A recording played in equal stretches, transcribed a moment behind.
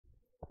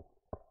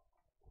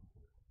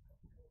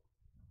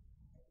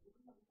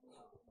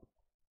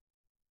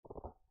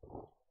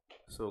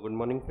Good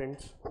morning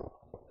friends.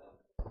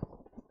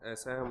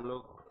 ऐसा है, हम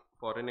लोग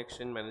फॉरेन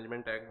एक्सचेंज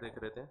मैनेजमेंट एक्ट देख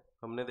रहे थे।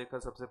 हमने देखा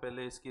सबसे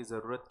पहले इसकी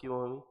ज़रूरत क्यों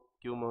हुई,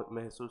 क्यों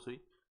महसूस हुई।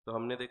 तो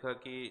हमने देखा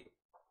कि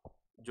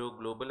जो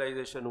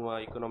ग्लोबलाइजेशन हुआ,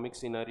 इकोनॉमिक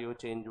सिनारियो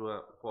चेंज हुआ,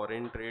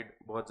 फॉरेन ट्रेड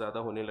बहुत ज़्यादा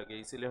होने लगे,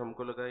 इसीलिए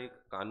हमको लगा एक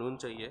कानून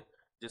चाहिए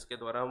जिसके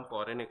द्वारा हम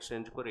फॉरेन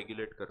एक्सचेंज को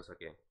रेगुलेट कर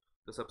सकें।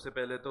 तो सबसे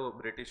पहले तो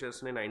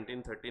ब्रिटिशर्स ने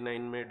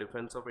 1939 में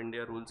डिफेंस ऑफ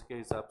इंडिया रूल्स के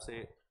हिसाब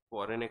से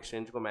फॉरेन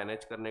एक्सचेंज को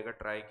मैनेज करने का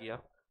ट्राई किया,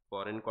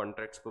 फॉरेन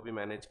कॉन्ट्रैक्ट्स को भी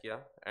मैनेज किया।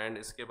 एंड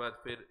इसके बाद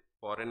फिर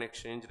फॉरेन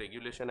एक्सचेंज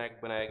रेगुलेशन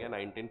एक्ट बनाया गया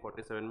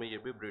 1947 में, ये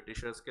भी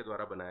ब्रिटिशर्स के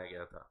द्वारा बनाया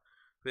गया था।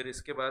 फिर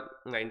इसके बाद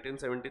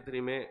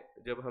 1973 में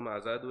जब हम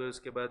आज़ाद हुए,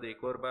 उसके बाद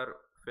एक और बार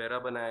फेरा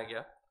बनाया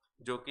गया,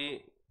 जो कि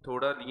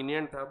थोड़ा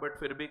लीनियंट था बट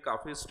फिर भी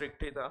काफ़ी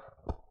स्ट्रिक्ट ही था,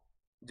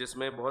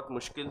 जिसमें बहुत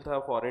मुश्किल था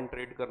फॉरेन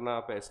ट्रेड करना,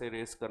 पैसे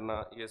रेस करना,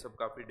 ये सब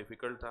काफ़ी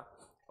डिफ़िकल्ट था।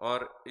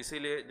 और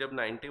इसीलिए जब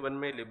 91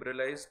 में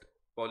लिबरलाइज्ड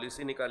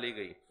पॉलिसी निकाली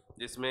गई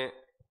जिसमें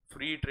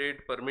फ्री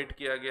ट्रेड परमिट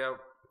किया गया,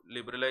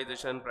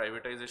 लिबरलाइजेशन,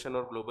 प्राइवेटाइजेशन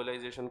और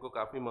ग्लोबलाइजेशन को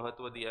काफ़ी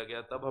महत्व दिया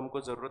गया, तब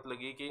हमको ज़रूरत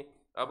लगी कि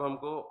अब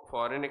हमको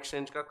फॉरेन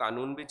एक्सचेंज का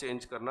कानून भी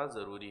चेंज करना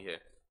ज़रूरी है।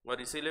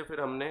 और इसीलिए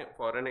फिर हमने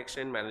फॉरेन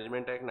एक्सचेंज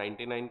मैनेजमेंट एक्ट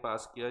 99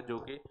 पास किया, जो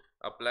कि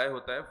अप्लाई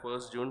होता है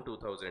 1 जून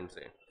 2000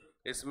 से।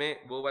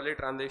 इसमें वो वाले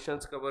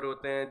ट्रांजेक्शन्स कवर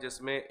होते हैं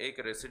जिसमें एक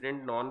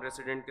रेसिडेंट नॉन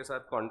रेसिडेंट के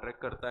साथ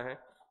कॉन्ट्रैक्ट करता है,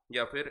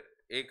 या फिर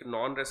एक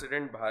नॉन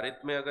रेसिडेंट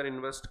भारत में अगर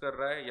इन्वेस्ट कर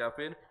रहा है, या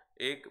फिर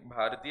एक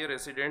भारतीय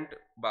रेसिडेंट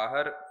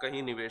बाहर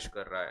कहीं निवेश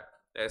कर रहा है।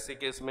 ऐसे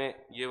केस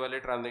में ये वाले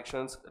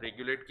ट्रांजेक्शन्स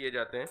रेगुलेट किए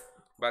जाते हैं।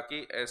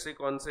 बाकी ऐसे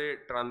कौन से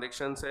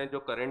ट्रांजेक्शन्स हैं जो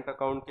करेंट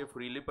अकाउंट के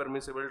फ्रीली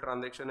परमिसिबल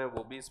ट्रांजेक्शन है,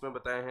 वो भी इसमें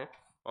बताए हैं।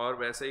 और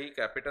वैसे ही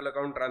कैपिटल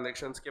अकाउंट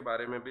ट्रांजेक्शन्स के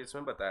बारे में भी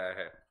इसमें बताया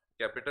है।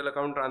 कैपिटल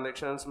अकाउंट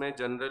ट्रांजेक्शन्स में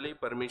जनरली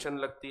परमिशन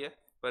लगती है,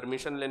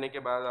 परमिशन लेने के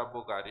बाद आप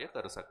वो कार्य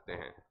कर सकते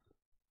हैं।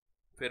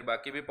 फिर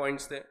बाकी भी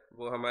पॉइंट्स थे,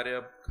 वो हमारे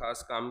अब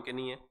खास काम के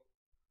नहीं है।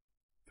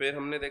 फिर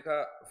हमने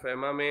देखा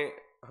फेमा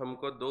में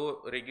हमको दो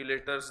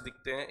रेगुलेटर्स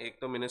दिखते हैं, एक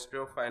तो ministry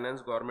of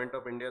finance government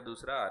of India,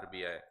 दूसरा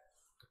आरबीआई।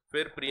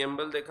 फिर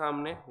प्रियम्बल देखा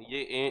हमने,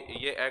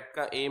 ये एक्ट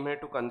का एम है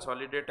to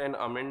consolidate and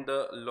amend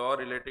the law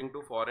relating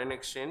to foreign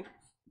exchange,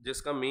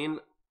 जिसका मेन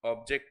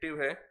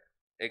ऑब्जेक्टिव है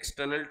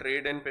एक्सटर्नल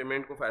ट्रेड एंड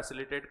पेमेंट को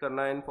फैसिलिटेट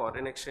करना एंड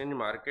फॉरेन एक्सचेंज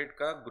मार्केट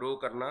का ग्रो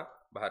करना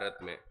भारत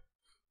में।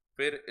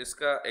 फिर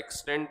इसका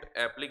एक्सटेंट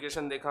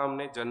एप्लीकेशन देखा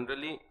हमने,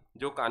 जनरली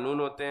जो कानून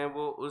होते हैं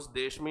वो उस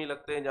देश में ही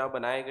लगते हैं जहाँ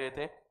बनाए गए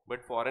थे,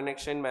 but foreign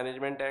exchange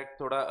management act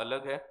थोड़ा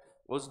अलग है।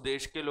 उस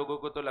देश के लोगों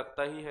को तो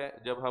लगता ही है,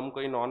 जब हम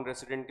कोई नॉन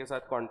रेसिडेंट के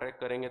साथ कॉन्ट्रैक्ट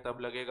करेंगे तब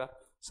लगेगा।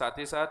 साथ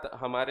ही साथ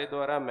हमारे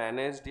द्वारा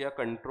मैनेज्ड या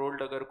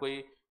कंट्रोल्ड अगर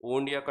कोई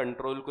ओन्ड या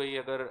कंट्रोल कोई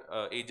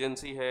अगर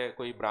एजेंसी है,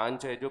 कोई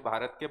ब्रांच है जो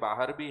भारत के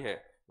बाहर भी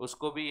है,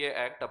 उसको भी ये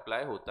एक्ट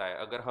अप्लाई होता है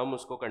अगर हम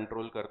उसको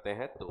कंट्रोल करते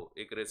हैं, तो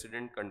एक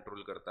रेसिडेंट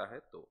कंट्रोल करता है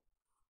तो।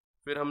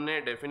 फिर हमने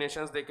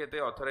डेफिनेशंस देखे थे।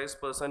 Authorise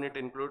person, it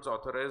includes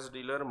authorise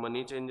dealer,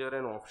 money changer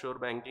and offshore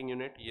banking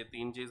unit, ये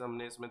तीन चीज़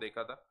हमने इसमें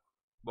देखा था।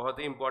 बहुत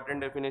ही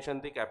इंपॉर्टेंट डेफिनेशन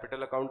थी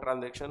capital account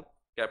transaction.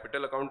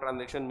 Capital account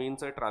transaction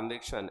means a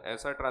transaction,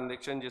 ऐसा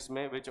ट्रांजेक्शन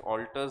जिसमें विच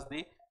ऑल्टर्स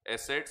द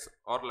एसेट्स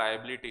और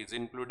liabilities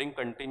including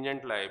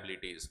contingent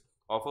liabilities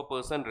of a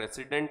person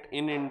resident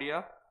in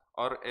India,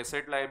 और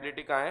एसेट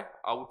लाइबिलिटी कहाँ है,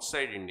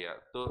 आउटसाइड इंडिया,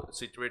 तो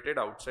situated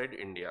outside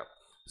India.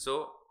 So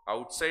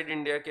outside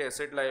India के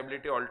asset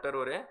liability alter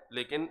हो रहे हैं,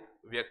 लेकिन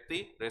व्यक्ति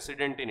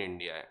रेसिडेंट इन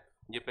इंडिया है,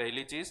 ये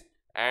पहली चीज़।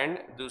 एंड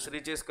दूसरी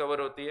चीज़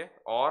कवर होती है,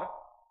 और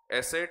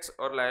एसेट्स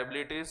और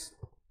liabilities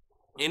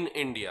in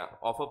India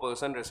of a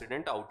person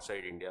resident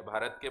outside India,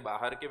 Bharat के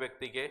बाहर के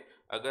व्यक्ति के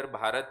अगर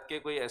भारत के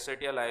कोई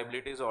एसेट या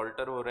लाइबिलिटीज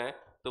ऑल्टर हो रहे हैं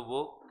तो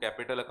वो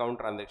कैपिटल अकाउंट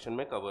ट्रांजेक्शन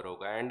में कवर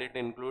होगा। And it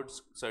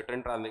includes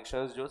certain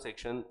transactions जो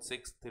सेक्शन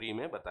 6(3)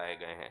 में बताए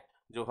गए हैं,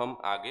 जो हम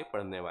आगे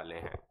पढ़ने वाले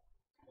हैं।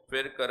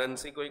 फिर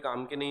करेंसी कोई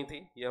काम की नहीं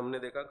थी, ये हमने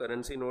देखा,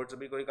 करेंसी नोट्स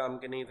भी कोई काम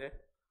के नहीं थे।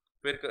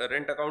 फिर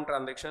करेंट अकाउंट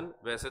ट्रांजेक्शन,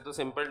 वैसे तो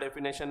सिंपल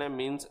डेफिनेशन है,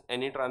 means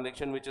any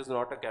transaction which is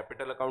not a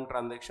capital account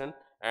transaction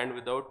and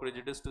without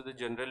prejudice to the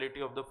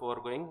generality of the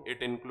foregoing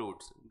it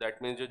includes.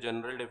 That means जो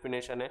जनरल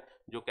डेफिनेशन है,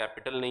 जो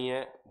कैपिटल नहीं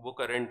है वो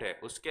current है,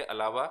 उसके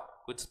अलावा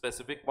कुछ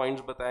स्पेसिफिक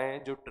पॉइंट्स बताए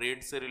हैं जो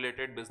ट्रेड से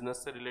रिलेटेड,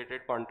 बिजनेस से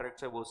रिलेटेड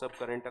कॉन्ट्रैक्ट्स है, वो सब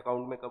करेंट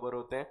अकाउंट में कवर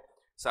होते हैं।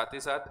 साथ ही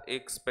साथ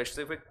एक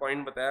स्पेसिफिक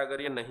पॉइंट बताया,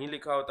 अगर ये नहीं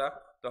लिखा होता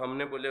तो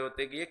हमने बोले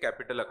होते कि ये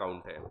कैपिटल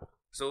अकाउंट है।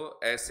 सो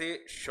ऐसे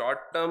शॉर्ट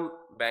टर्म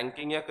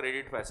बैंकिंग या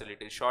क्रेडिट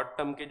फैसिलिटी, शॉर्ट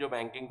टर्म की जो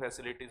बैंकिंग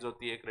फैसिलिटीज़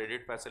होती है,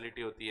 क्रेडिट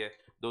फैसिलिटी होती है,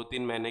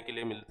 2-3 महीने के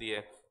लिए मिलती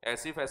है,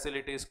 ऐसी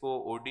फैसिलिटीज़ को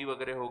ओडी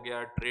वगैरह हो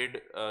गया,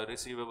 ट्रेड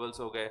रिसीवेबल्स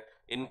हो गए,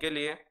 इनके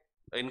लिए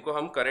इनको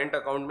हम करेंट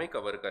अकाउंट में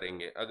कवर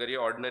करेंगे। अगर ये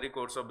ऑर्डिनरी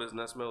कोर्स ऑफ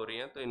बिजनेस में हो रही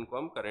हैं तो इनको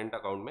हम करेंट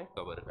अकाउंट में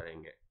कवर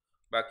करेंगे।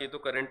 बाकी तो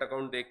करेंट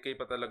अकाउंट देख के ही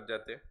पता लग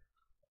जाते हैं।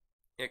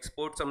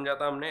 एक्सपोर्ट समझा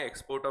था हमने,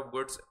 export of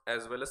goods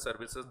as well as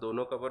services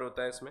दोनों कवर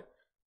होता है इसमें।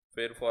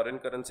 फिर foreign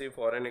currency,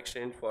 foreign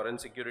exchange, foreign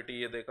security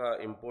ये देखा।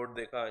 इंपोर्ट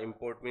देखा,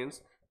 इंपोर्ट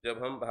मीन्स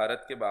जब हम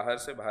भारत के बाहर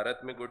से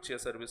भारत में गुड्स या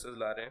सर्विसेज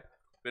ला रहे हैं।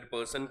 फिर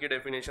पर्सन की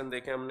डेफिनेशन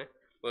देखे हमने,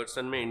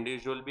 पर्सन में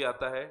इंडिविजुअल भी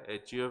आता है,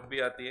 एचयूएफ भी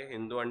आती है,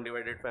 हिंदू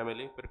अनडिवाइडेड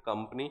फैमिली। फिर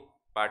company,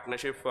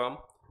 partnership firm,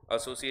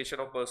 association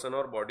of person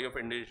और body of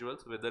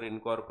individuals weather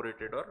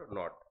incorporated और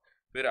नॉट।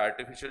 फिर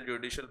आर्टिफिशियल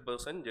जुडिशियल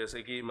पर्सन,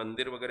 जैसे कि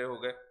मंदिर वगैरह हो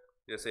गए,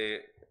 जैसे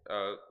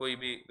कोई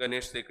भी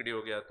गणेश तेकड़ी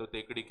हो गया तो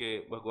तेकड़ी के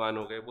भगवान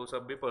हो गए, वो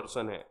सब भी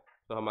पर्सन है,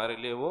 तो हमारे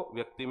लिए वो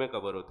व्यक्ति में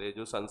कवर होते हैं।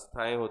 जो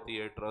संस्थाएं होती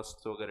है,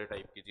 ट्रस्ट वगैरह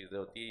टाइप की चीज़ें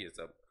होती है, ये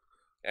सब।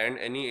 एंड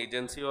एनी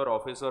एजेंसी और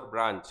ऑफिस और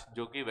ब्रांच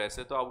जो कि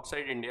वैसे तो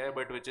आउटसाइड इंडिया है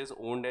but which is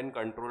owned and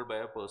controlled by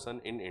a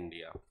person in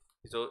India.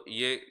 तो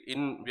ये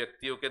इन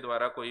व्यक्तियों के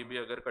द्वारा कोई भी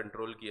अगर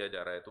कंट्रोल किया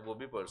जा रहा है तो वो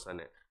भी पर्सन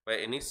है, बाय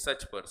एनी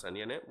सच पर्सन,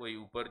 यानी वही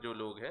ऊपर जो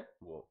लोग हैं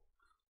वो।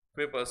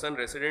 फिर पर्सन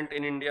रेसिडेंट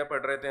इन इंडिया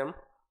पढ़ रहे थे हम।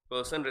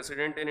 पर्सन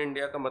रेसिडेंट इन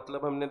इंडिया का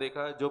मतलब हमने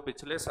देखा जो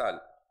पिछले साल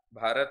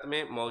भारत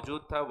में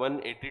मौजूद था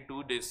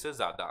 182 डेज से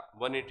ज़्यादा।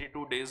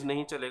 182 डेज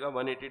नहीं चलेगा,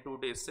 182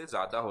 डेज से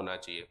ज़्यादा होना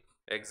चाहिए।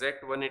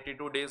 एग्जैक्ट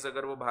 182 डेज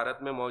अगर वो भारत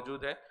में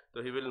मौजूद है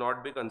तो he will not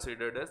be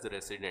considered as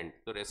resident.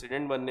 तो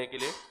रेसिडेंट बनने के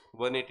लिए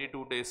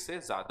 182 डेज से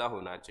ज़्यादा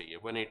होना चाहिए,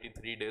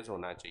 183 डेज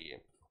होना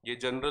चाहिए। ये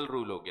जनरल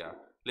रूल हो गया।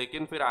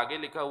 लेकिन फिर आगे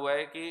लिखा हुआ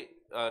है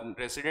कि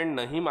रेसिडेंट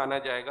नहीं माना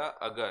जाएगा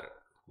अगर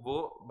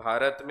वो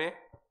भारत में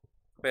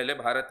पहले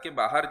भारत के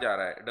बाहर जा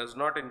रहा है। Does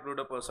not include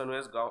a person who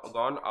has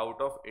gone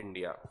out of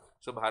India.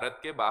 सो भारत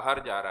के बाहर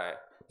जा रहा है,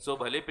 सो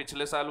भले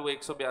पिछले साल वो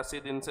 182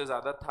 दिन से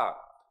ज़्यादा था,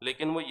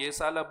 लेकिन वो ये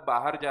साल अब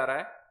बाहर जा रहा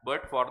है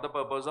but for the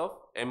purpose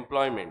of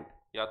employment,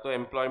 या तो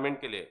एम्प्लॉयमेंट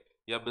के लिए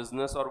या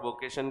बिजनेस और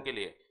वोकेशन के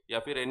लिए या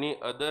फिर एनी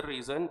अदर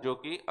रीज़न जो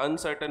कि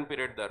अनसर्टन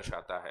पीरियड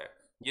दर्शाता है।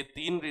 ये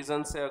 3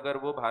 रीज़न से अगर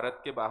वो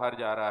भारत के बाहर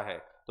जा रहा है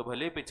तो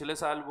भले पिछले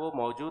साल वो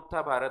मौजूद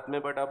था भारत में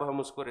बट अब हम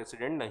उसको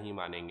रेसिडेंट नहीं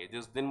मानेंगे।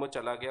 जिस दिन वो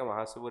चला गया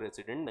वहाँ से वो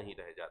रेसिडेंट नहीं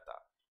रह जाता।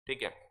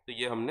 ठीक है, तो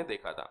ये हमने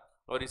देखा था।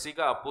 और इसी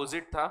का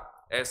अपोजिट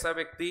था ऐसा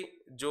व्यक्ति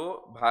जो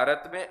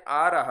भारत में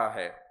आ रहा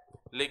है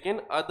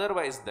लेकिन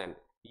अदरवाइज देन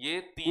ये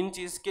 3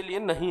 चीज के लिए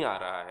नहीं आ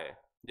रहा है।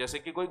 जैसे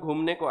कि कोई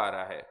घूमने को आ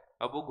रहा है,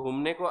 अब वो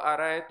घूमने को आ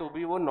रहा है तो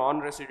भी वो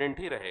नॉन रेसिडेंट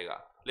ही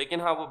रहेगा,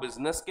 लेकिन हाँ वो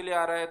बिजनेस के लिए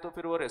आ रहा है तो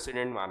फिर वो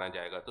रेसिडेंट माना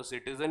जाएगा। तो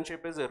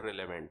सिटीजनशिप इज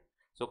इररिलेवेंट।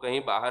 सो कहीं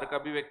बाहर का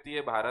भी व्यक्ति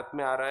है, भारत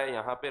में आ रहा है,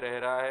 यहाँ पे रह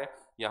रहा है,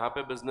 यहाँ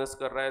पे बिजनेस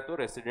कर रहा है तो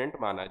रेसिडेंट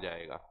माना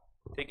जाएगा।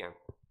 ठीक है।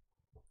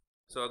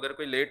 सो अगर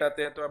कोई लेट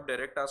आते हैं तो आप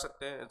डायरेक्ट आ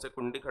सकते हैं, ऐसे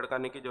कुंडी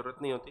खड़काने की जरूरत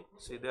नहीं होती,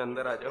 सीधे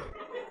अंदर आ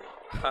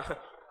जाओ।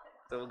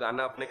 तो वो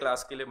गाना अपने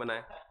क्लास के लिए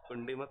बनाए,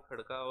 कुंडी मत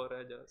खड़का और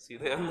आ जाओ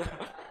सीधे अंदर।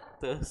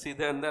 तो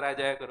सीधे अंदर आ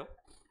जाया करो।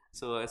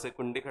 सो ऐसे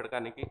कुंडी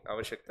खड़काने की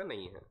आवश्यकता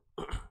नहीं है।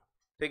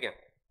 ठीक है।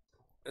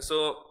 सो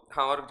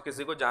हाँ, और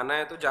किसी को जाना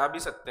है तो जा भी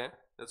सकते हैं,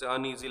 जैसे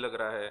अनईजी लग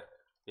रहा है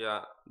या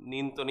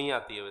नींद तो नहीं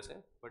आती है वैसे,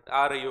 बट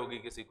आ रही होगी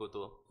किसी को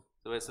तो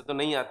वैसे तो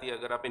नहीं आती है।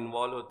 अगर आप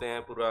इन्वॉल्व होते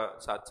हैं पूरा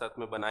साथ साथ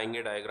में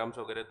बनाएंगे डायग्राम्स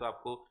वगैरह तो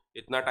आपको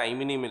इतना टाइम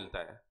ही नहीं मिलता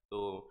है,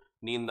 तो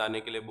नींद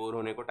आने के लिए, बोर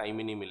होने को टाइम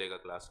ही नहीं मिलेगा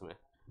क्लास में,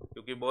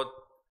 क्योंकि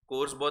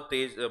कोर्स बहुत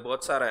तेज,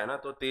 बहुत सारा है ना,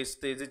 तो तेज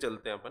तेज ही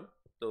चलते हैं अपन।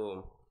 तो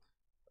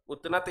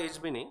उतना तेज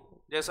भी नहीं,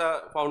 जैसा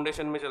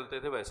फाउंडेशन में चलते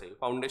थे वैसे ही।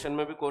 फाउंडेशन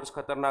में भी कोर्स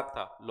खतरनाक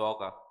था लॉ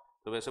का,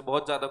 तो वैसे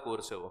बहुत ज़्यादा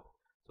कोर्स है वो।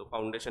 तो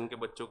फाउंडेशन के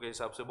बच्चों के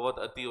हिसाब से बहुत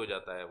अति हो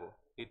जाता है वो,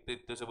 इतने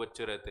इतने से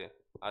बच्चे रहते हैं,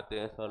 आते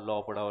हैं सर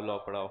लॉ पढ़ाओ लॉ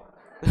पढ़ाओ।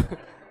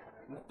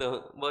 तो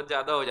बहुत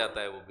ज़्यादा हो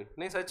जाता है वो भी,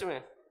 नहीं सच में।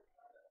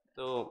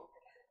 तो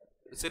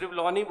सिर्फ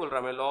लॉ नहीं बोल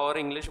रहा मैं, लॉ और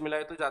इंग्लिश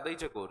मिलाए तो ज़्यादा ही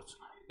है कोर्स।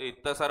 तो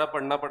इतना सारा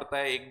पढ़ना पड़ता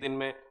है एक दिन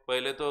में,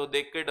 पहले तो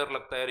देख के डर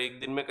लगता है यार एक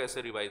दिन में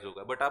कैसे रिवाइज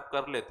होगा, बट आप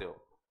कर लेते हो।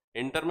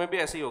 इंटर में भी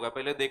ऐसे ही होगा,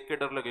 पहले देख के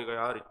डर लगेगा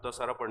यार इतना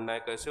सारा पढ़ना है,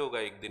 कैसे होगा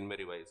एक दिन में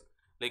रिवाइज।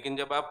 लेकिन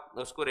जब आप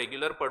उसको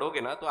रेगुलर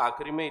पढ़ोगे ना तो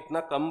आखिरी में इतना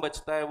कम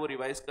बचता है वो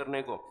रिवाइज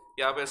करने को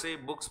कि आप ऐसे ही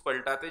बुक्स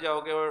पलटाते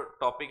जाओगे और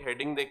टॉपिक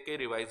हेडिंग देख के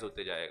रिवाइज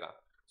होते जाएगा।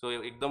 सो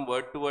एकदम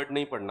वर्ड टू वर्ड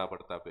नहीं पढ़ना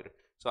पड़ता फिर।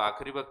 सो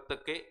आखिरी वक्त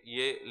तक के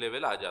ये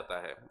लेवल आ जाता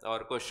है।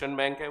 और क्वेश्चन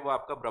बैंक है वो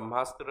आपका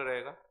ब्रह्मास्त्र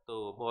रहेगा,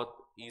 तो बहुत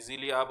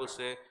इजीली आप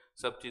उससे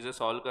सब चीज़ें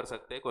सॉल्व कर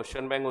सकते हैं।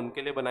 क्वेश्चन बैंक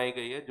उनके लिए बनाई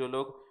गई है जो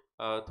लोग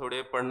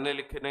थोड़े पढ़ने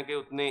लिखने के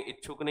उतने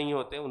इच्छुक नहीं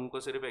होते, उनको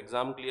सिर्फ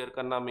एग्ज़ाम क्लियर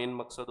करना मेन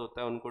मकसद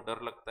होता है, उनको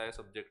डर लगता है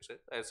सब्जेक्ट से,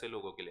 ऐसे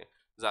लोगों के लिए।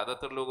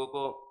 ज़्यादातर लोगों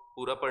को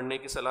पूरा पढ़ने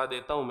की सलाह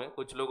देता हूँ मैं।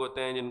 कुछ लोग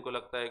होते हैं जिनको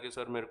लगता है कि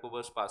सर मेरे को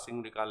बस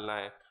पासिंग निकालना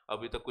है,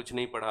 अभी तक कुछ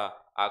नहीं पढ़ा,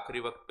 आखिरी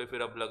वक्त पे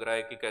फिर अब लग रहा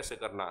है कि कैसे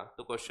करना,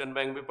 तो क्वेश्चन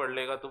बैंक भी पढ़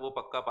लेगा तो वो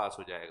पक्का पास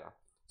हो जाएगा।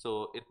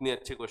 सो इतनी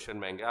अच्छी क्वेश्चन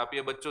बैंक है। आप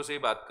ये बच्चों से ही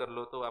बात कर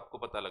लो तो आपको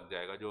पता लग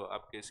जाएगा, जो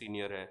आपके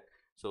सीनियर हैं,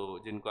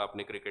 सो जिनको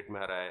आपने क्रिकेट में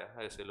हराया,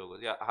 ऐसे लोगों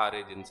या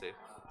हारे जिनसे,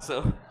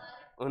 सो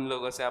उन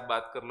लोगों से आप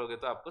बात कर लोगे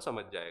तो आपको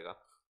समझ जाएगा।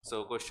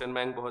 सो क्वेश्चन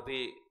बैंक बहुत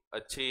ही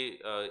अच्छी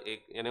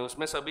एक, यानी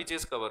उसमें सभी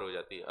चीज़ कवर हो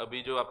जाती है।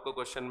 अभी जो आपको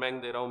क्वेश्चन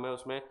बैंक दे रहा हूँ मैं,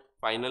 उसमें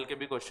फाइनल के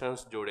भी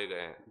क्वेश्चंस जोड़े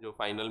गए हैं, जो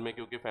फाइनल में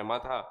क्योंकि फेमा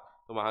था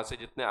तो वहाँ से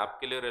जितने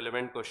आपके लिए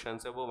रेलेवेंट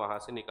क्वेश्चंस है वो वहाँ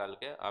से निकाल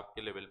के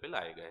आपके लेवल पे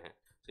लाए गए हैं।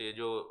 तो ये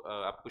जो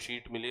आपको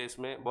शीट मिली है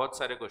इसमें बहुत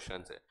सारे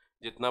क्वेश्चंस है,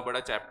 जितना बड़ा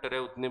चैप्टर है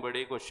उतनी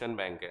बड़ी क्वेश्चन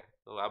बैंक है।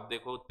 तो आप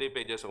देखो उतने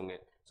पेजेस होंगे,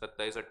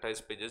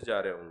 27-28 पेजेस जा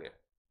रहे होंगे,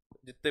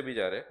 जितने भी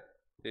जा रहे हैं।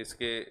 तो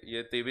इसके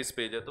ये 23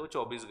 पेज है तो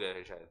 24 गए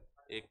हैं शायद,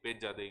 एक पेज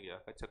ज़्यादा ही गया,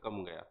 अच्छा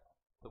कम गया,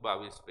 तो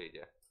 22 पेज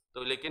है।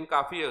 तो लेकिन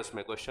काफ़ी है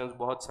उसमें, क्वेश्चंस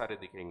बहुत सारे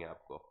दिखेंगे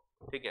आपको।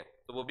 ठीक है,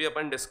 तो वो भी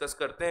अपन डिस्कस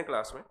करते हैं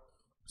क्लास में।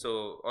 सो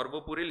और वो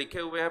पूरे लिखे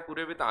हुए हैं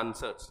पूरे विद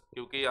आंसर्स,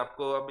 क्योंकि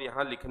आपको अब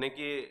यहाँ लिखने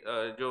की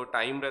जो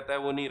टाइम रहता है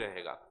वो नहीं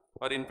रहेगा।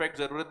 और इनफैक्ट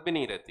ज़रूरत भी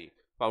नहीं रहती।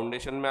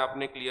 फाउंडेशन में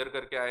आपने क्लियर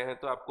करके आए हैं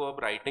तो आपको अब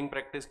राइटिंग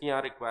प्रैक्टिस की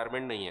यहाँ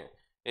रिक्वायरमेंट नहीं है।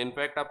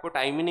 इनफैक्ट आपको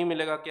टाइम ही नहीं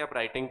मिलेगा कि आप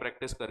राइटिंग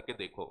प्रैक्टिस करके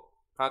देखो।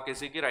 हाँ,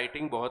 किसी की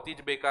राइटिंग बहुत ही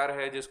बेकार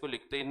है, जिसको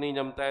लिखते ही नहीं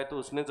जमता है, तो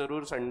उसने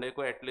ज़रूर संडे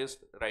को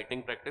एटलीस्ट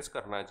राइटिंग प्रैक्टिस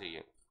करना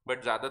चाहिए।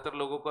 बट ज़्यादातर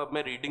लोगों को अब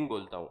मैं रीडिंग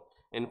बोलता हूँ।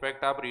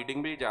 इनफैक्ट आप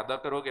रीडिंग भी ज़्यादा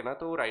करोगे ना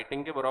तो वो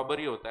राइटिंग के बराबर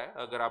ही होता है।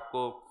 अगर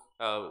आपको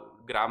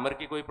ग्रामर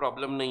की कोई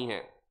प्रॉब्लम नहीं है,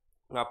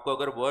 आपको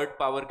अगर वर्ड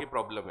पावर की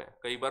प्रॉब्लम है,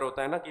 कई बार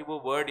होता है ना कि वो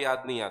वर्ड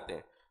याद नहीं आते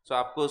हैं, तो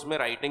आपको उसमें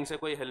राइटिंग से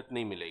कोई हेल्प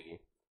नहीं मिलेगी।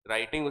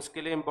 राइटिंग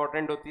उसके लिए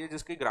इंपॉर्टेंट होती है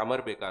जिसकी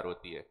ग्रामर बेकार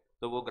होती है,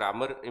 तो वो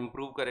ग्रामर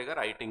इंप्रूव करेगा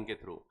राइटिंग के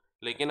थ्रू।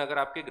 लेकिन अगर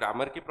आपके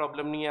ग्रामर की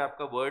प्रॉब्लम नहीं है,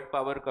 आपका वर्ड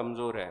पावर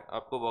कमज़ोर है,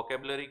 आपको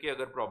वोकेबलरी की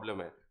अगर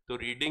प्रॉब्लम है, तो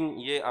रीडिंग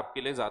ये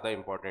आपके लिए ज़्यादा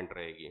इंपॉर्टेंट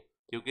रहेगी।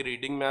 क्योंकि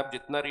रीडिंग में आप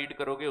जितना रीड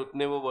करोगे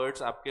उतने वो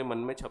वर्ड्स आपके मन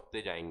में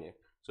छपते जाएंगे।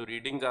 सो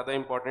रीडिंग ज़्यादा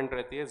इंपॉर्टेंट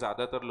रहती है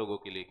ज़्यादातर लोगों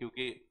के लिए,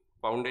 क्योंकि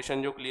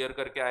फाउंडेशन जो क्लियर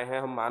करके आए हैं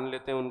हम मान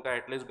लेते हैं उनका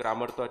एटलीस्ट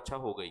ग्रामर तो अच्छा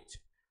हो गई।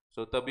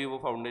 सो तभी वो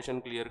फाउंडेशन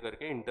क्लियर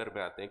करके इंटर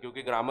में आते हैं,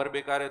 क्योंकि ग्रामर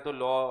बेकार है तो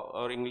लॉ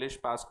और इंग्लिश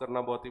पास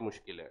करना बहुत ही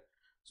मुश्किल है।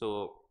 सो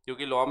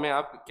क्योंकि लॉ में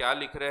आप क्या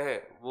लिख रहे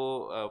हैं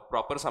वो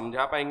प्रॉपर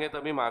समझा पाएंगे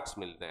तभी मार्क्स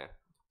मिलते हैं।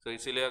 तो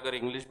इसीलिए अगर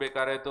इंग्लिश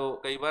बेकार है तो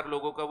कई बार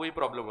लोगों का वही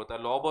प्रॉब्लम होता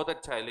है, लॉ बहुत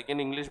अच्छा है लेकिन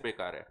इंग्लिश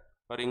बेकार है,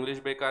 और इंग्लिश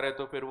बेकार है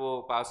तो फिर वो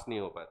पास नहीं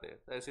हो पाते,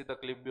 तो ऐसी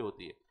तकलीफ भी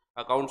होती है।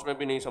 अकाउंट्स में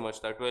भी नहीं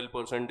समझता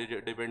 12%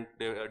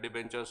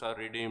 debentures are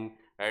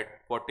redeemed eight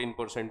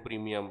 14%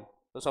 premium,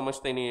 तो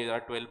समझते ही नहीं है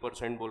यार,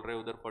 12% बोल रहे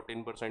हैं उधर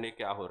 14%, ये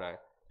क्या हो रहा है।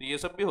 तो ये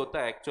सब भी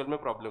होता है, एक्चुअल में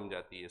प्रॉब्लम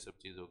जाती है ये सब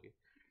चीज़ों की।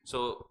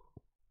 सो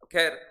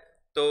खैर,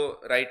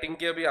 तो राइटिंग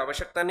की अभी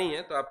आवश्यकता नहीं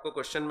है, तो आपको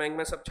क्वेश्चन बैंक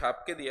में सब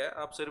छाप के दिया है,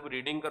 आप सिर्फ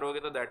रीडिंग करोगे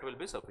तो दैट विल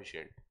बी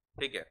सफिशिएंट।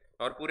 ठीक है,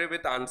 और पूरे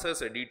विद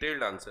आंसर्स है,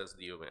 डिटेल्ड आंसर्स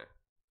दिए हुए हैं।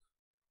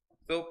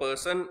 तो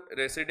पर्सन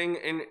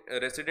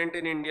रेसिडेंट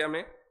इन इंडिया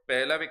में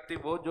पहला व्यक्ति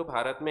वो जो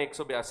भारत में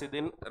 182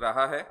 दिन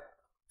रहा है।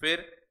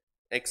 फिर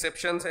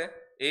एक्सेप्शंस है,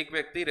 एक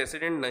व्यक्ति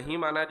रेसिडेंट नहीं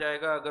माना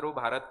जाएगा अगर वो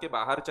भारत के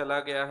बाहर चला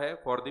गया है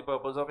for the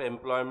purpose of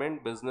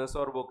employment, business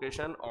और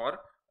वोकेशन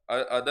और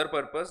अदर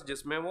पर्पस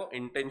जिसमें वो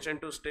intention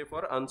to stay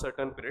for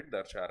uncertain period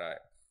दर्शा रहा है।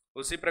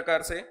 उसी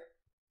प्रकार से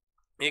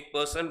एक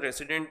पर्सन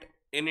रेसिडेंट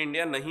इन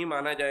इंडिया नहीं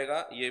माना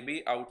जाएगा, ये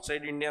भी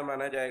आउटसाइड इंडिया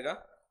माना जाएगा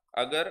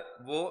अगर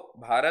वो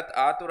भारत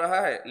आ तो रहा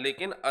है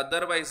लेकिन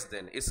अदरवाइज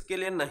देन इसके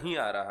लिए नहीं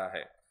आ रहा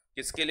है।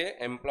 किसके लिए?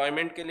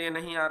 एम्प्लॉयमेंट के लिए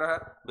नहीं आ रहा,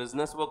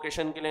 बिजनेस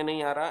वोकेशन के लिए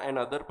नहीं आ रहा, and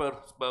other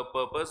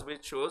purpose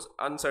which shows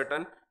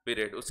uncertain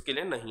period, उसके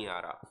लिए नहीं आ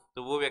रहा,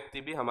 तो वो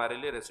व्यक्ति भी हमारे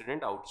लिए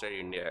रेसिडेंट आउटसाइड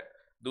इंडिया है।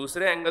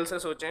 दूसरे एंगल से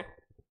सोचें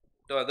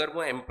तो अगर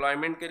वो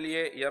एम्प्लॉयमेंट के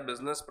लिए या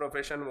बिजनेस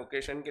प्रोफेशन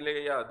वोकेशन के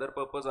लिए या अदर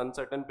पर्पज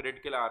अनसर्टन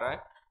पीरियड के लिए आ रहा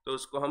है तो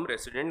उसको हम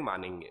रेसिडेंट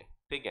मानेंगे।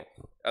 ठीक है,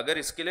 अगर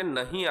इसके लिए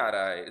नहीं आ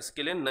रहा है,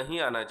 इसके लिए नहीं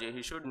आना चाहिए,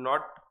 he should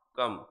not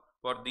come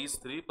for these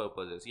 3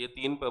 purposes, ये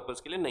 3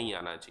 पर्पज के लिए नहीं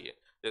आना चाहिए,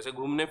 जैसे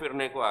घूमने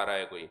फिरने को आ रहा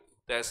है कोई,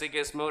 तो ऐसे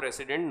केस में वो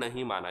रेसिडेंट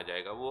नहीं माना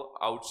जाएगा, वो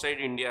आउटसाइड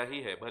इंडिया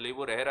ही है, भले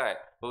वो रह रहा है,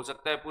 हो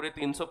सकता है पूरे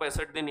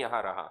 365 दिन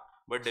यहाँ रहा,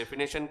 बट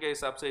डेफिनेशन के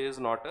हिसाब से is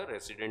not a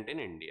resident in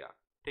India.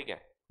 ठीक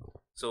है,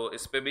 सो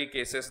इस पे भी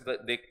केसेस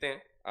देखते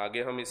हैं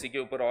आगे, हम इसी के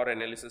ऊपर और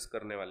एनालिसिस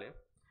करने वाले हैं।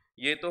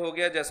 ये तो हो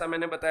गया, जैसा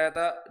मैंने बताया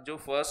था जो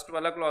फर्स्ट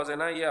वाला क्लॉज है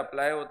ना, ये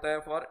अप्लाई होता है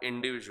फॉर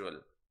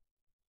इंडिविजुअल,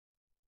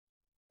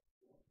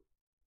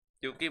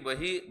 क्योंकि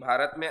वही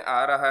भारत में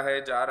आ रहा है,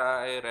 जा रहा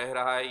है, रह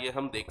रहा है, ये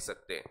हम देख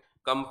सकते हैं।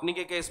 कंपनी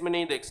के केस में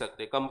नहीं देख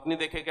सकते, कंपनी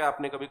देखे क्या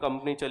आपने कभी?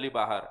 कंपनी चली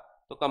बाहर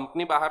तो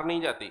कंपनी बाहर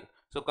नहीं जाती,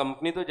 सो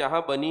कंपनी तो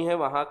जहां बनी है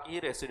वहां की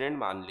रेसिडेंट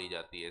मान ली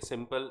जाती है,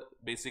 सिंपल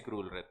बेसिक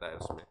रूल रहता है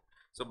उसमें।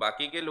 सो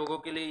बाकी के लोगों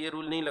के लिए ये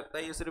रूल नहीं लगता,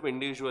 ये सिर्फ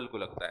इंडिविजुअल को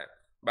लगता है।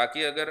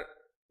 बाकी अगर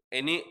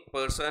एनी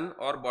पर्सन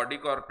और बॉडी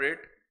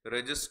कॉर्पोरेट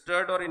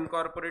रजिस्टर्ड और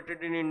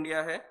इनकॉर्पोरेटेड इन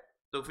इंडिया है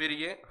तो फिर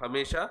ये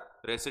हमेशा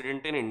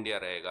रेसिडेंट इन इंडिया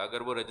रहेगा,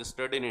 अगर वो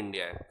रजिस्टर्ड इन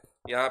इंडिया है।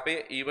 यहाँ पे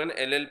इवन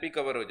एलएलपी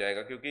कवर हो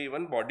जाएगा क्योंकि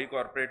even body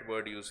corporate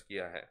word use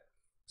किया है।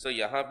 सो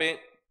यहाँ पे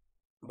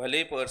भले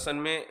ही पर्सन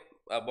में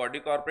बॉडी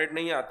कॉर्पोरेट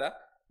नहीं आता,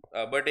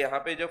 बट यहाँ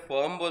पे जब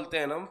फर्म बोलते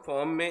हैं ना,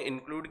 फर्म में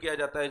इंक्लूड किया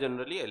जाता है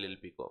जनरली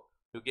एलएलपी को,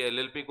 क्योंकि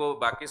एलएलपी को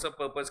बाकी सब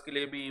पर्पस के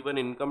लिए भी, इवन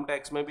इनकम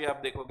टैक्स में भी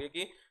आप देखोगे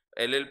कि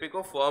एलएलपी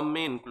को फर्म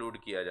में इंक्लूड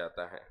किया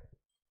जाता है।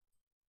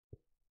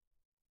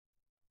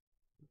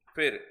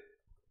 फिर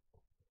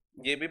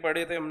ये भी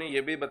पढ़े थे हमने,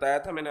 ये भी बताया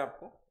था मैंने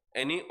आपको,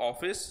 एनी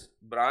ऑफिस,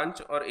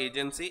 ब्रांच और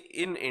एजेंसी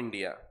इन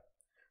इंडिया,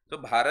 तो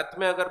भारत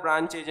में अगर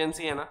ब्रांच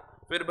एजेंसी है ना,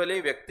 फिर भले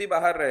ही व्यक्ति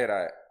बाहर रह रहा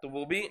है तो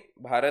वो भी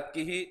भारत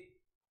की ही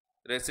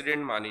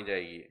रेसिडेंट मानी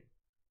जाएगी।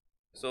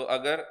 सो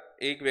अगर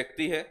एक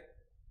व्यक्ति है,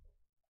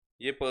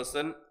 ये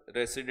पर्सन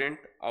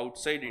रेसिडेंट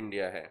आउटसाइड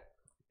इंडिया है,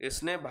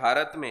 इसने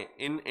भारत में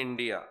इन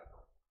इंडिया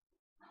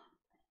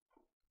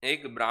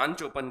एक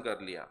ब्रांच ओपन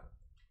कर लिया,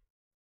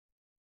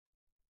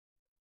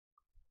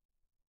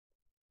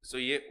 सो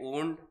ये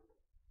ओन्ड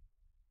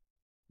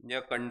या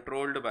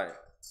controlled by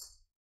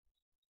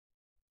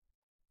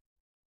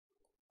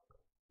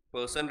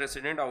person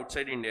resident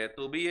outside India है,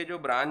 तो भी ये जो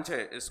ब्रांच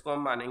है इसको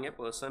हम मानेंगे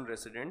पर्सन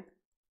रेसिडेंट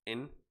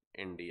इन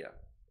इंडिया।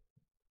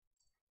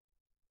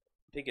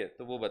 ठीक है,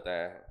 तो वो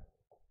बताया है।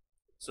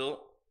 सो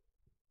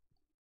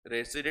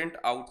रेसिडेंट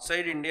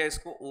आउटसाइड इंडिया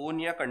इसको ओन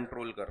या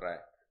कंट्रोल कर रहा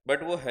है,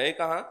 बट वो है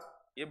कहाँ?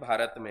 ये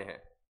भारत में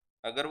है।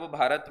 अगर वो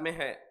भारत में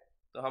है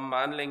तो हम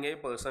मान लेंगे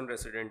पर्सन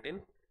रेसिडेंट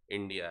इन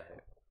इंडिया है।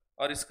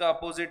 और इसका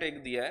अपोजिट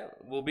एक दिया है,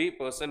 वो भी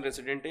पर्सन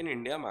रेसिडेंट इन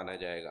इंडिया माना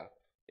जाएगा।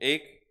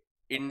 एक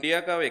इंडिया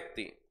का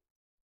व्यक्ति,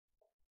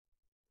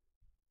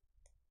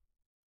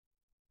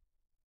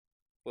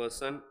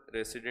 पर्सन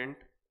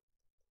रेसिडेंट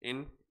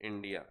इन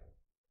इंडिया,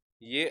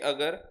 ये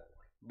अगर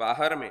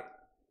बाहर में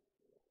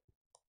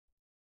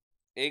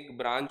एक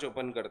ब्रांच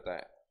ओपन करता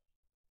है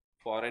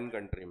फॉरेन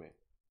कंट्री में,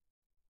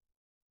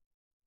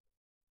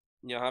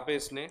 यहाँ पे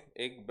इसने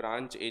एक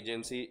ब्रांच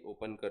एजेंसी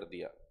ओपन कर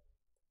दिया,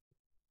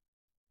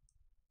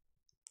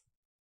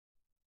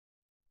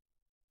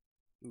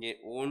 ये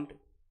ओन्ड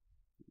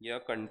या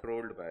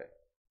controlled by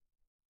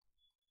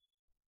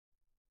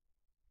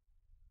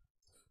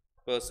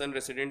person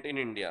resident in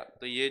India,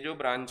 तो ये जो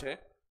ब्रांच है,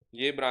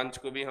 ये ब्रांच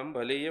को भी हम,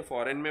 भले ये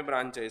फॉरेन में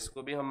ब्रांच है,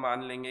 इसको भी हम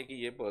मान लेंगे कि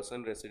ये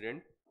पर्सन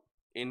रेसिडेंट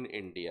इन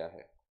इंडिया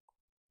है।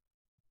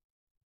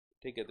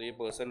 ठीक है, तो ये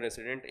पर्सन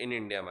रेसिडेंट इन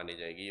इंडिया मानी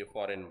जाएगी, ये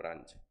foreign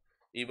branch,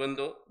 even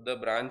though the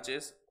branch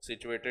is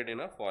situated in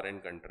a foreign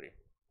country.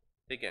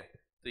 ठीक है,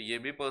 तो ये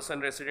भी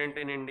पर्सन रेसिडेंट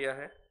इन इंडिया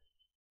है,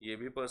 ये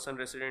भी पर्सन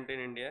रेसिडेंट इन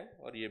इंडिया है,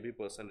 और ये भी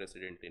पर्सन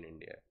रेसिडेंट इन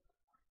इंडिया है।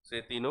 तो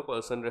ये तीनों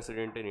पर्सन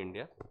रेसिडेंट इन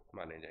इंडिया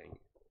माने जाएंगे।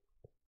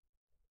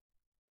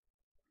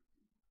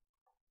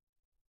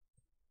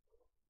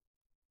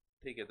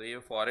 ठीक है, तो ये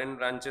फॉरेन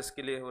ब्रांचेस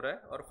के लिए हो रहा है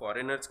और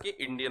फॉरेनर्स के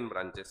इंडियन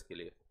ब्रांचेस के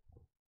लिए।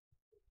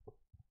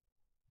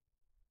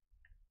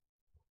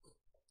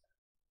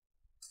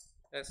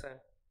 ऐसा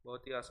है,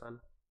 बहुत ही आसान।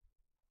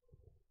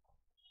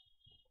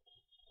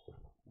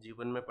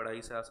 जीवन में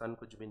पढ़ाई से आसान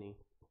कुछ भी नहीं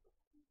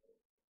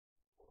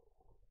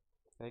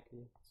है कि,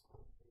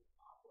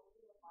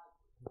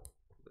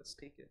 बस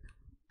ठीक है,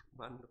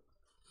 मान लो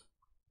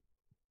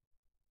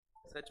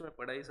सच में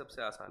पढ़ाई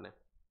सबसे आसान है।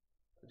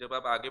 जब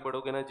आप आगे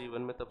बढ़ोगे ना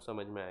जीवन में, तब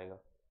समझ में आएगा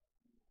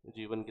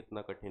जीवन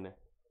कितना कठिन है।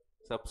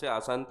 सबसे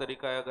आसान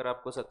तरीका है, अगर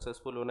आपको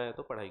सक्सेसफुल होना है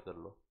तो पढ़ाई कर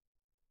लो।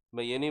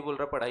 मैं ये नहीं बोल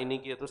रहा पढ़ाई नहीं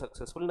किए तो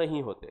सक्सेसफुल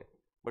नहीं होते,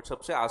 बट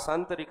सबसे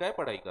आसान तरीका है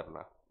पढ़ाई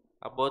करना।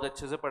 आप बहुत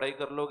अच्छे से पढ़ाई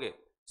कर लोगे,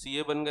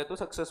 सीए बन गए तो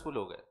सक्सेसफुल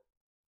हो गए।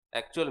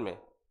 एक्चुअल में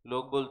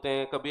लोग बोलते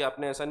हैं, कभी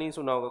आपने ऐसा नहीं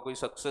सुना होगा कोई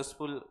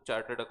सक्सेसफुल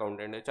चार्टर्ड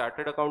अकाउंटेंट है,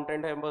 चार्टर्ड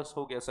अकाउंटेंट है बस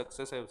हो गया,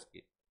 सक्सेस है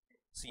उसकी,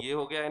 सीए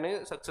हो गया यानी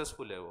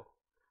सक्सेसफुल है वो।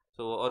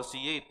 तो और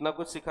सीए इतना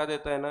कुछ सिखा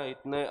देता है ना,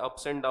 इतने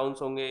अप्स एंड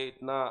डाउन्स होंगे,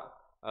 इतना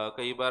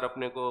कई बार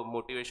अपने को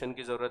मोटिवेशन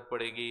की ज़रूरत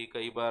पड़ेगी,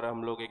 कई बार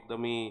हम लोग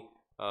एकदम ही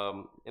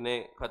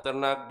इन्हें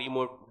खतरनाक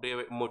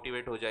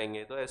मोटिवेट हो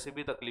जाएंगे, तो ऐसे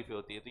भी तकलीफें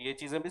होती है। तो ये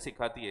चीज़ें भी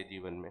सिखाती है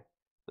जीवन में,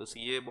 तो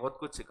सीए बहुत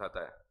कुछ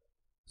सिखाता है।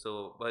 सो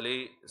भले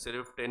ही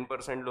सिर्फ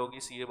 10% लोग ही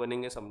सीए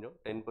बनेंगे, समझो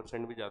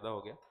 10% भी ज़्यादा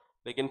हो गया,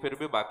 लेकिन फिर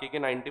भी बाकी के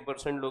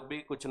 90% लोग भी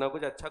कुछ ना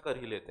कुछ अच्छा कर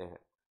ही लेते हैं,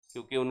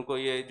 क्योंकि उनको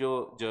ये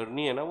जो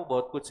जर्नी है ना वो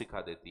बहुत कुछ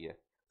सिखा देती है।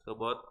 तो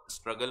बहुत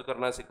स्ट्रगल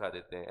करना सिखा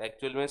देते हैं।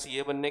 एक्चुअल में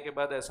सीए बनने के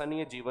बाद ऐसा नहीं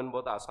है जीवन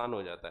बहुत आसान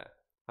हो जाता है,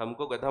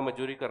 हमको गधा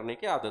मजदूरी करने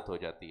की आदत हो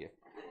जाती है,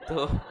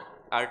 तो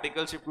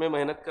आर्टिकलशिप में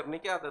मेहनत करने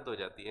की आदत हो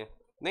जाती है।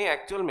 नहीं,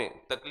 एक्चुअल में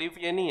तकलीफ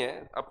ये नहीं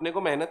है, अपने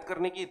को मेहनत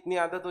करने की इतनी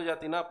आदत हो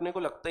जाती है ना, अपने को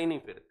लगता ही नहीं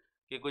फिर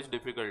कि कुछ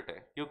डिफिकल्ट है,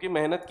 क्योंकि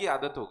मेहनत की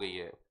आदत हो गई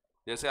है।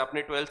 जैसे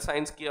आपने 12th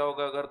साइंस किया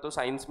होगा अगर, तो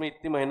साइंस में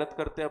इतनी मेहनत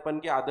करते हैं अपन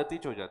की आदत ही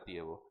हो जाती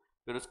है वो,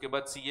 फिर उसके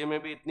बाद सीए में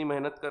भी इतनी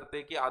मेहनत करते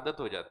हैं कि आदत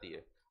हो जाती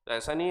है। तो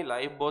ऐसा नहीं,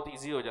 लाइफ बहुत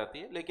ईजी हो जाती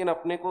है, लेकिन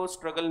अपने को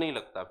स्ट्रगल नहीं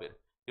लगता फिर,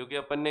 क्योंकि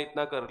अपन ने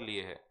इतना कर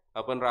लिए है।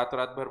 अपन रात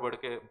रात भर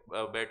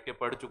बैठ के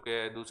पढ़ चुके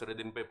हैं, दूसरे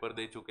दिन पेपर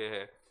दे चुके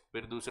हैं,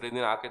 फिर दूसरे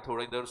दिन आके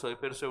थोड़ी देर सोए,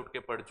 फिर से उठ के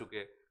पढ़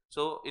चुके।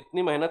 सो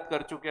इतनी मेहनत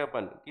कर चुके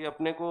अपन कि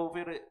अपने को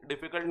फिर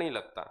डिफिकल्ट नहीं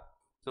लगता।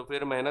 तो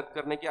फिर मेहनत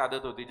करने की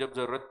आदत होती है, जब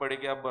ज़रूरत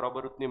पड़ेगी आप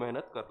बराबर उतनी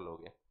मेहनत कर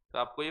लोगे, तो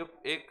आपको ये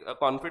एक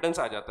कॉन्फिडेंस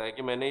आ जाता है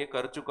कि मैंने ये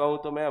कर चुका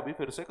हूँ तो मैं अभी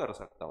फिर से कर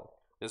सकता हूँ।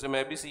 जैसे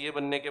मैं भी सीए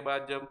बनने के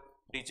बाद जब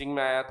टीचिंग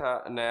में आया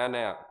था नया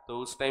नया, तो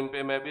उस टाइम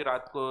पे मैं भी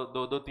रात को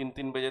 2-2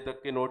 3-3 बजे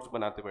तक के नोट्स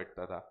बनाते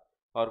बैठता था,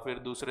 और फिर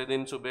दूसरे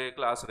दिन सुबह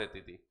क्लास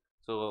रहती थी।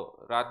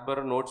 तो रात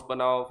भर नोट्स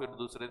बनाओ, फिर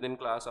दूसरे दिन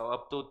क्लास आओ।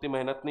 अब तो उतनी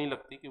मेहनत नहीं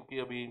लगती, क्योंकि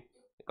अभी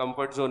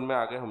कंफर्ट जोन में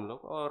आ गए हम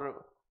लोग,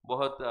 और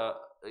बहुत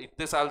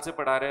इतने साल से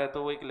पढ़ा रहे हैं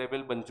तो वो एक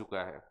लेवल बन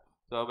चुका है।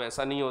 तो अब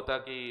ऐसा नहीं होता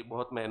कि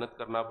बहुत मेहनत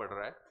करना पड़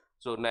रहा है।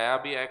 सो नया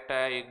भी एक्ट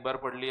आया, एक बार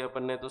पढ़ लिया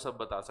अपन ने तो सब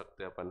बता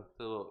सकते हैं अपन,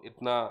 तो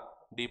इतना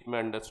डीप में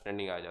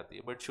अंडरस्टैंडिंग आ जाती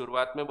है। बट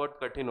शुरुआत में बहुत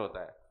कठिन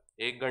होता है,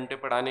 1 घंटे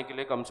पढ़ाने के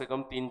लिए कम से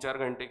कम 3-4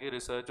 घंटे की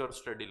रिसर्च और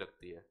स्टडी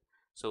लगती है।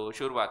 सो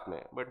शुरुआत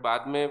में, बट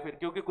बाद में फिर,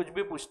 क्योंकि कुछ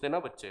भी पूछते ना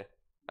बच्चे,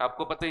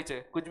 आपको पता ही है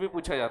कुछ भी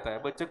पूछा जाता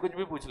है, बच्चे कुछ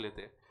भी पूछ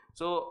लेते हैं।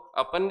 सो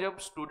अपन जब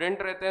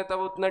स्टूडेंट रहते हैं तब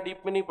उतना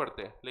डीप में नहीं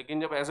पढ़ते,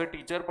 लेकिन जब एज अ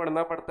टीचर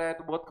पढ़ना पड़ता है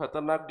तो बहुत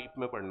खतरनाक डीप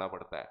में पढ़ना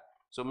पड़ता है।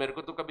 सो मेरे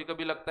को तो कभी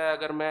कभी लगता है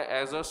अगर मैं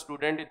एज अ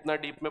स्टूडेंट इतना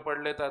डीप में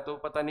पढ़ लेता तो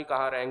पता नहीं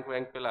कहाँ रैंक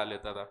वैंक पे ला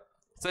लेता था,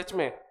 सच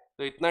में।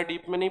 तो इतना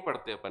डीप में नहीं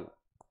पढ़ते अपन,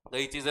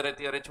 कई चीज़ें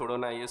रहती है, अरे छोड़ो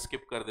ना ये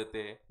स्किप कर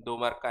देते, 2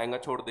 मार्क का आएगा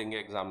छोड़ देंगे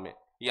एग्जाम में।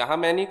 यहाँ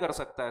मैं नहीं कर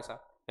सकता ऐसा,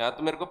 यहाँ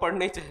तो मेरे को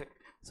पढ़ना ही चाहिए।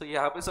 सो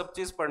यहाँ पे सब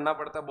चीज़ पढ़ना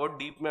पड़ता है, बहुत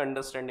डीप में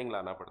अंडरस्टैंडिंग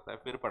लाना पड़ता है,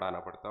 फिर पढ़ाना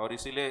पड़ता है, और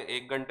इसीलिए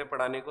 1 घंटे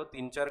पढ़ाने को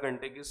 3-4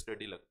 घंटे की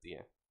स्टडी लगती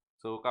है।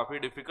 सो काफ़ी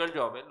डिफिकल्ट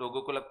जॉब है।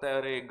 लोगों को लगता है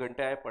अरे 1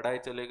 घंटे आए, पढ़ाए,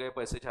 चले गए,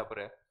 पैसे छाप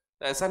रहे हैं,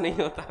 तो ऐसा नहीं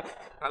होता।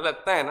 हाँ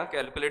लगता है ना,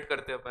 कैलकुलेट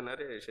करते हैं अपन,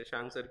 अरे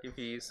शशांक सर की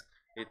फीस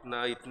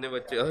इतना, इतने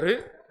बच्चे, अरे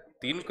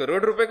 3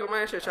 करोड़ रुपए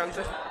कमाए शशांक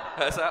सर,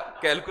 ऐसा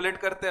कैलकुलेट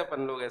करते हैं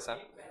अपन लोग ऐसा।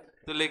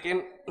 तो लेकिन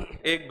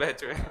एक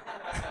बैच में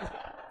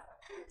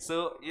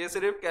सो ये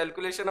सिर्फ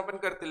कैलकुलेशन अपन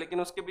करते,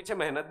 लेकिन उसके पीछे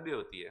मेहनत भी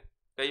होती है।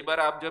 कई बार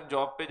आप जब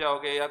जॉब पे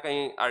जाओगे या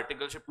कहीं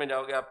आर्टिकलशिप में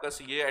जाओगे, आपका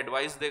सीए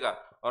एडवाइस देगा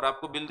और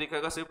आपको बिल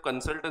दिखेगा सिर्फ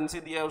कंसल्टेंसी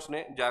दिया है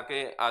उसने,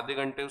 जाके आधे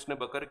घंटे उसने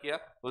बकर किया,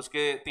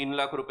 उसके 3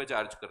 लाख रुपए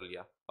चार्ज कर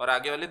लिया, और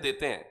आगे वाले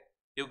देते हैं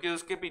क्योंकि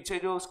उसके पीछे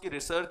जो उसकी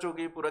रिसर्च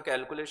होगी, पूरा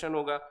कैलकुलेशन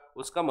होगा,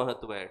 उसका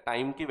महत्व है,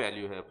 टाइम की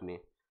वैल्यू है अपनी।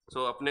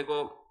 सो अपने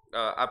को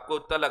आपको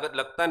उतना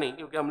लगता नहीं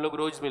क्योंकि हम लोग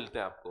रोज मिलते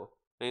हैं आपको,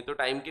 नहीं तो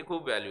टाइम की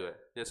खूब वैल्यू है।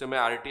 जैसे मैं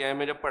आरटीआई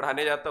में जब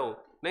पढ़ाने जाता हूँ,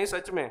 नहीं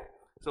सच में,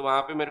 तो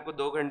वहाँ पे मेरे को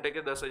 2 घंटे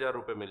के 10,000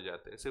 रुपये मिल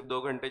जाते हैं। सिर्फ 2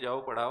 घंटे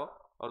जाओ पढ़ाओ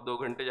और 2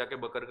 घंटे जाके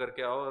बकर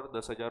करके आओ और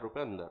 10,000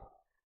 रुपये अंदर।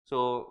 सो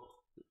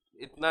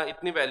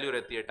इतनी वैल्यू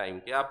रहती है टाइम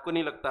की। आपको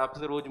नहीं लगता,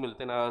 आपसे रोज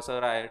मिलते ना,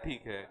 सर आए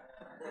ठीक है,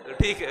 तो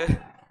ठीक है,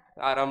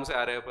 आराम से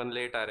आ रहे हैं अपन,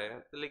 लेट आ रहे हैं,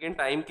 तो लेकिन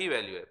टाइम की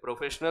वैल्यू है,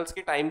 प्रोफेशनल्स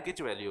की टाइम की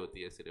वैल्यू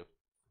होती है सिर्फ।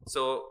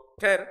 सो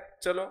खैर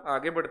चलो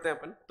आगे बढ़ते हैं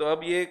अपन। तो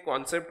अब ये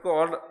कॉन्सेप्ट को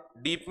और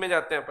डीप में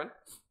जाते हैं अपन।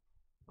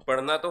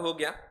 पढ़ना तो हो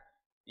गया,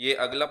 ये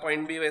अगला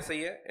पॉइंट भी वैसे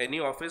ही है, एनी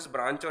ऑफिस,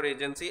 ब्रांच और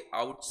agency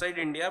outside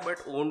India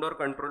but owned और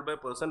controlled by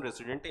person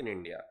resident in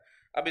India.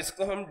 अब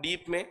इसको हम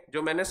डीप में,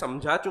 जो मैंने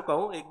समझा चुका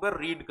हूं, एक बार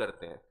रीड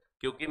करते हैं,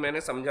 क्योंकि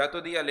मैंने समझा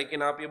तो दिया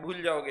लेकिन आप ये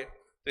भूल जाओगे,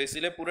 तो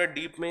इसीलिए पूरा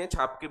डीप में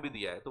छाप के भी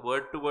दिया है। तो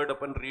word to word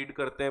upon read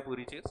करते हैं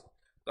पूरी चीज,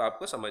 तो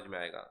आपको समझ में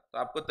आएगा। तो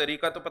आपको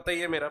तरीका तो पता ही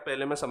है मेरा,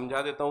 पहले मैं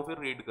समझा देता हूँ फिर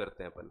रीड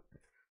करते हैं अपन।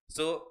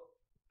 सो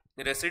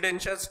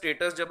रेसिडेंशियल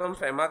स्टेटस जब हम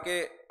फेमा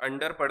के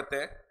अंडर पढ़ते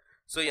हैं,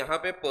 सो यहाँ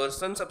पे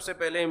पर्सन सबसे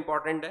पहले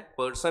इंपॉर्टेंट है,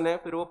 पर्सन है,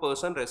 फिर वो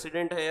पर्सन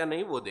रेसिडेंट है या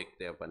नहीं वो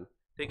देखते हैं अपन,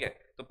 ठीक है।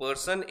 तो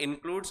person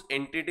includes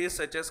entities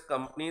such as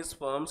companies,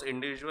 firms,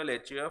 individual,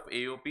 HUF,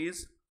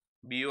 एओपीज,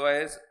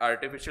 बीओआईज,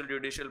 artificial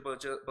judicial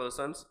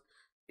persons,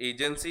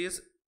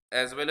 agencies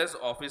as well as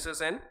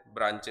offices and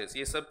branches,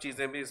 ये सब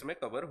चीजें भी इसमें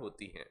कवर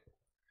होती हैं।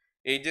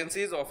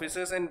 Agencies,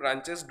 offices and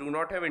branches do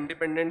not have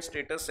independent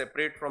status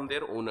separate from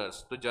there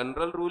owners. तो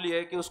general rule ये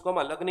है कि उसको हम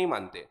अलग नहीं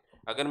मानते।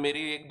 अगर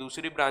मेरी एक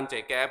दूसरी ब्रांच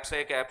है, कैप्स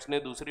है, कैप्स ने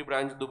दूसरी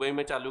ब्रांच दुबई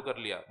में चालू कर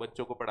लिया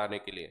बच्चों को पढ़ाने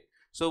के लिए,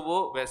 सो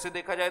वो वैसे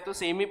देखा जाए तो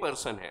सेम ही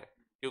पर्सन है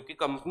क्योंकि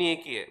कंपनी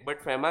एक ही है,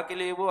 बट फेमा के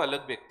लिए वो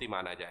अलग व्यक्ति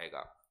माना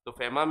जाएगा। तो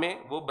फेमा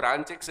में वो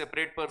ब्रांच एक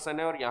सेपरेट पर्सन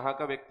है और यहाँ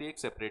का व्यक्ति एक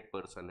सेपरेट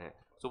पर्सन है,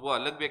 सो वो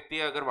अलग व्यक्ति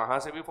है। अगर वहां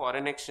से भी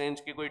फॉरेन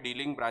एक्सचेंज की कोई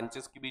डीलिंग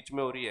ब्रांचेस के बीच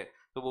में हो रही है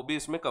तो वो भी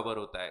इसमें कवर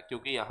होता है,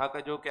 क्योंकि यहाँ का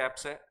जो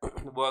कैप्स है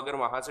वो अगर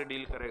वहां से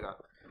डील करेगा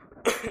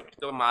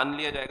तो मान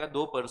लिया जाएगा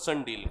 2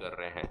 पर्सन डील कर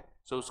रहे हैं,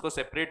 सो उसको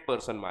सेपरेट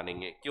पर्सन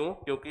मानेंगे। क्यों?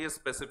 क्योंकि ये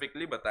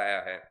स्पेसिफिकली बताया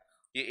है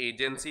कि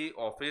एजेंसी,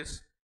 ऑफिस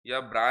या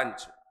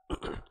branch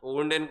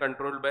owned and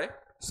controlled by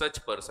such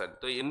person.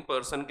 तो इन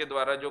पर्सन के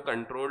द्वारा जो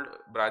कंट्रोल्ड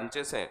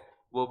ब्रांचेस हैं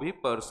वो भी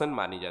पर्सन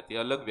मानी जाती है,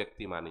 अलग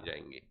व्यक्ति मानी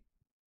जाएंगे।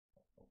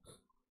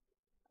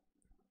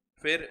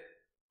 फिर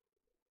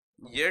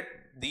yet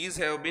these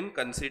have been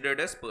considered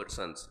as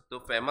persons, तो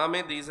फेमा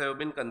में these have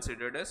been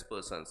considered as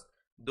persons।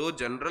 दो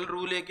जनरल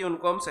रूल है कि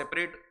उनको हम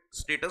सेपरेट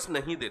स्टेटस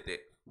नहीं देते,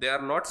 दे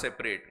आर नॉट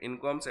सेपरेट,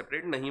 इनको हम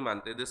सेपरेट नहीं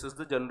मानते, this is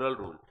the general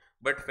rule.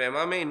 But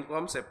FEMA में इनको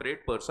हम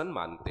सेपरेट पर्सन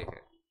मानते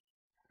हैं।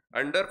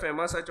 Under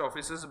FEMA such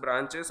offices,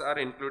 branches are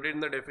included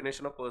in the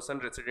definition of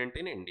person resident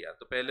in India.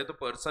 तो पहले तो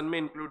पर्सन में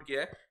इंक्लूड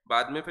किया है,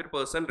 बाद में फिर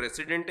पर्सन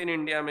रेसिडेंट इन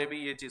इंडिया में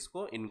भी ये चीज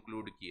को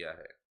इंक्लूड किया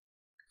है।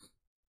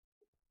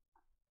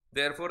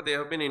 Therefore, they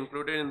have been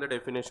included in the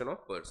definition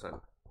of person.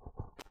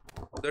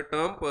 The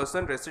term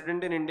person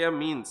resident in India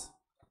means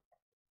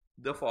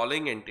the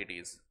following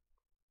entities.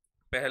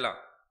 पहला,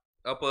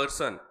 a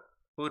person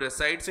who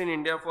resides in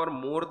India for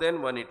more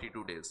than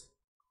 182 days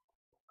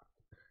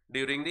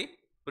during the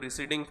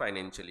preceding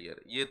financial year।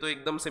 ये तो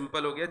एकदम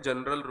simple हो गया,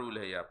 general rule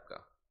है ये आपका,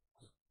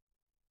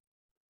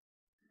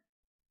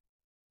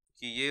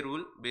 कि ये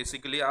रूल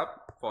बेसिकली आप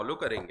फॉलो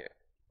करेंगे।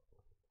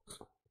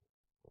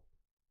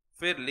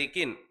 फिर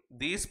लेकिन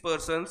these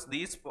persons,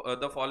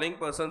 the following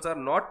persons are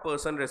not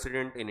person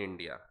resident in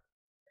India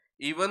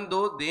even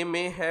though they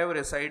may have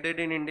resided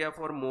in India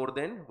for more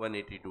than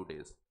 182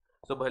 days।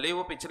 तो भले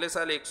वो पिछले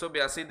साल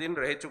 182 दिन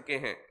रह चुके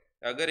हैं,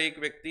 अगर एक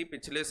व्यक्ति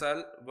पिछले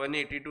साल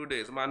 182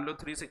 डेज, मान लो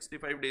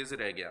 365 डेज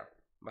रह गया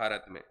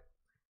भारत में,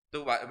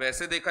 तो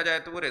वैसे देखा जाए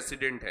तो वो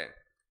रेसिडेंट है।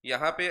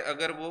 यहाँ पे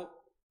अगर वो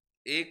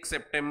 1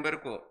 सितंबर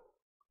को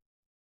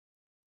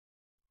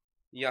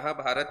यहाँ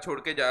भारत छोड़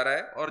के जा रहा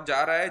है और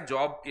जा रहा है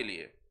जॉब के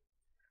लिए,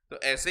 तो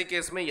ऐसे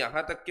केस में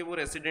यहां तक के वो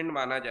रेसिडेंट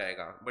माना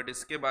जाएगा, बट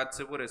इसके बाद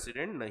से वो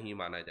रेसिडेंट नहीं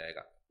माना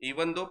जाएगा,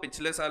 इवन दो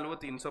पिछले साल वो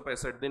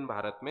 365 दिन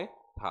भारत में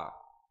था।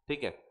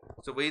 ठीक है,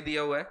 तो वही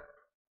दिया हुआ है,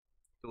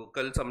 तो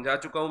कल समझा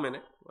चुका हूं मैंने,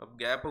 अब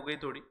गैप हो गई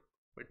थोड़ी,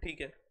 बट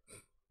ठीक है।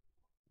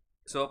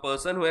 So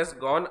person who has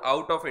gone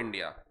out of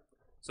India,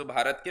 सो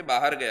भारत के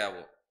बाहर गया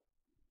वो,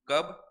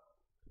 कब?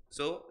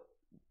 सो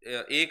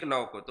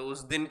 1/9 को, तो उस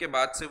दिन के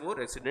बाद से वो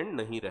रेसिडेंट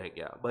नहीं रह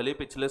गया, भले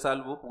पिछले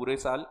साल वो पूरे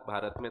साल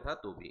भारत में था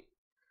तो भी।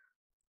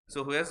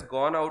 So who has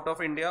gone out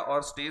of India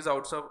or stays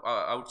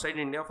outside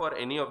India for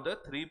any of the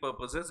three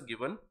purposes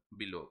given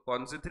below.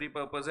 कौन से three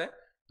purpose है?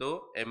 तो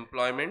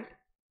employment,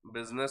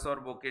 business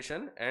और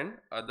vocation and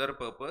other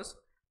purpose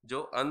जो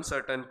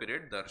uncertain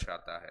period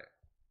दर्शाता है.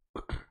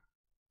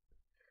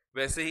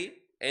 वैसे ही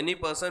any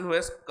person who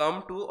has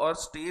come to or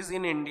stays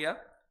in India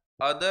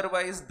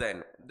otherwise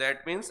then,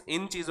 that means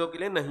इन चीजों के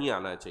लिए नहीं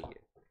आना चाहिए.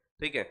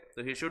 ठीक है,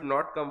 तो he should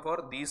not come for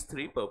these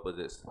three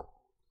purposes,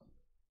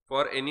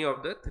 for any of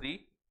the three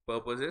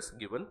purposes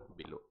given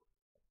below.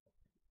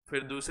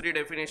 फिर दूसरी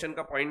डेफिनेशन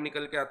का पॉइंट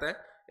निकल के आता है,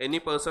 एनी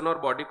पर्सन और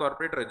बॉडी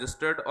कॉर्पोरेट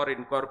रजिस्टर्ड और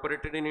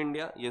इनकॉर्पोरेटेड इन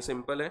इंडिया. ये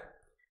सिंपल है,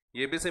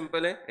 ये भी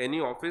सिंपल है. एनी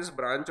ऑफिस,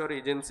 ब्रांच और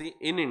एजेंसी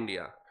इन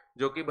इंडिया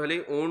जो कि भले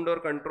ओन्ड और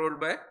controlled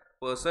by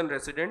person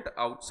resident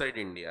outside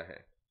India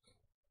है.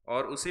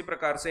 और उसी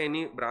प्रकार से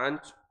any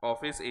branch,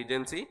 office,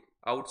 agency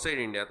outside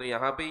India. तो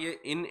यहाँ पे ये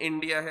इन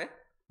इंडिया है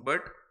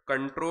but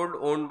controlled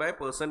owned by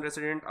person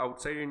resident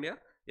outside India.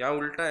 यहाँ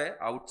उल्टा है,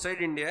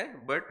 आउटसाइड इंडिया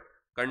है but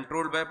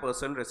controlled by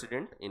person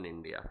resident in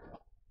India.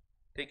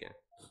 ठीक है,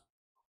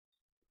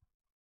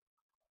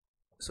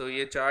 सो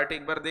ये चार्ट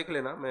एक बार देख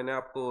लेना, मैंने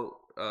आपको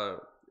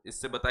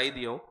इससे बता ही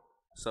दिया हूं,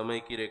 समय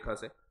की रेखा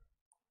से.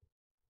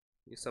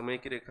 ये समय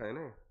की रेखा है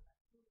ना,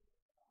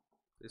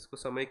 इसको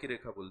समय की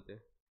रेखा बोलते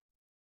हैं.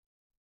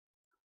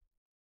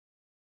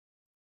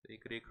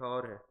 एक रेखा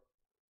और है,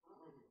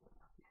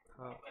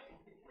 हाँ,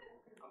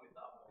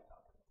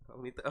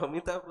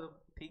 अमिताभ,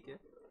 ठीक है,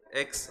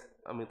 एक्स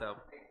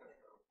अमिताभ.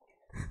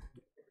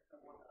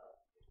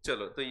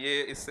 चलो, तो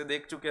ये इससे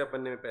देख चुके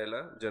अपन ने पहला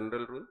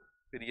जनरल रूल,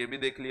 फिर ये भी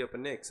देख लिया अपन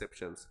ने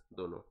एक्सेप्शंस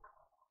दोनों.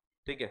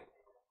 ठीक है,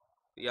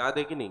 याद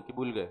है कि नहीं कि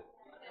भूल गए?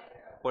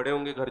 पढ़े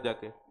होंगे घर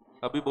जाके.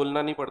 अभी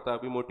बोलना नहीं पड़ता,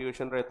 अभी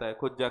मोटिवेशन रहता है,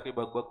 खुद जाके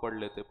भग भग पढ़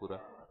लेते पूरा,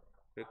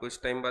 फिर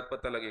कुछ टाइम बाद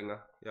पता लगेगा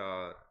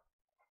यार.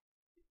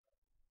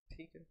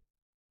 ठीक है,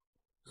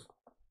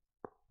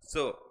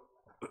 सो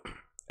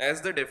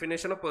as the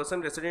definition of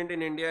person resident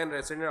in India and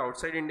resident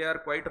outside India are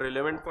quite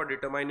relevant for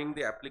determining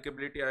the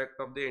applicability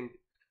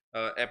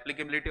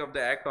of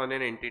the act on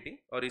an entity.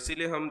 और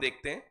इसीलिए हम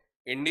देखते हैं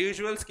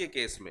इंडिविजुअल्स के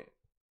केस में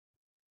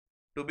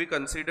to be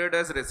considered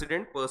as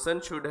resident,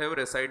 person should have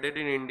resided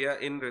in India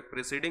in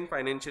preceding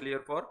financial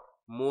year for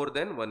more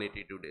than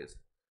 182 days.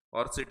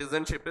 और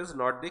citizenship is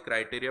not the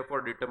criteria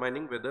for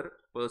determining whether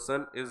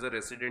person is a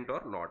resident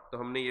or not. तो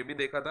हमने ये भी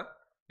देखा था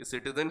कि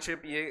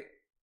citizenship ये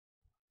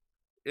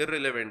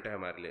irrelevant है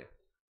हमारे लिए.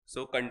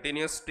 So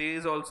continuous stay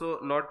is also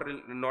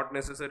not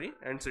necessary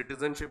and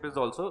citizenship is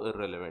also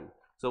irrelevant.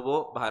 So वो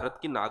भारत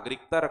की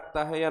नागरिकता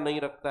रखता है या नहीं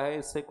रखता है,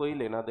 इससे कोई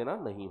लेना देना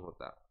नहीं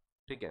होता.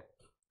 ठीक है,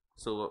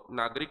 सो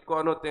नागरिक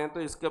कौन होते हैं?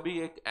 तो इसका भी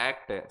एक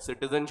एक्ट है,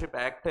 सिटीजनशिप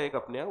एक्ट है एक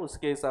अपने यहाँ,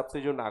 उसके हिसाब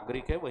से जो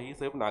नागरिक है वही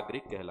सिर्फ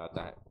नागरिक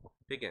कहलाता है.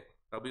 ठीक है,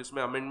 अभी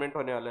उसमें अमेंडमेंट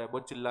होने वाला है,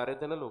 बहुत चिल्ला रहे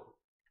थे ना लोग,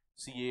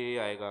 CAA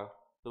आएगा,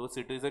 तो वो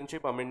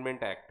सिटीजनशिप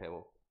अमेंडमेंट एक्ट है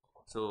वो.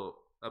 सो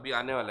अभी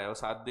आने वाला है, वो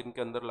 7 दिन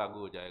के अंदर लागू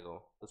हो जाएगा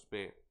वो, उस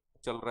पर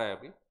चल रहा है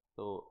अभी.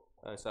 तो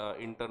ऐसा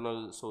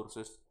इंटरनल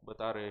सोर्सेस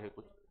बता रहे हैं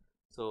कुछ.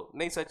 सो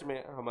नहीं, सच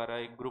में हमारा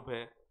एक ग्रुप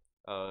है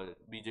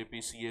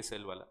BJP CA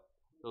सेल वाला,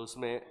 तो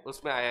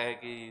उसमें आया है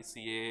कि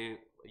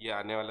CA ये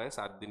आने वाला है,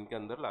 7 दिन के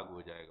अंदर लागू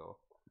हो जाएगा वो.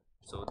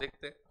 सो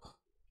देखते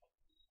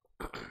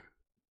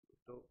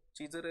तो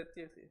चीज़ें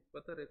रहती है ऐसी,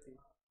 पता रहती है.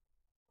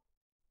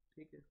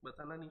 ठीक है,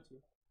 बताना नहीं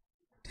चाहिए.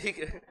 ठीक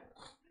है,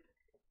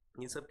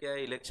 ये सब क्या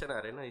है, इलेक्शन आ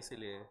रहे हैं ना,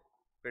 इसीलिए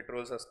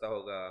पेट्रोल सस्ता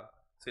होगा,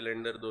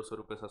 सिलेंडर 200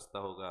 रुपये सस्ता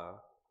होगा,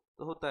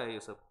 तो होता है ये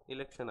सब,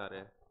 इलेक्शन आ रहे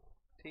हैं.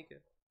 ठीक है,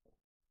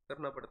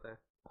 करना पड़ता है,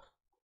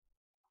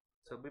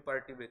 सभी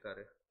पार्टी बेकार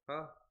है.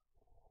 हाँ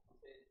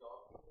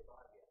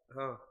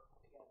हाँ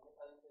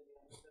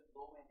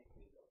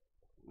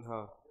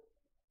हाँ,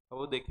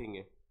 वो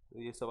देखेंगे.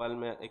 ये सवाल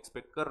मैं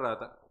एक्सपेक्ट कर रहा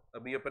था,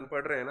 अभी अपन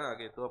पढ़ रहे हैं ना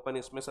आगे, तो अपन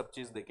इसमें सब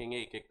चीज़ देखेंगे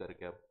एक एक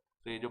करके. अब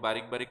तो ये जो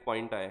बारीक बारीक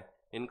पॉइंट आए,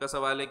 इनका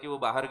सवाल है कि वो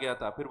बाहर गया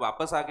था फिर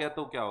वापस आ गया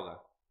तो क्या होगा.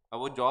 अब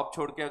वो जॉब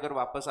छोड़ के अगर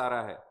वापस आ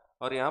रहा है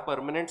और यहाँ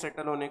परमानेंट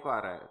सेटल होने को आ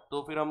रहा है,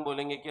 तो फिर हम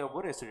बोलेंगे कि अब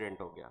वो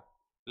रेसिडेंट हो गया.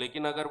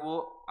 लेकिन अगर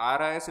वो आ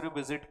रहा है सिर्फ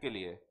विजिट के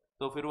लिए,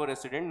 तो फिर वो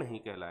रेसिडेंट नहीं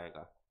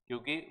कहलाएगा,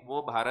 क्योंकि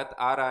वो भारत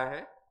आ रहा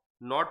है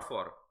नॉट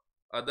फॉर,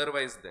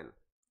 अदरवाइज देन,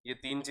 ये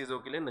 3 चीज़ों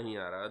के लिए नहीं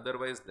आ रहा,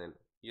 अदरवाइज देन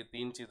ये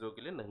 3 चीज़ों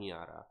के लिए नहीं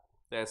आ रहा.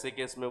 तो ऐसे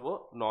केस में वो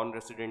नॉन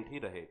रेसिडेंट ही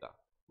रहेगा,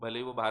 भले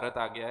ही वो भारत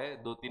आ गया है,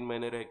 2-3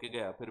 महीने रह के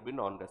गया, फिर भी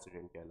नॉन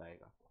रेसिडेंट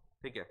कहलाएगा.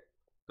 ठीक है,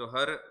 तो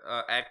हर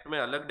एक्ट में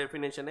अलग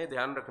डेफिनेशन है,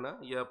 ध्यान रखना,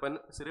 ये अपन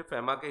सिर्फ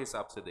फेमा के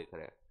हिसाब से देख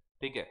रहे हैं.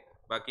 ठीक है,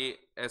 बाकी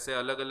ऐसे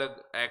अलग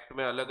अलग एक्ट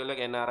में अलग अलग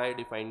NRI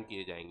डिफाइन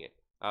किए जाएंगे.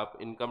 आप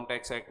इनकम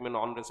टैक्स एक्ट में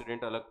नॉन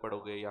रेसिडेंट अलग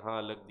पढ़ोगे, यहाँ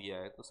अलग दिया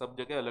है, तो सब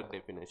जगह अलग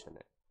डेफिनेशन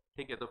है.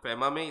 ठीक है, तो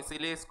फेमा में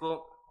इसीलिए इसको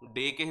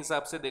डे के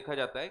हिसाब से देखा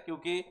जाता है,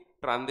 क्योंकि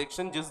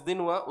ट्रांजेक्शन जिस दिन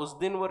हुआ उस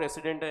दिन वो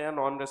रेसिडेंट है या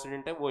नॉन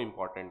रेसिडेंट है, वो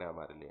इंपॉर्टेंट है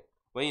हमारे लिए.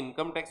 वही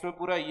इनकम टैक्स में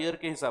पूरा ईयर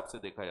के हिसाब से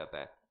देखा जाता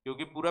है,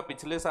 क्योंकि पूरा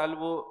पिछले साल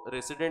वो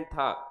रेसिडेंट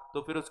था,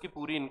 तो फिर उसकी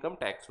पूरी इनकम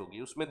टैक्स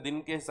होगी, उसमें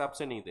दिन के हिसाब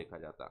से नहीं देखा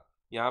जाता.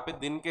 यहाँ पे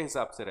दिन के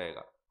हिसाब से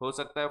रहेगा. हो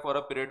सकता है for a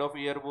period of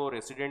year वो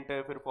रेसिडेंट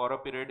है, फिर for a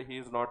period he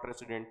is not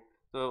resident,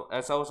 तो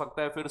ऐसा हो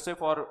सकता है फिर से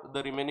for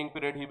the remaining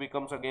period he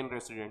becomes again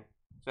resident.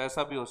 तो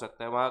ऐसा भी हो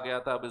सकता है, वहाँ गया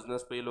था,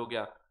 बिजनेस फेल हो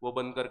गया, वो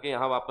बंद करके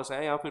यहाँ वापस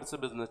आया, यहाँ फिर से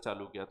बिजनेस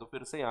चालू किया, तो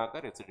फिर से यहाँ का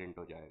रेसिडेंट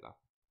हो जाएगा।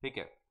 ठीक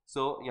है,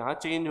 सो यहाँ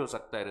चेंज हो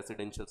सकता है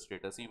residential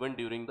status even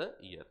during the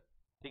year.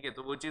 ठीक है,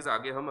 तो वो चीज़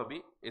आगे हम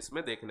अभी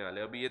इसमें देखने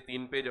वाले हैं। अभी ये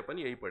 3 पेज अपन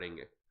यही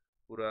पढ़ेंगे,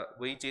 पूरा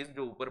वही चीज़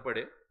जो ऊपर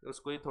पढ़े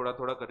उसको ही थोड़ा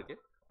थोड़ा करके,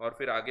 और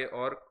फिर आगे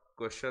और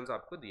क्वेश्चंस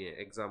आपको दिए हैं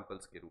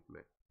एग्जाम्पल्स के रूप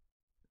में।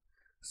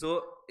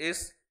 सो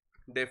इस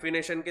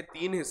डेफिनेशन के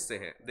 3 हिस्से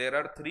हैं। There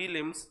are 3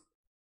 limbs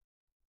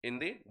in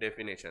the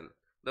definition.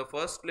 The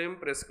first limb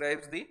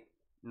prescribes the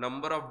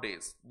number of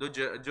days,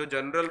 जो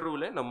जनरल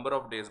रूल है नंबर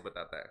ऑफ डेज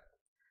बताता है।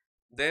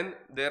 Then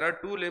there are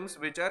 2 limbs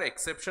which are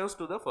exceptions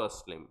to the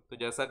first limb। तो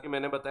जैसा कि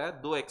मैंने बताया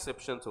 2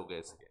 exceptions हो गए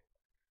इसके।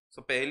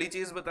 So पहली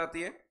चीज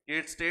बताती है कि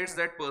it states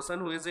that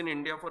person who is in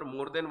India for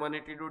more than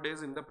 182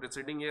 days in the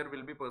preceding year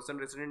will be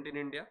person resident in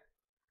India.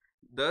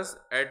 Thus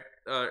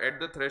at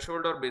the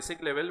threshold or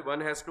basic level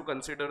one has to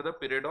consider the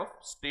period of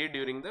stay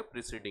during the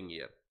preceding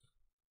year।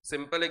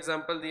 Simple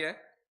example दिया है,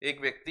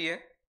 एक व्यक्ति है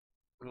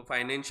वो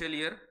financial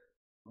year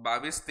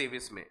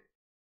 22-23 में,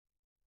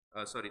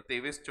 sorry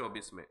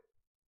 23-24 में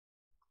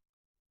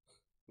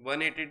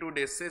 182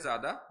 days से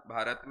ज्यादा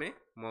भारत में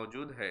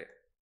मौजूद है।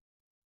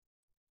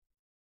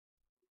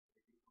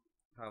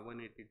 हाँ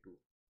 182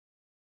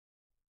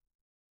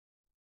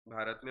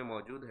 भारत में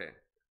मौजूद है,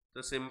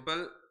 तो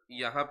सिंपल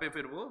यहाँ पे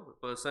फिर वो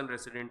पर्सन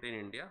रेसिडेंट इन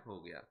इंडिया हो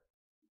गया।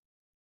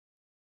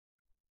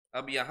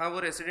 अब यहाँ वो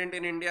रेसिडेंट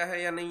इन इंडिया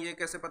है या नहीं ये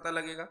कैसे पता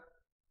लगेगा,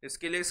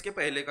 इसके लिए इसके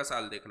पहले का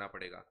साल देखना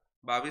पड़ेगा,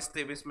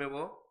 22-23 में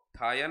वो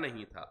था या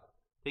नहीं था।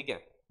 ठीक है,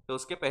 तो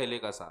उसके पहले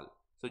का साल,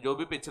 तो जो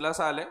भी पिछला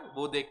साल है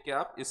वो देख के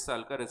आप इस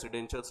साल का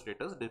रेसिडेंशियल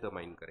स्टेटस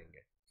डिटरमाइन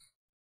करेंगे।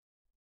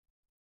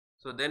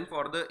 So then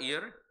for the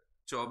year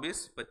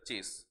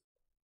 24-25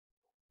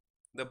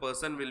 the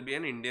person will be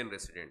an Indian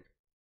resident.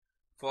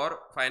 For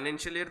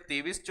financial year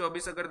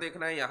 23-24 अगर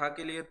देखना है यहाँ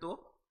के लिए,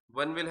 तो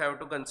one will have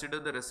to consider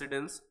the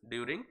residence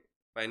during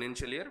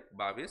financial year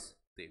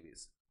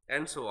 22-23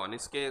 and so on.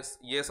 इसके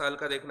ये साल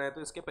का देखना है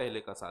तो इसके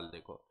पहले का साल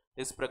देखो।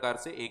 इस प्रकार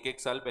से एक एक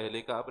साल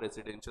पहले का आप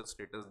रेसिडेंशियल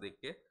स्टेटस देख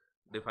के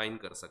डिफाइन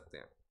कर सकते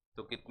हैं,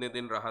 तो कितने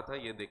दिन रहा था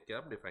ये देख के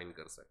आप डिफाइन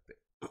कर सकते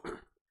हैं।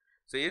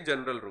 सो ये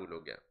जनरल रूल हो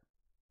गया।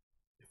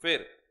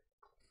 फिर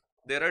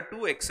there are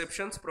 2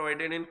 exceptions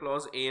provided in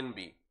clause A and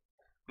B।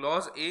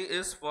 clause A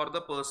is for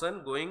the person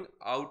going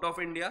out of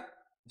India,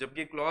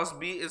 जबकि clause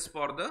B is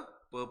for the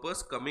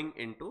purpose coming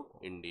into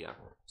India।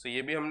 so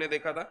ये भी हमने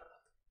देखा था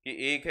कि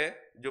एक है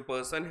जो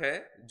पर्सन है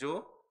जो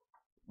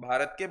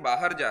भारत के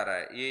बाहर जा रहा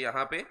है, ये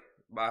यहाँ पे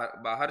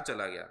बाहर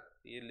चला गया,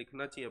 ये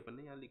लिखना चाहिए अपन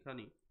ने, यहाँ लिखा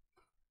नहीं।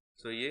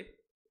 सो ये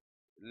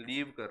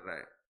लीव कर रहा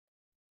है,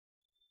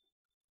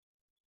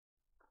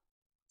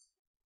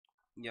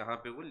 यहाँ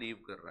पे वो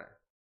लीव कर रहा है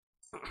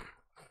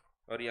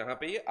और यहाँ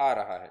पे ये आ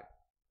रहा है।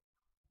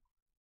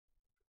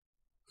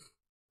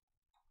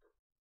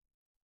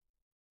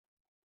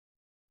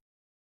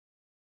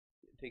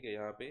 ठीक है,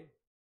 यहाँ पे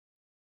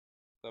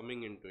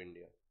कमिंग इनटू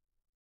इंडिया,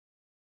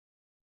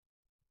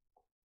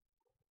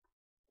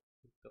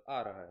 तो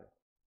आ रहा है।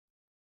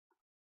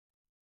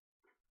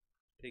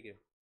 ठीक है,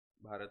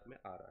 भारत में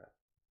आ रहा है,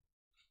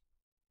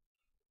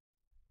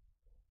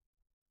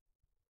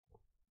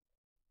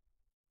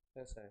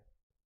 ऐसा है।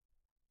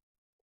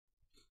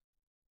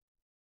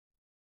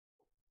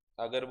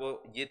 अगर वो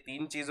ये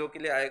 3 चीजों के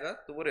लिए आएगा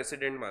तो वो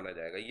रेसिडेंट माना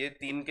जाएगा, ये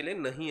 3 के लिए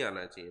नहीं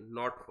आना चाहिए,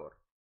 नॉट फॉर।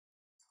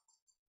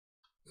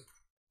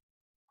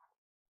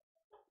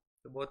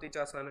 तो बहुत ही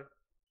आसान है,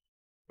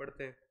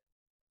 पढ़ते हैं।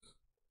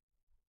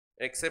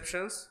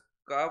 Exceptions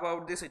carve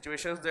out the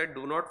situations that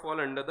do not fall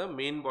under the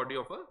main body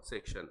of a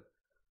section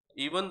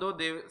even though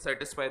they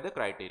satisfy the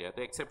criteria।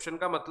 तो एक्सेप्शन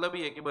का मतलब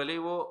ही है कि भले ही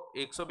वो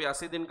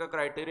 182 दिन का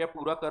क्राइटेरिया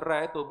पूरा कर रहा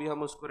है तो भी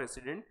हम उसको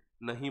रेसिडेंट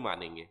नहीं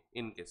मानेंगे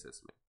इन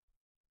केसेस में।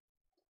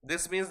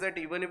 This means that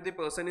even if the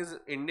person is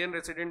Indian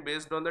resident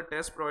based on the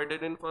test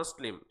provided in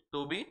first limb,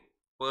 तो भी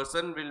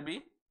person will be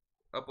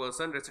a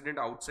person resident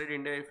outside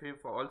India if he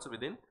falls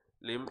within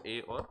limb A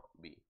और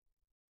B।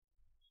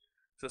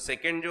 So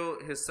second जो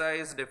हिस्सा है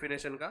इस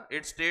definition का,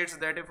 it states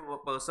that if a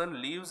person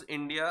leaves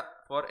India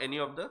for any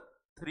of the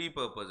 3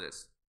 purposes,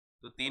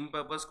 तो 3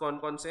 purpose कौन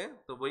कौन से हैं,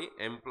 तो वही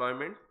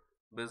employment,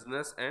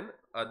 business and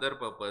other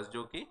purpose,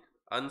 जो कि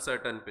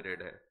अनसर्टन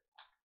पीरियड है।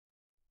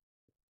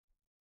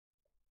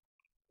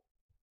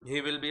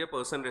 He will be a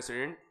person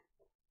resident,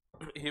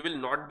 he will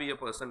not be a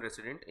person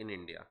resident in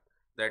India,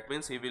 that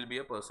means he will be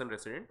a person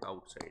resident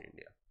outside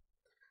India।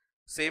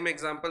 Same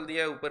example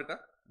दिया है ऊपर का,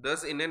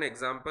 thus in an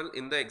example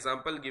in the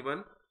example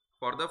given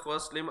for the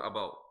first limb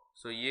above।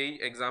 सो यही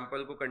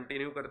example को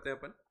continue करते हैं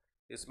अपन।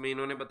 इसमें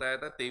इन्होंने बताया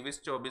था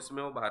 23-24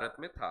 में वो भारत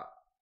में था।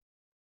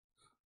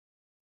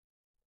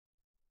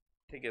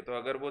 ठीक है, तो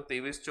अगर वो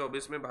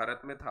 23-24 में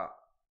भारत में था,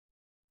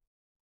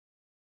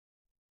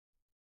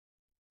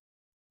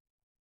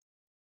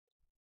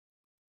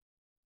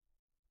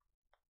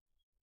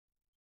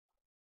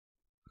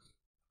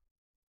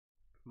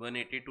 वन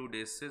 182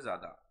 डेज से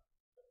ज्यादा,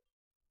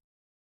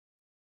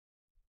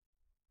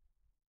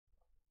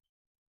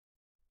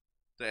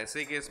 तो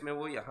ऐसे केस में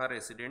वो यहाँ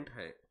रेसिडेंट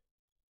है।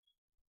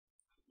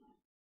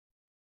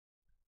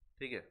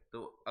 ठीक है,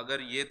 तो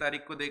अगर ये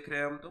तारीख को देख रहे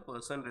हैं हम तो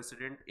पर्सन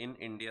रेसिडेंट इन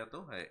इंडिया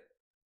तो है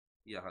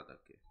यहां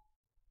तक के।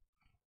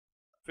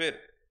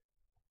 फिर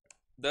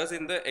thus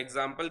in the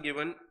example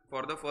given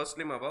for the first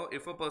limb above,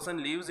 if a person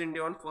leaves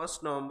India on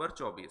 1st November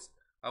 24,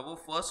 अब वो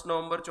 1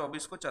 नवंबर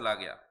 24 को चला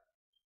गया,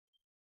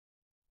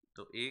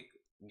 तो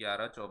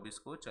 1/11/24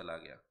 को चला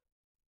गया,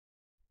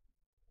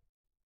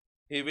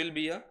 he will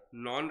be a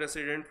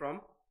non-resident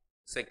from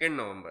 2nd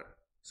November.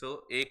 सो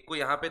एक को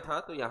यहाँ पे था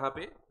तो यहाँ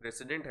पे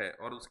रेसिडेंट है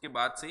और उसके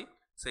बाद से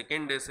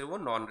सेकेंड डे से वो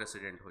नॉन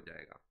रेसिडेंट हो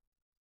जाएगा,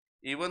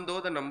 even though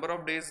the number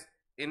of days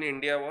in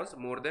India was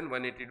more than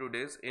 182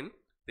 days in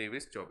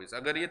 23-24,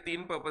 अगर ये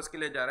 3 पर्पज के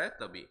लिए जा रहा है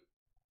तभी।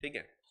 ठीक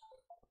है,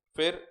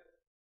 फिर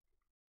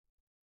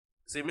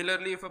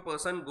similarly if a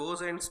person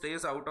goes and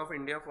stage out of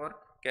India for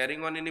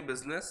carrying on any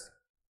business,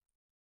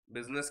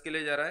 business के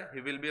लिए जा रहा है,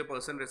 he will be a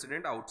person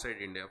resident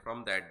outside India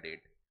from that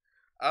date.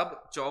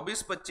 अब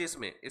 24-25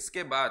 में,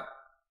 इसके बाद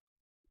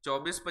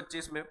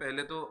 24-25 में,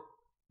 पहले तो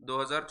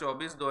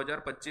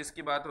 2024-2025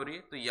 की बात हो रही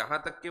है, तो यहां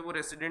तक के वो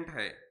रेसिडेंट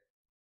है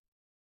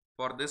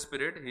for this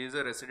period, he is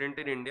a resident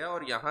in India,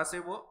 और यहां से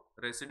वो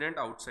रेसिडेंट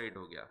आउटसाइड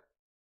हो गया।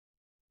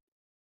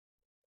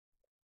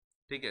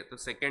 ठीक है, तो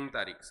 2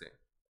 तारीख से,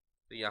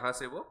 तो यहां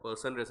से वो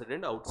पर्सन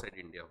रेसिडेंट आउटसाइड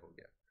इंडिया हो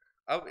गया।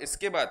 अब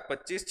इसके बाद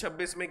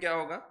 25-26 में क्या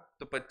होगा,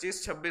 तो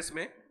 25-26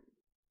 में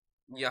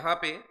यहां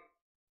पे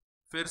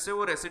फिर से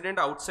वो रेसिडेंट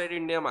आउटसाइड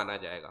इंडिया माना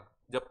जाएगा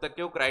जब तक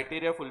कि वो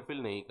क्राइटेरिया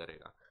फुलफिल नहीं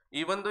करेगा।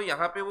 इवन तो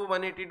यहाँ पे वो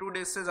 182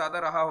 डेज से ज्यादा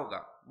रहा होगा,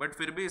 बट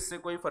फिर भी इससे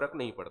कोई फर्क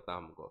नहीं पड़ता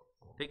हमको।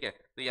 ठीक है,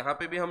 तो यहाँ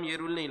पे भी हम ये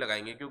रूल नहीं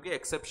लगाएंगे क्योंकि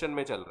एक्सेप्शन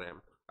में चल रहे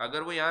हैं।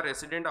 अगर वो यहाँ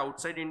रेसिडेंट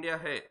आउटसाइड इंडिया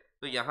है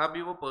तो यहाँ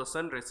भी वो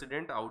पर्सन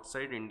रेसिडेंट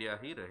आउटसाइड इंडिया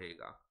ही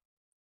रहेगा।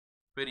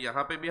 फिर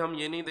यहाँ पे भी हम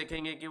ये नहीं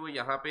देखेंगे कि वो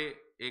यहाँ पे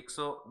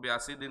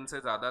 182 दिन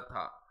से ज्यादा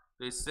था,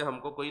 तो इससे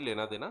हमको कोई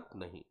लेना देना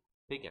नहीं।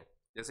 ठीक है,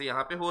 जैसे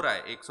यहाँ पे हो रहा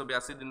है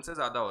 182 दिन से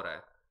ज्यादा हो रहा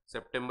है,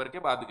 सितंबर के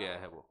बाद गया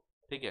है वो।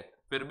 ठीक है,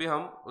 फिर भी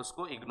हम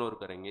उसको इग्नोर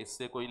करेंगे,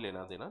 इससे कोई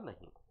लेना देना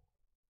नहीं।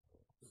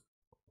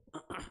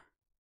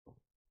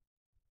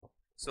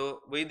 सो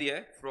वही दिया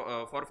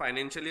है फॉर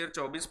फाइनेंशियल ईयर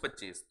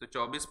 24-25, तो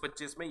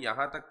 24-25 में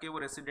यहां तक के वो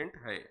रेसिडेंट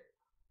है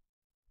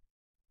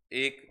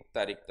 1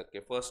 तारीख तक के,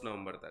 1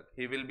 नवंबर तक,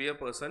 he will be a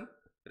person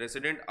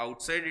resident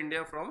outside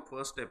India from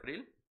 1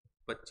 अप्रैल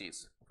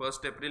 25,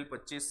 1 अप्रैल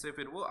 25 से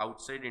फिर वो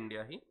आउटसाइड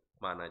इंडिया ही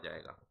माना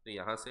जाएगा, तो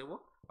यहां से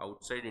वो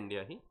आउटसाइड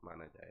इंडिया ही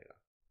माना जाएगा।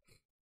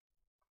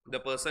 The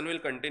person will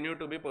continue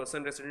to be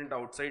person resident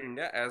outside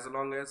India as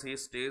long as he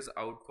stays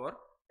out for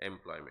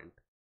employment.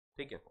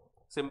 ठीक है,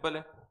 सिंपल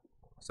है,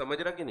 समझ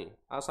रहा कि नहीं,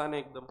 आसान है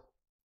एकदम।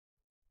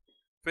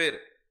 फिर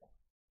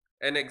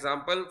एन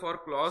एग्जाम्पल फॉर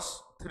क्लॉज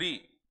 3,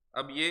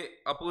 अब ये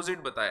अपोजिट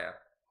बताया,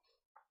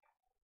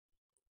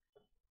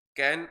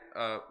 can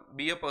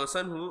be a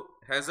person who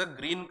has a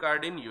green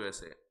card in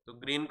USA, तो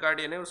ग्रीन कार्ड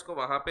यानी उसको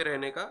वहां पे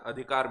रहने का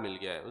अधिकार मिल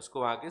गया है,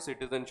 उसको वहां की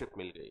सिटीजनशिप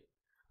मिल गई।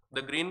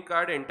 The green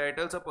card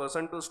entitles a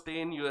person to stay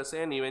in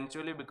USA and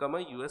eventually become a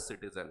US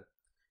citizen.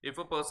 If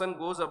a person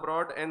goes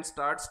abroad and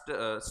starts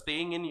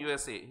staying in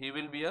USA, he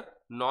will be a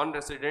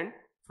non-resident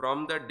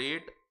from that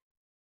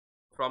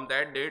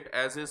date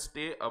as his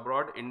stay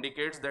abroad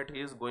indicates that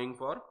he is going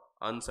for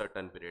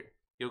uncertain period.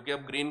 क्योंकि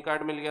अब green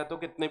card मिल गया तो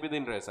कितने भी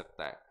दिन रह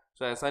सकता है,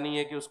 सो ऐसा नहीं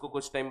है कि उसको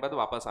कुछ टाइम बाद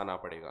वापस आना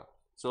पड़ेगा।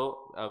 सो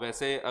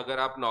वैसे अगर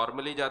आप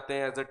नॉर्मली जाते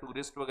हैं एज अ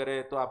टूरिस्ट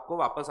वगैरह तो आपको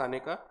वापस आने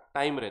का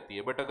टाइम रहती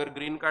है, बट अगर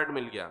ग्रीन कार्ड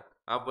मिल गया,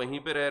 आप वहीं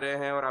पे रह रहे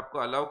हैं और आपको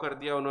अलाउ कर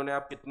दिया उन्होंने,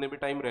 आप कितने भी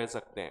टाइम रह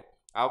सकते हैं,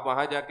 आप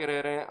वहां जाके रह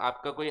रहे हैं,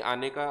 आपका कोई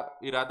आने का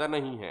इरादा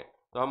नहीं है,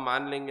 तो हम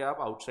मान लेंगे आप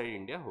आउटसाइड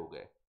इंडिया हो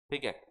गए।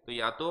 ठीक है, तो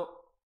या तो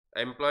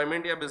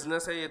एम्प्लॉयमेंट या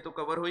बिजनेस है, ये तो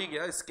कवर हो ही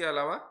गया, इसके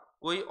अलावा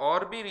कोई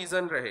और भी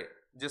रीजन रहे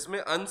जिसमें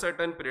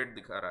अनसर्टन पीरियड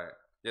दिखा रहा है,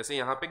 जैसे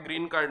यहाँ पे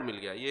ग्रीन कार्ड मिल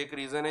गया, ये एक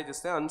रीजन है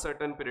जिससे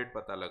अनसर्टन पीरियड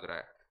पता लग रहा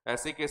है,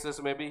 ऐसे केसेस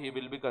में भी he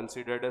will be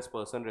considered as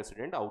person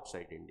resident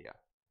outside India.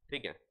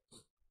 ठीक है,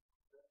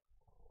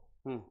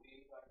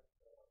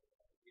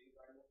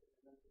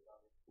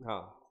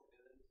 हाँ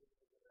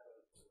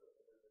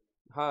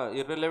हाँ,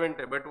 इररिलेवेंट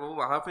है, बट वो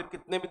वहां फिर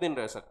कितने भी दिन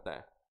रह सकता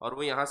है, और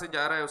वो यहाँ से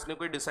जा रहा है, उसने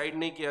कोई डिसाइड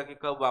नहीं किया कि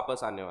कब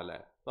वापस आने वाला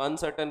है, तो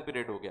अनसर्टन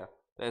पीरियड हो गया,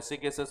 तो ऐसे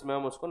केसेस में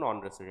हम उसको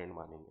नॉन रेसिडेंट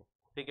मानेंगे।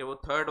 ठीक है, वो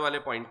थर्ड वाले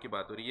पॉइंट की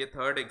बात हो रही है, ये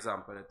थर्ड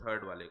एग्जाम्पल है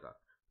थर्ड वाले का,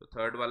 तो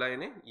थर्ड वाला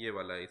यानी ये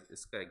वाला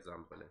इसका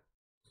एग्जाम्पल है,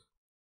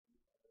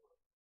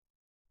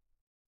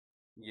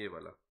 ये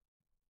वाला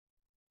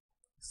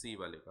सी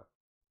वाले का।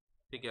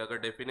 ठीक है, अगर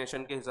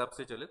डेफिनेशन के हिसाब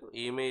से चले तो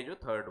ए में ये जो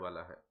थर्ड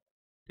वाला है।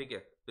 ठीक है,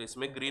 तो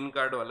इसमें ग्रीन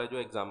कार्ड वाला जो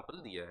एग्जाम्पल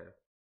दिया है,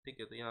 ठीक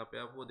है, तो यहाँ पे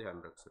आप वो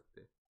ध्यान रख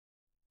सकते हैं।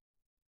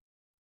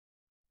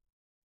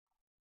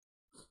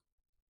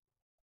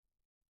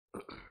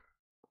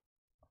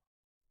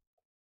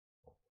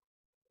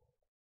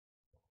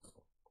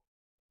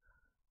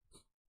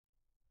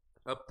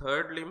 अब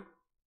थर्ड लिम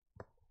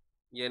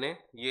यानी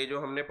ये जो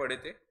हमने पढ़े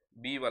थे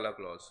बी वाला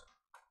क्लॉज,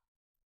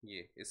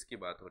 ये इसकी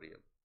बात हो रही है।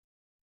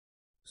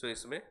 सो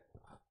इसमें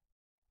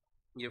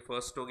ये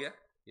फर्स्ट हो गया,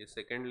 ये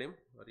सेकंड लिम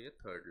और ये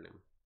थर्ड लिम।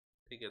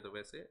 ठीक है, तो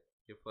वैसे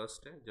ये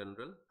फर्स्ट है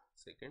जनरल,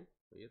 सेकंड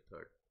और ये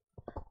थर्ड।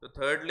 तो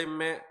थर्ड लिम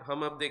में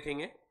हम अब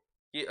देखेंगे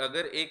कि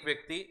अगर एक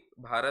व्यक्ति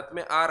भारत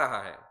में आ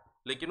रहा है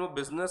लेकिन वो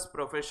business,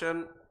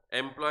 profession,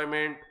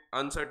 employment,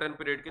 uncertain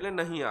period के लिए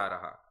नहीं आ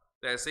रहा,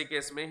 तो ऐसे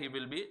केस में he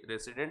will be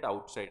resident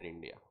outside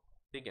India.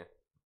 ठीक है,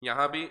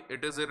 यहाँ भी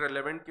इट इज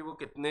इररिलेवेंट कि वो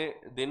कितने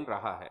दिन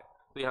रहा है,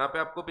 तो यहाँ पे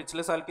आपको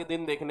पिछले साल के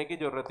दिन देखने की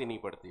जरूरत ही नहीं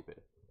पड़ती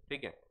फिर।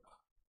 ठीक है,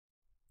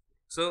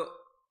 सो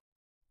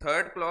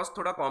थर्ड क्लॉज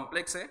थोड़ा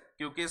कॉम्प्लेक्स है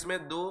क्योंकि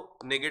इसमें दो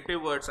नेगेटिव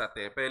वर्ड्स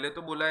आते हैं। पहले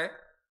तो बोला है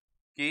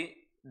कि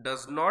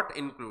डज नॉट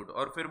इंक्लूड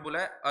और फिर बोला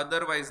है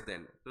अदरवाइज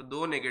देन, तो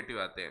दो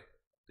नेगेटिव आते हैं।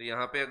 तो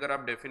यहाँ पे अगर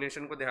आप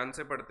डेफिनेशन को ध्यान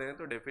से पढ़ते हैं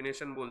तो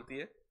डेफिनेशन बोलती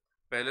है,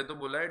 पहले तो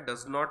बोला है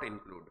डज नॉट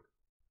इंक्लूड,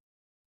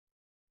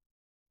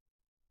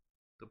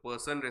 तो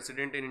person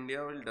resident in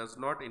India will does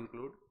not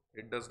include,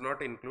 it does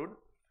not include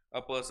a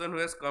person who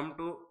has come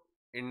to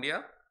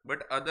India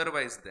but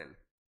otherwise then,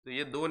 तो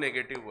ये दो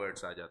नेगेटिव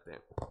वर्ड्स आ जाते हैं।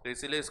 तो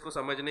इसीलिए इसको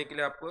समझने के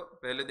लिए आपको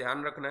पहले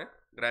ध्यान रखना है,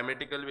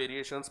 ग्रामेटिकल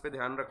वेरिएशंस पे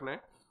ध्यान रखना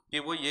है कि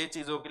वो ये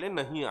चीज़ों के लिए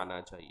नहीं आना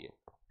चाहिए।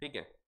 ठीक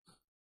है,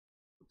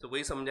 तो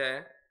वही समझा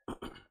है।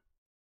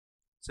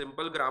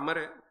 सिंपल ग्रामर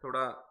है,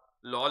 थोड़ा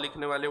लॉ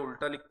लिखने वाले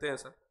उल्टा लिखते हैं,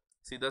 ऐसा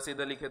सीधा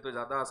सीधा लिखे तो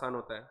ज़्यादा आसान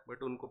होता है,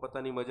 बट उनको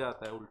पता नहीं, मज़ा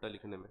आता है उल्टा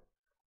लिखने में।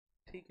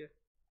 ठीक है,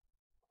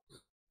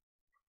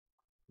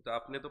 तो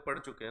आपने तो पढ़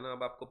चुके हैं ना,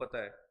 अब आपको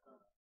पता है।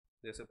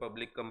 जैसे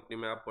पब्लिक कंपनी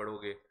में आप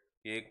पढ़ोगे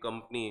कि एक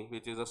company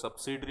which is a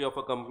subsidiary of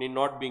a company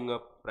not being a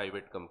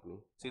private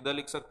company, सीधा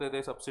लिख सकते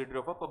थे subsidiary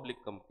of a public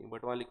company,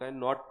 but वहाँ लिखा है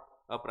नॉट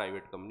अ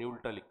प्राइवेट कंपनी,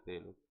 उल्टा लिखते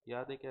हैं लोग।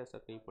 याद है क्या, ऐसा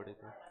कहीं पढ़े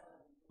थे?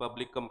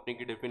 पब्लिक कंपनी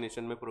की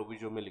डेफिनेशन में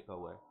प्रोविजो में लिखा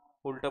हुआ है,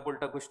 उल्टा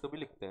पुल्टा कुछ तो भी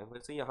लिखते हैं,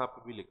 वैसे यहाँ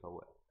पे भी लिखा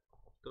हुआ है,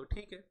 तो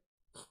ठीक है।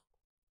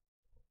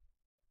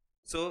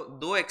 सो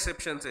दो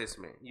एक्सेप्शंस है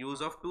इसमें,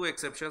 use of to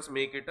exceptions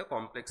make it a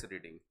complex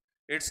reading.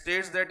 It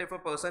states that if a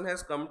person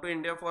has come to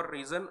India for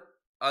reason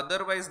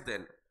otherwise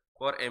then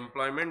for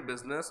employment,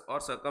 business or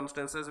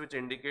circumstances which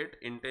indicate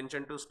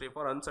intention to stay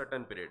for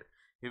uncertain period,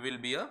 he will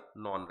be a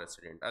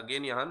non-resident।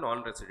 again यहाँ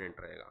non-resident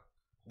रहेगा।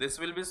 this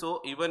will be so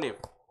even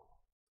if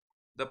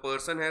the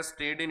person has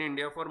stayed in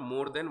India for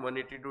more than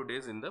 182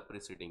 days in the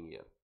preceding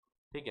year।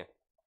 ठीक है,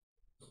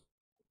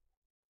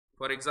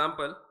 for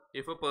example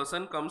if a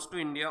person comes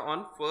to India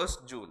on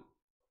 1st June,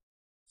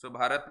 so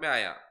Bharat में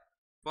आया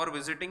for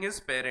visiting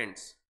his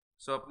parents,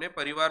 so अपने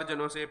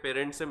परिवारजनों से,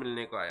 parents से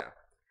मिलने को आया।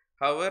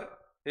 However,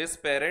 his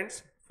parents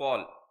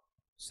fall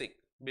sick,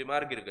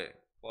 बीमार गिर गए,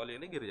 fall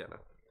यानी गिर जाना,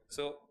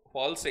 so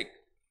fall sick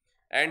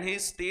and he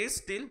stays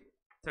till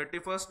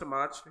 31st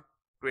March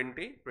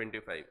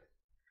 2025।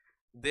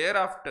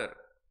 thereafter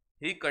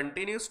he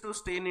continues to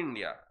stay in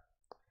India।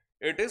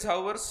 it is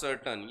however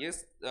certain, ये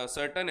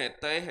certain है,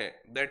 तय है,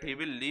 that he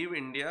will leave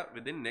India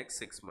within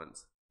next 6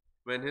 months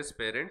when his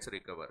parents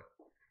recover।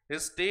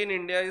 his stay in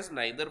India is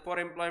neither for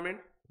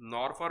employment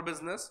nor for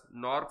business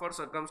nor for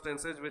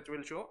circumstances which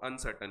will show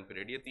uncertain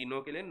period, ये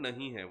तीनों के लिए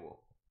नहीं है वो।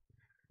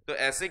 तो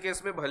ऐसे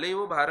case में भले ही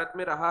वो भारत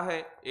में रहा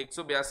है,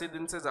 182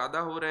 दिन से ज्यादा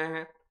हो रहे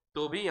हैं,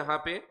 तो भी यहाँ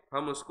पे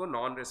हम उसको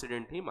नॉन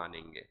रेसिडेंट ही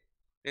मानेंगे।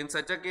 इन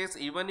सच a case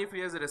even if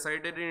he has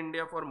रेसिडेड in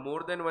India for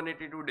more than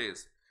 182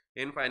 days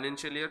in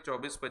financial year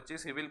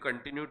 24-25, he will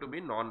continue to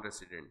be non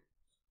resident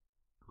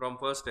from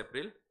 1st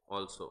April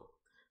also.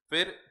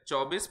 फिर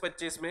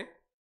 24-25 में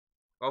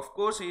of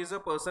course he is a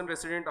person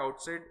resident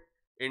outside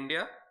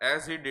India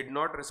as he did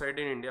not reside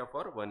in India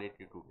for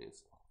 182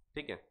 days.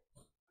 ठीक है,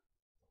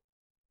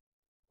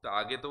 तो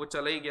आगे तो वो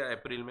चला ही गया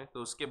अप्रैल में,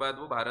 तो उसके बाद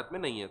वो भारत में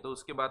नहीं है, तो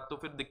उसके बाद तो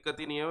फिर दिक्कत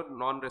ही नहीं है,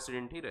 नॉन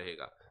रेसिडेंट ही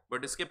रहेगा।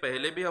 बट इसके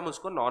पहले भी हम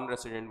उसको नॉन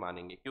रेसिडेंट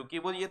मानेंगे क्योंकि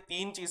वो ये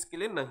तीन चीज के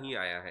लिए नहीं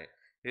आया है,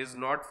 is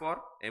not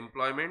for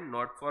employment,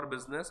 not for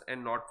business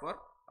and not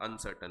for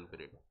uncertain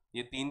period,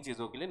 ये तीन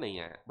चीजों के लिए नहीं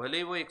आया है। भले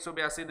ही वो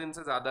 182 दिन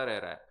से ज्यादा रह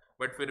रहा है,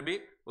 बट फिर भी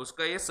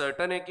उसका ये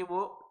सर्टन है कि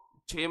वो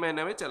 6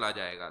 महीने में चला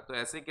जाएगा, तो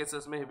ऐसे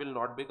केसेस में he will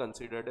not be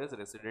considered as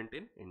resident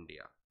in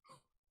India.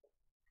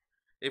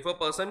 If a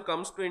person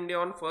comes to India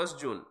on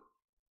 1st June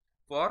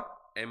for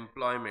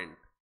employment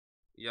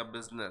या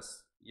बिजनेस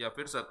या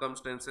फिर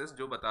सर्कमस्टेंसेस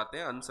जो बताते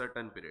हैं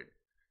uncertain period,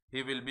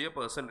 he will be a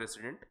person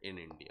resident in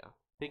India.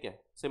 ठीक है,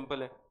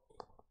 simple है।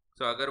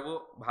 तो अगर वो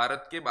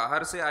भारत के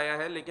बाहर से आया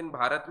है लेकिन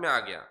भारत में आ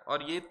गया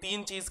और ये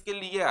तीन चीज के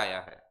लिए आया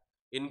है,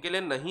 इनके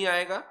लिए नहीं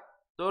आएगा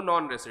तो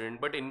नॉन रेसिडेंट,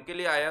 बट इनके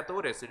लिए आया तो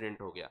वो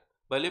रेसिडेंट हो गया,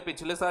 भले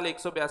पिछले साल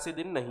 182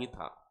 दिन नहीं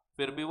था,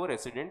 फिर भी वो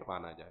रेसिडेंट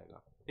माना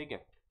जाएगा। ठीक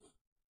है,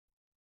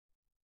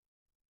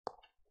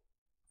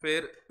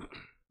 फिर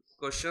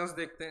क्वेश्चंस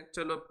देखते हैं,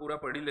 चलो पूरा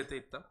पढ़ ही लेते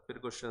इतना, फिर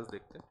क्वेश्चंस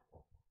देखते हैं।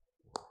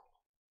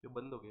 ये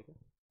बंद हो गया क्या?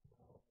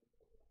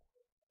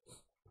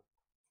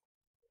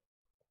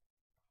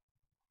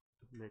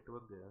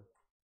 नेटवर्क गया,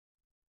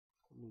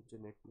 नीचे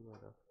नेट नहीं आ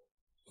रहा।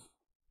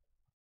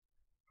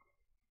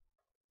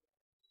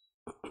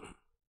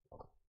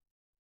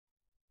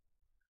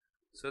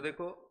 सो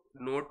देखो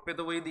नोट पे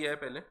तो वही दिया है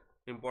पहले,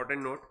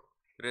 इंपॉर्टेंट नोट,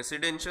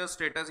 रेसिडेंशियल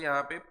स्टेटस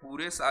यहाँ पे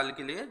पूरे साल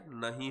के लिए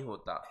नहीं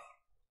होता,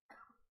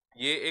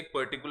 ये एक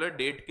पर्टिकुलर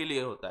डेट के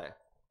लिए होता है।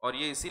 और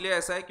ये इसीलिए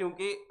ऐसा है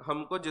क्योंकि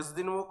हमको जिस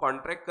दिन वो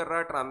कॉन्ट्रैक्ट कर रहा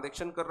है,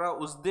 ट्रांजेक्शन कर रहा है,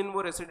 उस दिन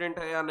वो रेसिडेंट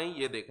है या नहीं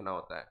ये देखना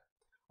होता है,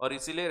 और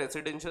इसीलिए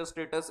रेसिडेंशियल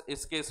स्टेटस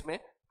इस केस में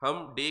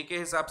हम डे के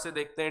हिसाब से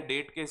देखते हैं,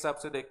 डेट के हिसाब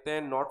से देखते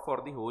हैं, not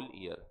for the whole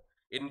year.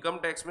 Income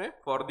tax में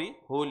फॉर द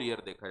होल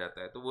ईयर देखा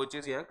जाता है, तो वो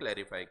चीज यहाँ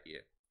क्लैरिफाई की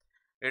है।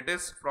 It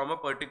is from a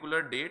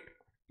particular date,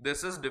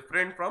 this is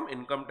different from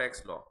income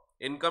tax law.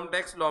 Income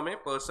tax law में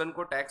पर्सन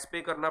को टैक्स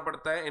पे करना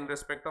पड़ता है in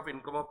respect of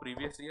income of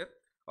previous year,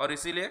 और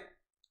इसीलिए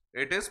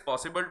it is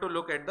possible to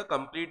look at the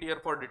complete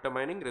year for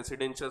determining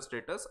residential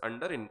status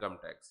under income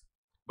tax.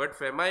 But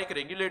FEMA एक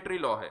regulatory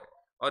law है,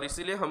 और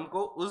इसीलिए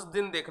हमको उस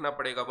दिन देखना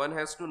पड़ेगा, one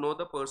has to know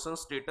the person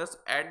status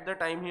at the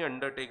time he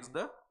undertakes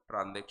the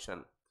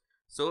transaction.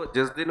 सो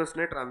जिस दिन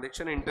उसने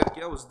ट्रांजेक्शन इंटर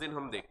किया उस दिन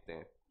हम देखते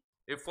हैं।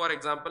 If for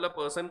example a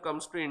person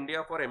comes to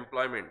India for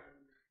employment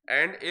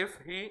and if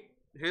he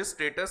his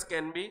status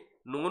can be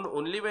known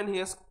only when he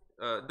has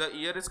the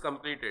year is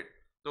completed,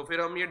 तो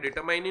फिर हम ये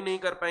डिटरमाइन ही नहीं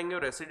कर पाएंगे वो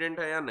रेसिडेंट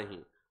है या नहीं।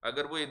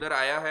 अगर वो इधर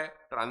आया है,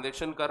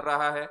 ट्रांजेक्शन कर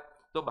रहा है,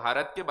 तो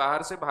भारत के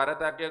बाहर से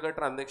भारत आके अगर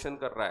ट्रांजेक्शन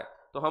कर रहा है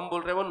तो हम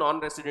बोल रहे हैं वो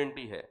नॉन रेसिडेंट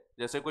ही है।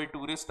 जैसे कोई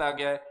टूरिस्ट आ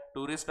गया है,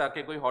 टूरिस्ट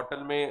आके कोई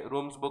होटल में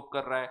रूम्स बुक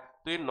कर रहा है,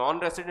 तो ये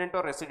नॉन रेसिडेंट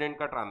और रेसिडेंट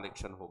का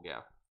ट्रांजेक्शन हो गया।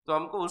 तो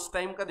हमको उस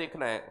टाइम का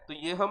देखना है, तो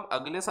ये हम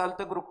अगले साल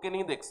तक रुक के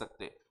नहीं देख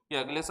सकते कि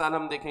अगले साल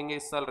हम देखेंगे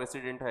इस साल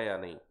रेसिडेंट है या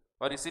नहीं,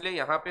 और इसीलिए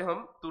यहाँ पे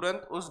हम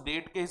तुरंत उस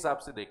डेट के हिसाब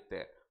से देखते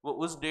हैं। वो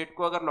उस डेट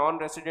को अगर नॉन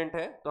रेसिडेंट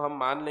है तो हम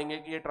मान लेंगे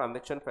कि ये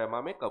ट्रांजेक्शन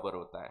फेमा में कवर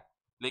होता है,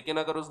 लेकिन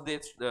अगर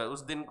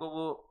उस दिन को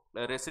वो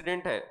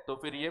रेसिडेंट है तो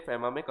फिर ये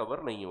फेमा में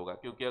कवर नहीं होगा,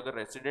 क्योंकि अगर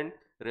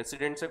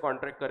रेसिडेंट से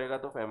कॉन्ट्रैक्ट करेगा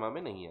तो फेमा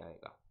में नहीं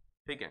आएगा।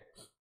 ठीक है,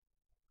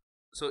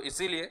 सो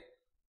इसीलिए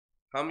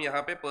हम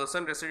यहाँ पे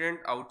पर्सन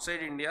रेसिडेंट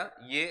आउटसाइड इंडिया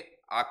ये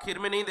आखिर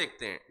में नहीं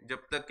देखते हैं,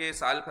 जब तक के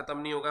साल खत्म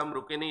नहीं होगा हम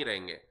रुके नहीं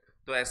रहेंगे।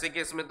 तो ऐसे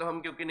केस में तो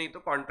हम, क्योंकि नहीं तो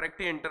कॉन्ट्रैक्ट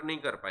ही एंटर नहीं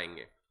कर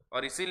पाएंगे,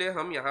 और इसीलिए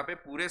हम यहाँ पे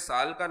पूरे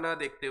साल का ना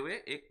देखते हुए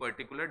एक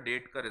पर्टिकुलर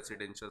डेट का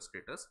रेसिडेंशियल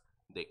स्टेटस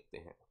देखते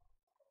हैं।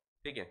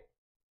 ठीक है,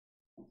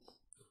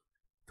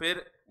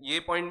 फिर ये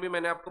पॉइंट भी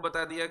मैंने आपको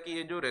बता दिया कि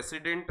ये जो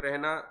रेसिडेंट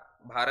रहना,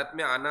 भारत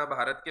में आना,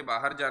 भारत के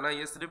बाहर जाना,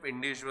 ये सिर्फ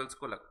इंडिविजुअल्स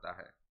को लगता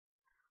है।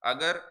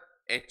 अगर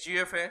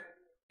एचयूएफ है,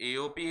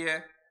 एओपी है,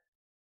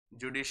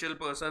 जुडिशियल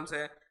पर्सन्स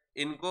है,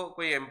 इनको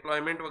कोई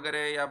एम्प्लॉयमेंट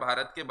वगैरह या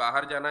भारत के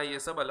बाहर जाना ये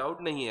सब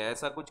अलाउड नहीं है,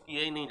 ऐसा कुछ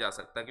किया ही नहीं जा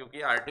सकता, क्योंकि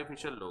ये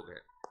आर्टिफिशियल लोग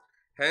हैं।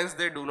 Hence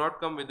they do not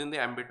come with in the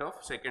ambit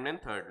of second and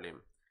third लिम।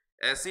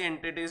 ऐसी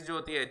एंटिटीज जो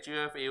होती है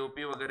एचयूएफ,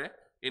 एओपी वगैरह,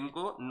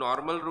 इनको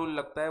नॉर्मल रूल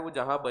लगता है, वो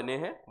जहां बने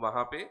हैं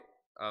वहां पे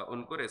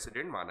उनको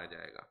रेसिडेंट माना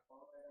जाएगा।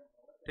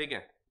 ठीक है,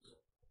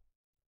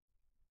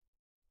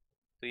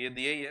 तो ये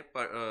दिया ही है।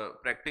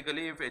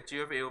 Practically if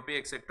HUF, AOP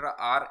etcetera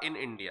are in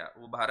India,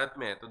 वो भारत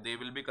में है, तो they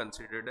will be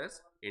considered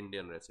as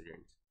Indian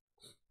residents.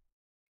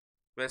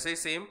 वैसे ही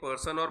सेम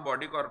पर्सन और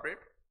बॉडी कॉर्पोरेट,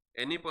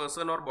 एनी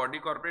पर्सन और body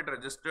corporate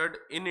registered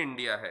in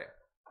India है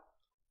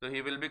तो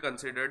he will be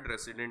considered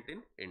resident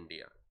in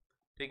India.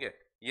 ठीक है,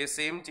 ये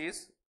सेम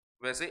चीज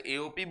वैसे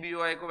एओपी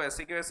बीओआई को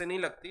वैसे के वैसे नहीं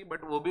लगती,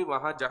 बट वो भी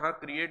वहां जहां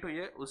क्रिएट हुई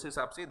है उस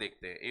हिसाब से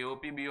देखते हैं।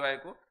 एओपी बीओआई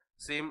को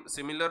सेम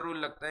सिमिलर रूल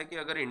लगता है कि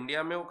अगर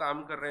इंडिया में वो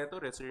काम कर रहे हैं तो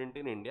रेसिडेंट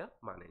इन इंडिया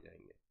माने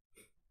जाएंगे।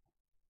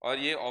 और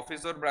ये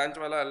ऑफिस और ब्रांच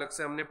वाला अलग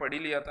से हमने पढ़ ही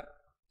लिया था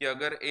कि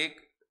अगर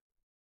एक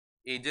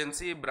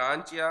एजेंसी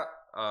ब्रांच या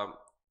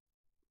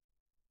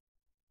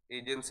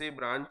एजेंसी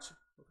ब्रांच,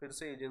 फिर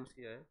से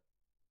एजेंसी है,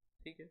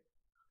 ठीक है,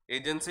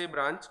 एजेंसी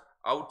ब्रांच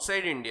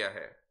आउटसाइड इंडिया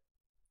है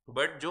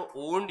बट जो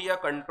ओन्ड या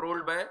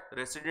controlled by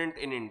resident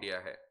in India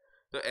है,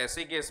 तो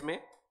ऐसे केस में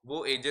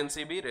वो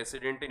एजेंसी भी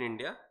रेसिडेंट इन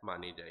इंडिया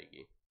मानी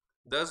जाएगी।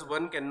 Thus,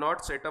 one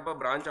cannot set up a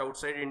branch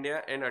outside India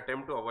and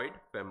attempt to avoid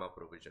FEMA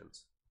provisions.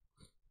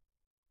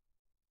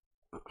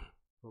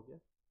 हो गया।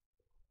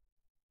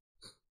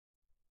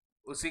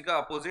 उसी का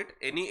opposite,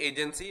 any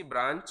agency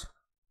branch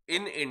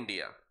in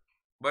India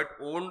but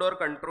owned or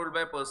controlled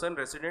by person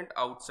resident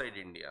outside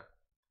India,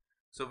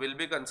 so will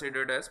be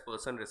considered as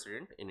person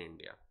resident in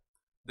India.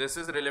 This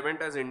is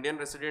relevant as Indian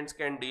residents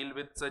can deal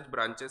with such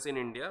branches in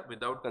India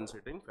without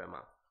considering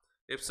FEMA.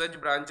 If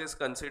such branch is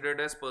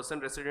considered as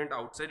person resident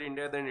outside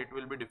India, then it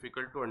will be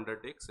difficult to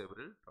undertake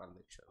several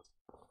transactions.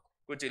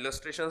 कुछ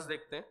illustrations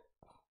देखते हैं।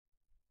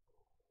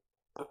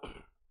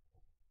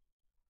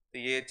 तो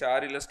ये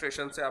 4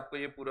 illustration से आपको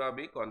ये पूरा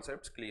अभी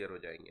concepts clear हो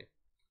जाएंगे।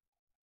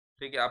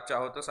 ठीक है, आप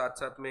चाहो तो साथ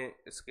साथ में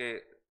इसके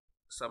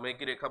समय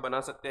की रेखा बना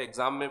सकते हैं।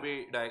 एग्जाम में भी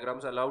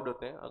डायग्राम्स अलाउड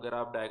होते हैं, अगर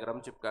आप डायग्राम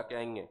चिपका के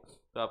आएंगे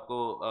तो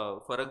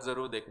आपको फर्क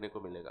जरूर देखने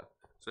को मिलेगा।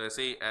 सो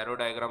ऐसे ही एरो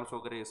डायग्राम्स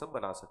वगैरह ये सब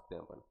बना सकते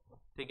हैं अपन।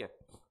 ठीक है,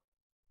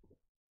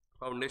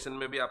 फाउंडेशन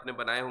में भी आपने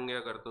बनाए होंगे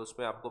अगर, तो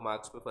उसमें आपको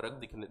मार्क्स पे फर्क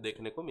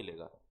देखने को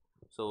मिलेगा।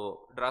 सो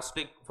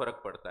ड्रास्टिक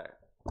फर्क पड़ता है,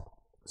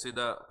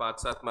 सीधा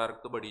 5-7 मार्क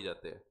तो बढ़ ही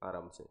जाते हैं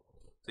आराम से।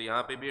 तो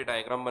यहाँ पे भी ये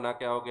डायग्राम बना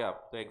के आओगे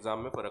आप तो एग्जाम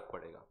में फर्क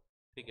पड़ेगा।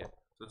 ठीक है,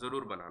 तो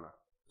जरूर बनाना।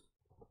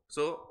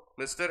 सो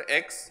mister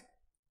x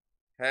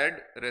had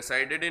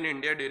resided in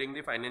India during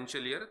the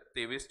financial year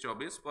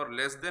 23-24 for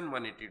less than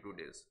 182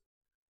 days.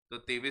 तो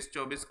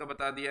 23-24 का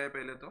बता दिया है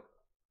पहले तो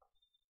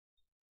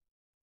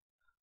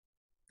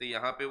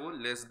यहाँ पे वो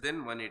लेस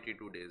देन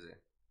 182 डेज है।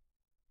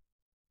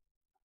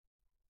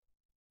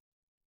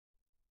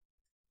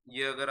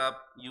 ये अगर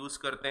आप यूज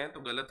करते हैं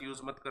तो गलत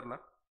यूज मत करना,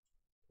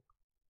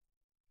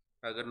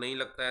 अगर नहीं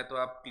लगता है तो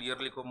आप क्लियर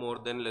लिखो मोर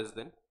देन लेस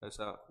देन,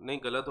 ऐसा नहीं,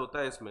 गलत होता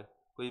है इसमें,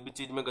 कोई भी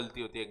चीज़ में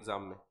गलती होती है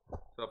एग्जाम में,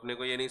 तो अपने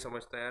को ये नहीं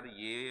समझता यार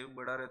ये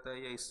बड़ा रहता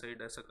है या इस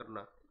साइड ऐसा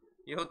करना,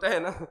 ये होता है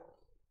ना।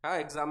 हाँ,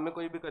 एग्जाम में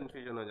कोई भी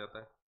कंफ्यूजन हो जाता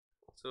है।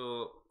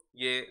 सो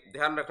ये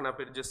ध्यान रखना,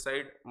 फिर जिस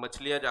साइड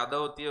मछलियाँ ज़्यादा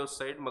होती है उस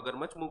साइड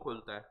मगरमच्छ मुंह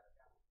खोलता है,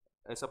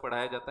 ऐसा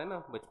पढ़ाया जाता है ना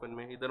बचपन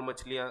में। इधर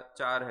मछलियाँ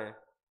 4 हैं,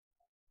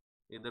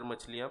 इधर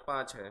मछलियाँ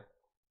 5 है,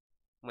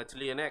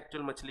 मछली है ना,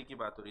 एक्चुअल मछली की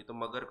बात हो रही, तो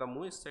मगर का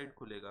मुंह इस साइड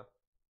खुलेगा,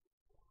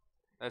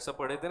 ऐसा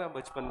पढ़े थे ना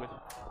बचपन में।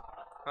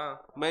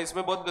 हाँ, मैं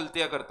इसमें बहुत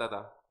गलतियाँ करता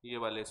था, ये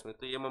वाले इसमें,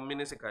 तो ये मम्मी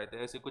ने सिखाए थे,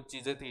 ऐसी कुछ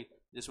चीज़ें थी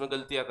जिसमें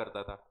गलतियाँ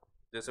करता था।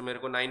 जैसे मेरे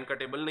को 9 का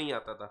टेबल नहीं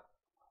आता था,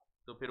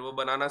 तो फिर वो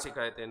बनाना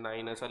सिखाए थे,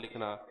 9 ऐसा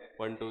लिखना,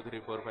 1 2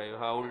 3 4 5,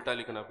 हाँ उल्टा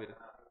लिखना, फिर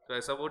तो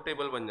ऐसा वो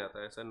टेबल बन जाता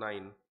है, ऐसा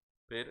 9,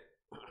 फिर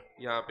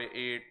यहाँ पे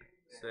 8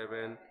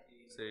 7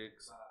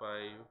 6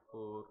 5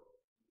 4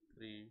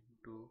 3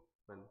 2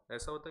 1,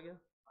 ऐसा होता क्या,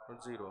 और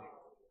 0,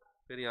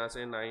 फिर यहाँ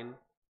से 9,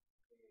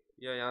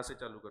 या यहाँ से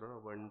चालू करो ना,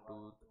 1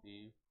 2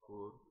 3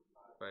 4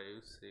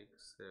 5 6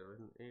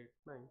 7 8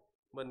 9,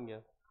 बन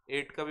गया।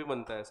 8 का भी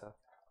बनता है ऐसा,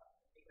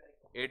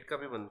 8 का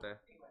भी बनता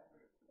है,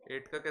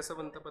 8 का कैसा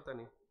बनता पता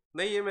नहीं,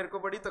 नहीं ये मेरे को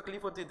बड़ी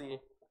तकलीफ होती थी,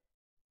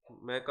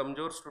 मैं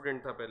कमज़ोर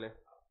स्टूडेंट था पहले।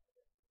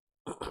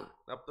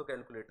 अब तो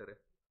कैलकुलेटर है।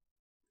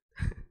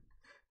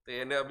 तो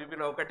ये अभी भी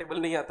 9 का टेबल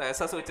नहीं आता,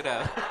 ऐसा सोच रहा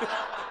है।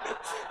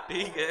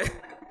 ठीक है।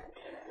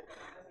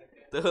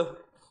 तो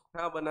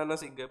हाँ, बनाना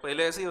सीख गए,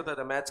 पहले ऐसे ही होता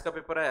था, मैथ्स का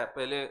पेपर आया,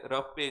 पहले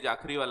रफ पेज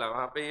आखिरी वाला,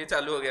 वहाँ पे ये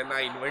चालू हो गया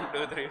 9 1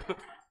 2 3।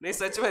 नहीं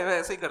सच में मैं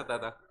ऐसे ही करता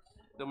था,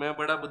 तो मैं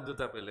बड़ा बुद्धू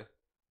था पहले।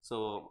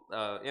 सो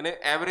यानी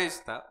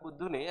एवरेज था,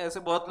 बुद्धू नहीं, ऐसे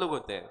बहुत लोग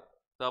होते हैं,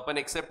 तो अपन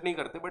एक्सेप्ट नहीं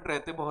करते, बट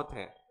रहते बहुत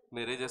हैं,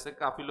 मेरे जैसे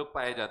काफ़ी लोग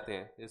पाए जाते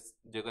हैं इस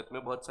जगत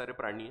में, बहुत सारे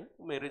प्राणी हैं,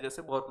 मेरे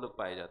जैसे बहुत लोग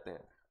पाए जाते हैं,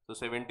 तो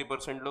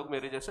 70% लोग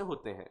मेरे जैसे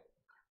होते हैं।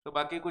 तो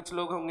बाकी कुछ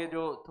लोग होंगे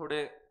जो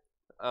थोड़े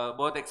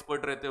बहुत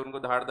एक्सपर्ट रहते हैं, उनको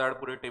धाड़ धाड़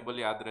पूरे टेबल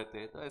याद रहते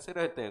हैं, तो ऐसे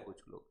रहते हैं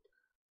कुछ लोग।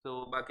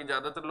 तो बाकी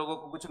ज़्यादातर लोगों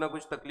को कुछ ना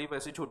कुछ तकलीफ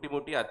ऐसी छोटी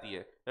मोटी आती है,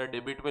 या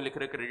डेबिट में लिख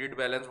रहे क्रेडिट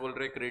बैलेंस बोल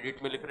रहे,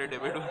 क्रेडिट में लिख रहे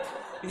डेबिट में।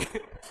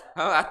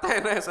 हाँ आता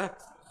है ना ऐसा,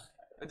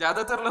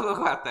 ज़्यादातर लोगों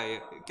को आता है,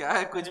 क्या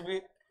है कुछ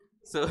भी।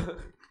 सो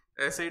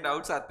ऐसे ही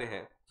डाउट्स आते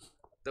हैं,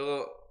 तो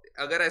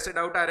अगर ऐसे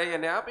डाउट आ रहे हैं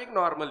यानी आप एक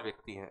नॉर्मल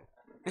व्यक्ति हैं,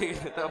 ठीक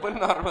है, तो अपन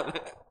नॉर्मल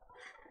है,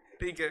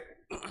 ठीक है।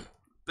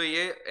 तो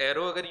ये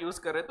एरो अगर यूज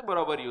कर रहे हैं तो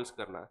बराबर यूज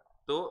करना,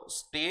 तो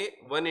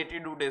स्टे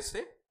 182 डेज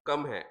से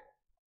कम है,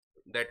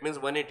 दैट मीन्स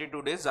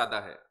 182 डेज ज्यादा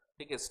है,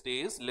 ठीक है, stay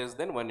is less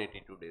than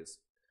 182 days.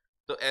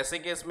 तो ऐसे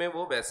केस में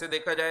वो वैसे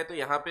देखा जाए तो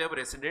यहाँ पे अब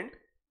रेसिडेंट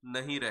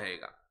नहीं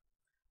रहेगा,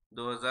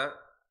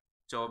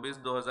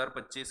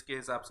 2024-2025 के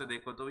हिसाब से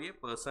देखो तो ये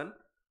पर्सन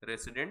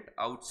रेसिडेंट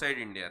आउटसाइड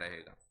इंडिया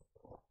रहेगा,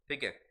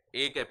 ठीक है।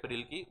 1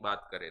 अप्रैल की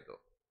बात करें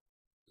तो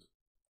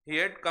he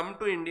had come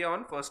to India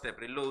on 1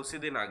 अप्रैल, लो उसी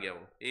दिन आ गया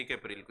वो 1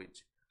 अप्रैल को,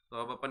 तो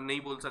अब अपन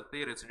नहीं बोल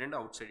सकते रेसिडेंट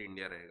आउटसाइड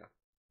इंडिया रहेगा।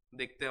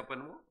 देखते हैं अपन,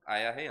 वो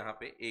आया है यहाँ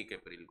पे 1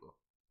 अप्रैल को,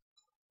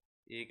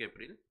 1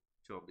 अप्रैल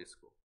 24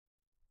 को,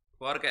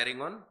 for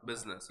carrying on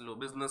business, low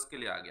business के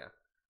लिए आ गया।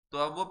 तो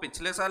अब वो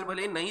पिछले साल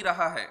भले ही नहीं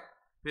रहा है,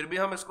 फिर भी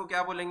हम इसको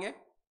क्या बोलेंगे,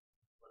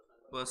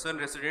 पर्सन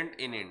रेसिडेंट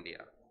इन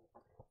इंडिया,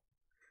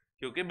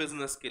 क्योंकि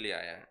बिजनेस के लिए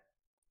आया है।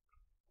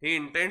 ही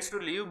intends to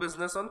leave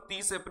business on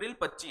 30 अप्रैल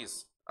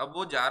 25, अब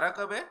वो जा रहा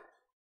कब है,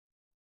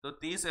 तो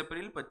 30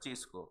 अप्रैल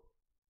 25 को,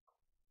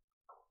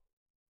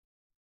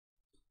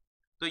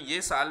 तो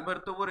ये साल भर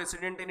तो वो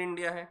रेसिडेंट इन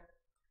इंडिया है।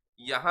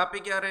 यहां पे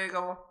क्या रहेगा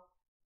वो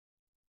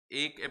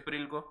 1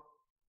 अप्रैल को,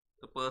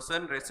 तो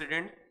पर्सन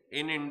रेसिडेंट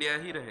इन इंडिया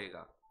ही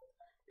रहेगा।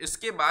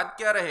 इसके बाद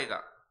क्या रहेगा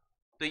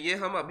तो ये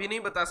हम अभी नहीं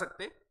बता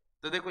सकते,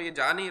 तो देखो ये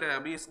जा नहीं रहा है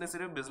अभी, इसने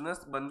सिर्फ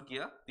बिजनेस बंद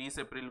किया 30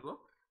 अप्रैल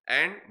को,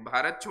 एंड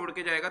भारत छोड़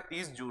के जाएगा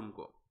 30 जून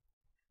को,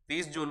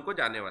 30 जून को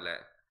जाने वाला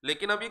है,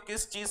 लेकिन अब ये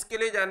किस चीज के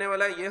लिए जाने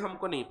वाला है ये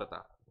हमको नहीं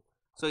पता।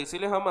 सो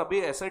इसीलिए हम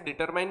अभी ऐसे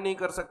डिटरमाइन नहीं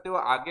कर सकते वो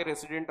आगे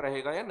रेसिडेंट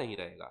रहेगा या नहीं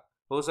रहेगा,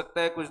 हो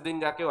सकता है कुछ दिन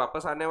जाके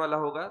वापस आने वाला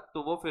होगा,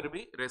 तो वो फिर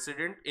भी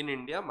रेसिडेंट इन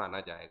इंडिया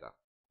माना जाएगा,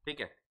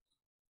 ठीक है।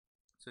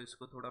 सो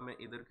इसको थोड़ा मैं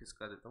इधर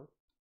खिसका देता हूँ,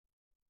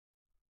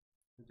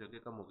 जगह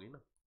कम हो गई ना,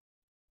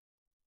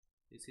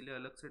 इसीलिए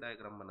अलग से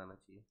डायग्राम बनाना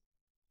चाहिए।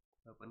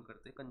 अपन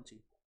करते कंची,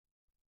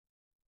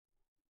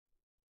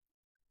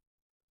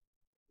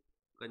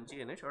 कंची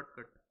है ना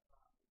शॉर्टकट,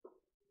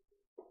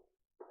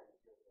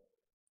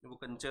 वो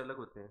कंचे अलग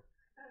होते हैं,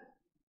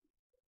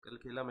 कल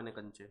खेला मैंने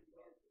कंचे,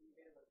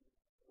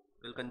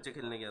 कल कंचे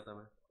खेलने गया था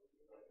मैं,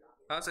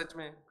 हाँ सच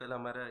में, कल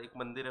हमारा एक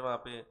मंदिर है वहाँ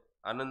पे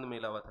आनंद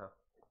मेला हुआ था,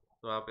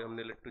 तो वहाँ पे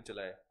हमने लट्टू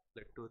चलाए,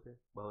 लट्टू होते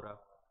भौरा,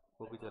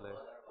 वो भी चलाए,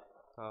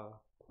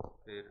 हाँ,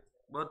 फिर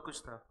बहुत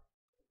कुछ था।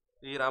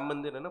 ये राम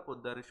मंदिर है ना,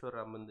 पोद्दारेश्वर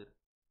राम मंदिर,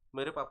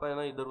 मेरे पापा है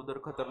ना इधर उधर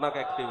खतरनाक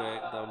एक्टिव है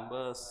एकदम,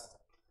 बस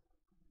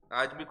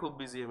आज भी खूब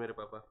बिजी है मेरे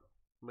पापा,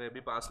 मैं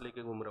भी पास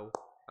लेके घूम रहा हूँ।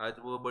 आज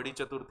वो बड़ी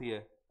चतुर्थी है,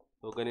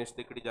 तो गणेश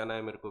टेकड़ी जाना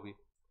है मेरे को भी,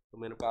 तो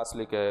मैंने पास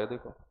लेके आया,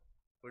 देखो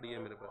बड़ी है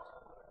मेरे पास,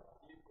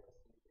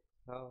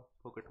 हाँ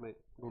फोकट में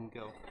घूम के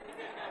आओ।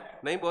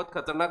 नहीं बहुत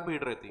खतरनाक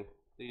भीड़ रहती,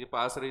 तो ये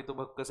पास रही तो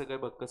भक्का से गए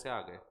भक्का से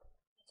आ गए,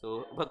 सो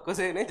भक्को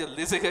से नहीं,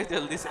 जल्दी से गए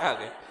जल्दी से आ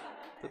गए,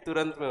 तो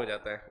तुरंत में हो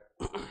जाता है।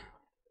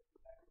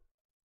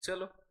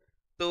 चलो,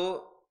 तो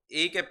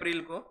 1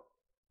 अप्रैल को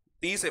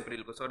 30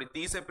 अप्रैल को, सॉरी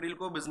 30 अप्रैल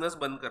को बिजनेस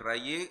बंद कर रहा है,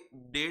 ये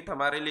डेट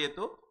हमारे लिए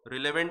तो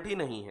रिलेवेंट ही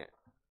नहीं है,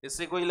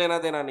 इससे कोई लेना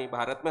देना नहीं,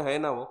 भारत में है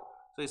ना वो,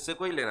 तो इससे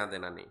कोई लेना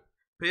देना नहीं।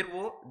 फिर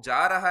वो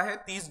जा रहा है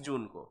 30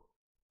 जून को,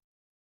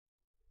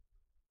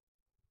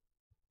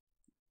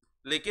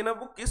 लेकिन अब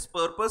वो किस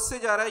पर्पज से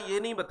जा रहा है ये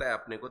नहीं बताया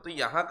अपने को, तो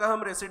यहाँ का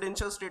हम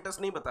रेसिडेंशियल स्टेटस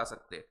नहीं बता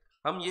सकते।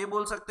 हम ये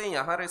बोल सकते हैं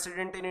यहाँ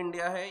रेसिडेंट इन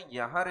इंडिया है,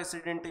 यहाँ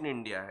रेसिडेंट इन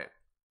इंडिया है,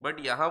 बट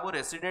यहाँ वो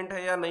रेसिडेंट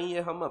है या नहीं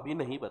है हम अभी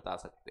नहीं बता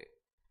सकते,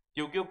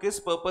 क्योंकि वो किस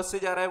पर्पज से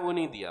जा रहा है वो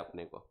नहीं दिया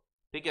अपने को।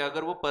 ठीक है,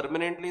 अगर वो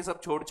परमानेंटली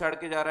सब छोड़ छाड़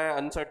के जा रहा है,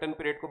 अनसर्टेन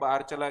पीरियड को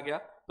बाहर चला गया,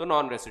 तो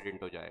नॉन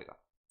रेसिडेंट हो जाएगा।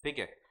 ठीक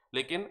है,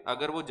 लेकिन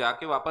अगर वो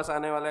जाके वापस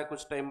आने वाला है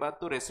कुछ टाइम बाद,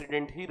 तो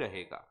रेसिडेंट ही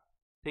रहेगा।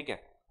 ठीक है,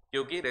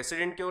 क्योंकि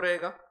रेसिडेंट क्यों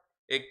रहेगा,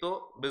 एक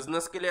तो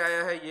बिजनेस के लिए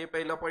आया है, ये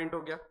पहला पॉइंट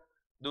हो गया।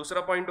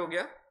 दूसरा पॉइंट हो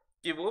गया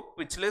कि वो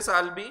पिछले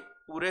साल भी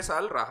पूरे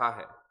साल रहा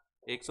है,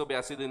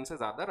 182 दिन से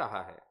ज्यादा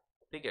रहा है।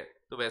 ठीक है,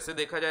 तो वैसे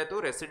देखा जाए तो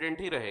रेसिडेंट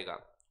ही रहेगा,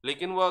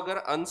 लेकिन वो अगर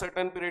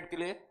अनसर्टन पीरियड के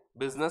लिए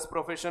बिजनेस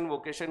प्रोफेशन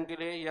वोकेशन के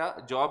लिए या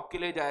जॉब के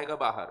लिए जाएगा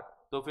बाहर,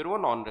 तो फिर वो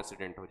नॉन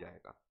रेसिडेंट हो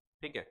जाएगा।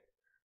 ठीक है,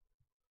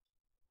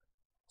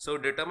 सो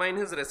determine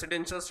his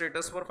residential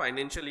status for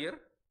financial year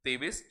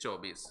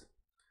 23-24।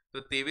 तो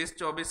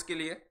 23-24 के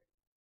लिए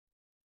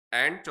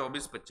एंड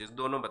 24-25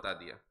 दोनों बता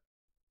दिया।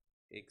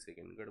 एक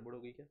सेकेंड, गड़बड़ हो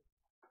गई क्या,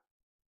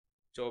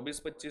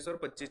 24-25 और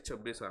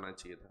 25-26 आना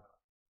चाहिए था,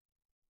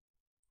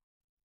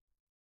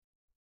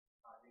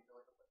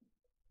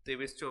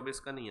 23-24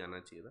 का नहीं आना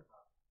चाहिए था,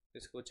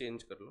 इसको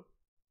चेंज कर लो।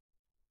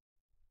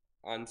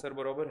 आंसर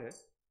बराबर है,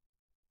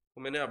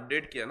 तो मैंने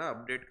अपडेट किया ना,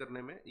 अपडेट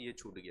करने में ये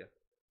छूट गया,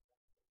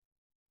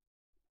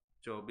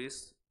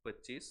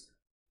 24-25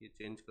 ये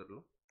चेंज कर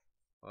लो,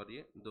 और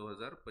ये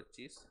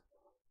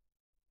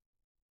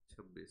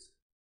 2025-26।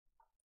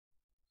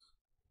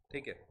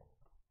 ठीक है,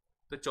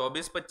 तो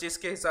 24-25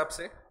 के हिसाब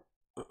से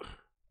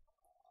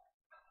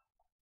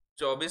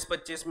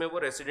 24-25 में वो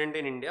रेसिडेंट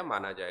इन इंडिया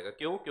माना जाएगा।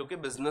 क्यों, क्योंकि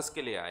बिजनेस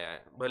के लिए आया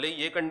है, भले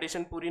ये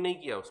कंडीशन पूरी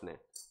नहीं किया उसने,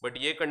 बट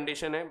ये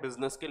कंडीशन है,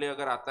 बिजनेस के लिए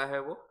अगर आता है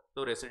वो,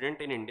 तो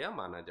रेसिडेंट इन इंडिया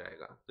माना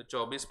जाएगा। तो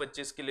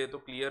 24-25 के लिए तो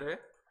क्लियर है,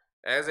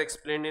 as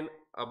explain in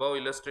above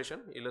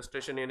illustration.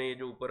 Illustration यानी ये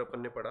जो ऊपर अपन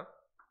ने पढ़ा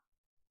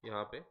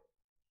यहाँ पे,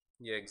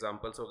 ये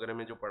एग्जाम्पल्स वगैरह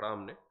में जो पढ़ा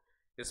हमने,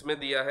 इसमें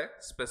दिया है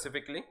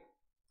स्पेसिफिकली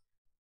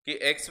कि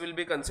x will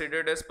be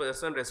considered as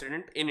person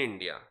resident in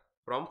India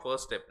from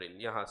 1 अप्रैल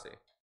यहाँ से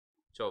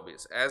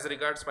 24 एज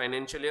रिगार्ड्स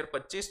फाइनेंशियल ईयर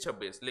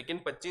 25-26, लेकिन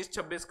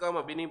 25-26 का हम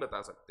अभी नहीं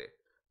बता सकते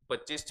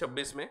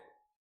 25-26 में,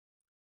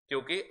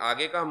 क्योंकि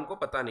आगे का हमको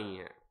पता नहीं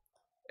है।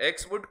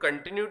 X would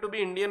continue to be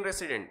Indian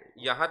resident,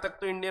 यहां तक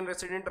तो इंडियन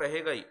रेसिडेंट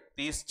रहेगा ही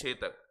 30/6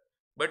 तक,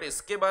 बट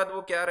इसके बाद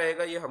वो क्या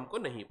रहेगा ये हमको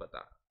नहीं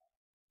पता।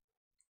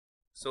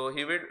 So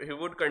he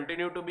would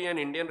continue to be an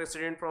Indian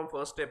resident from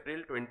 1st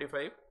April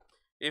 25.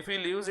 If he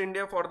leaves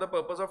India for the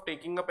purpose of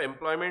taking up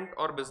employment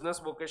or business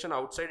vocation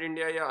outside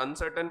India या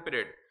uncertain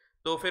period,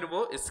 तो फिर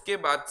वो इसके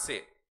बाद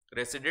से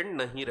resident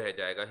नहीं रह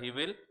जाएगा. He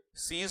will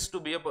cease to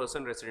be a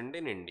person resident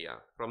in India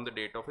from the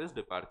date of his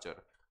departure.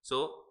 So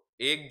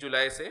 1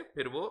 जुलाई से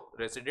फिर वो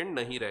resident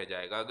नहीं रह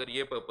जाएगा अगर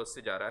ये purpose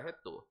से जा रहा है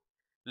तो.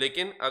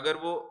 लेकिन अगर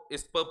वो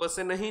इस purpose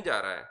से नहीं जा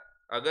रहा है,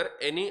 अगर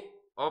any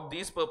ऑफ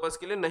दिस पर्पस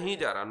के लिए नहीं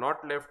जा रहा,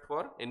 not left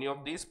for any of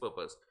this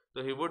purpose,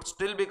 तो he would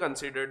still be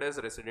considered as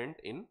resident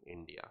in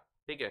India.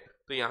 ठीक है,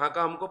 तो यहाँ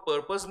का हमको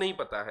पर्पस नहीं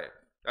पता है.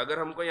 अगर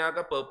हमको यहाँ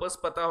का पर्पस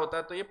पता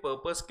होता तो ये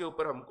पर्पस के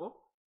ऊपर हमको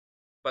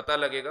पता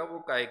लगेगा वो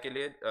काय के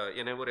लिए,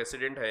 यानी वो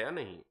रेसिडेंट है या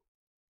नहीं.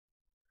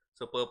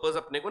 सो पर्पस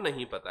अपने को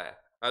नहीं पता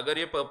है. अगर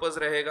ये पर्पस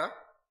रहेगा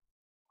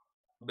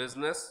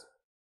बिजनेस,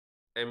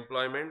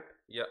 एम्प्लॉयमेंट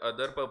या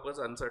अदर पर्पस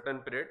अनसर्टन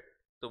पीरियड,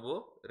 तो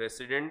वो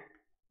रेसिडेंट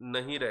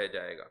नहीं रह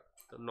जाएगा,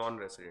 तो नॉन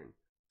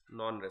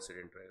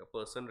रेसिडेंट रहेगा,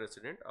 पर्सन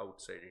रेसिडेंट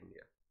आउटसाइड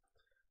इंडिया.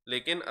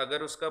 लेकिन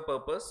अगर उसका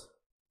पर्पस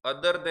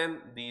अदर देन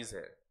दीज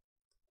है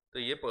तो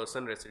ये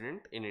पर्सन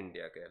रेसिडेंट इन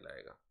इंडिया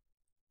कहलाएगा.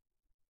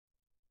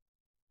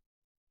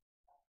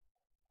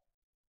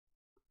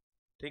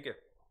 ठीक है,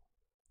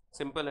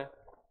 सिंपल है,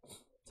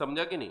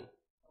 समझा कि नहीं?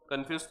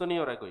 कंफ्यूज तो नहीं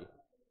हो रहा है कोई?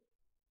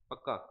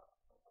 पक्का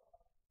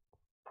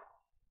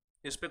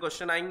इस पे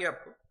क्वेश्चन आएंगे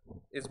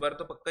आपको इस बार,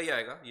 तो पक्का ही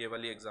आएगा ये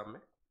वाली एग्जाम में.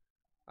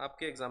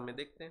 आपके एग्जाम में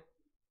देखते हैं.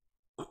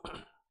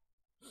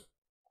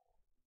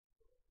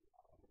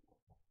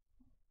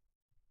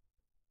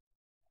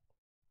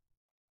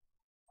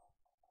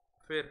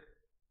 फिर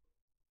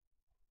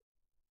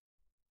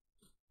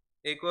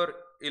एक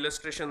और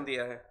इलस्ट्रेशन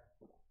दिया है.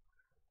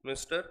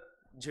 Mister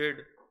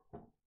Z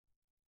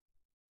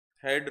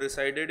had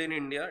resided in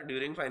India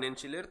during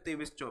financial year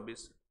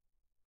 23-24.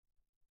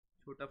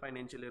 छोटा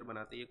फाइनेंशियल ईयर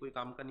बनाते, ये कोई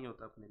काम का नहीं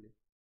होता अपने लिए.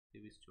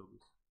 23-24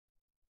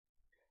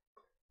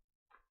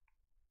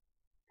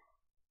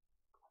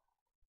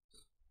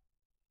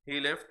 ही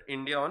लेफ्ट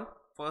इंडिया ऑन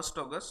 1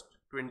 अगस्त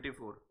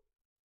 24.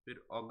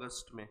 फिर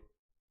अगस्त में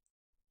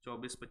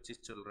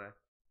 24-25 चल रहा है,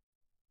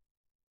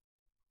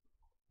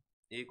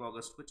 1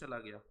 अगस्त को चला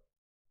गया.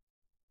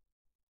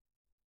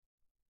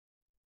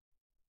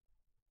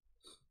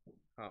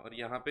 हाँ, और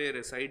यहाँ पे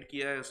रेसाइड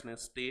किया है उसने,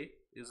 stay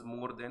is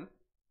more than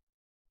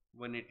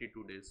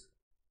 182 days.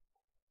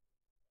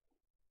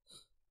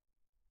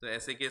 तो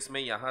ऐसे केस में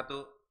यहाँ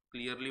तो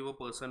क्लियरली वो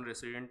पर्सन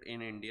रेसिडेंट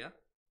इन इंडिया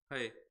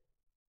है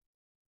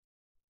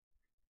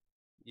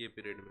ये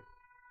पीरियड में।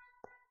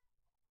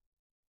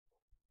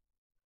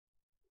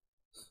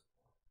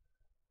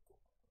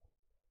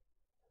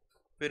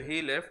 फिर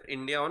ही left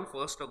India on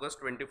 1 August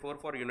 24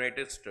 for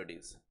United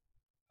studies.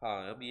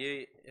 हाँ, अब ये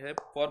है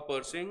for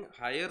pursuing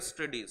higher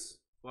studies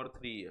for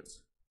 3 years।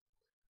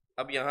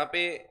 अब यहाँ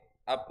पे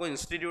आपको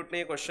इंस्टीट्यूट ने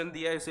ये क्वेश्चन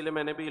दिया है, इसीलिए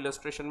मैंने भी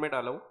इलस्ट्रेशन में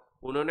डाला हूँ।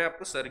 उन्होंने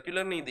आपको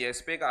सर्कुलर नहीं दिया,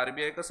 इस पे एक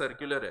आरबीआई का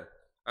सर्कुलर है।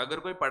 अगर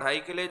कोई पढ़ाई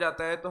के लिए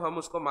जाता है तो हम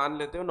उसको मान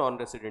लेते हो नॉन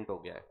रेसिडेंट हो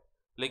गया है,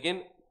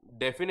 लेकिन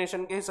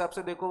डेफिनेशन के हिसाब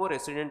से देखो वो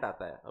रेसिडेंट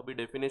आता है। अभी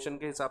डेफिनेशन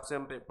के हिसाब से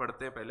हम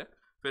पढ़ते हैं पहले,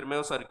 फिर मैं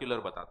वो सर्कुलर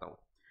बताता हूँ।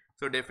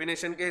 तो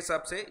डेफिनेशन के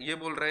हिसाब से ये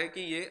बोल रहा है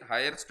कि ये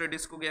हायर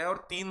स्टडीज को गया है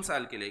और 3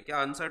 साल के लिए।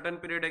 क्या अनसर्टन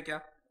पीरियड है क्या?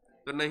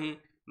 तो नहीं,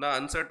 ना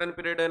अनसर्टन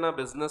पीरियड है, ना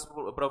बिजनेस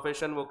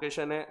प्रोफेशन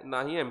वोकेशन है,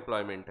 ना ही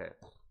एम्प्लॉयमेंट है।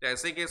 तो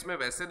ऐसे केस में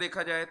वैसे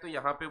देखा जाए तो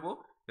यहाँ पे वो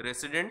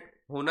रेसिडेंट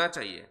होना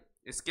चाहिए,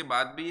 इसके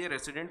बाद भी ये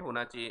रेसिडेंट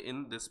होना चाहिए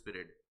इन दिस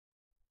पीरियड।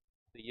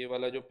 तो ये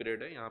वाला जो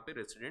पीरियड है यहाँ पे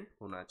रेसिडेंट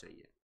होना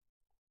चाहिए,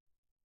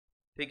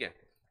 ठीक है।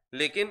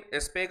 लेकिन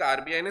इस पे एक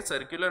आरबीआई ने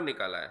सर्कुलर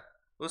निकाला है,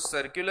 उस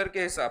सर्कुलर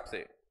के हिसाब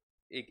से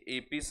एक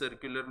एपी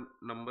सर्कुलर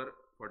नंबर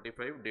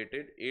 45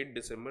 डेटेड 8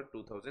 दिसंबर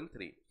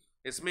 2003,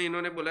 इसमें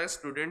इन्होंने बोला है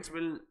students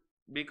will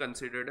be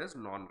considered as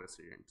non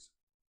residents.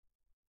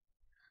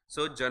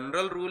 So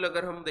general rule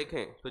अगर हम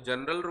देखें तो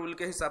जनरल रूल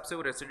के हिसाब से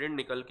वो रेसिडेंट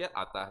निकल के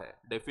आता है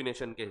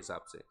डेफिनेशन के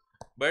हिसाब से,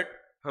 बट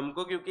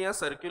हमको क्योंकि यहाँ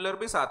सर्कुलर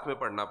भी साथ में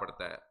पढ़ना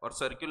पड़ता है, और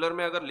सर्कुलर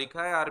में अगर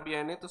लिखा है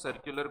आरबीआई ने तो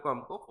सर्कुलर को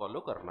हमको फॉलो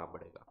करना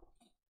पड़ेगा,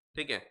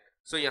 ठीक है।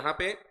 सो यहाँ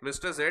पे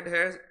mister Z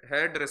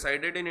had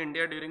रेसाइडेड in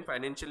India during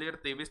financial year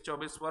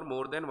 23-24 for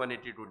more than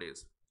 182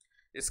 days.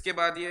 इसके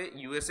बाद ये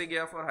यूएसए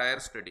गया फॉर हायर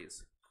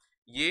स्टडीज।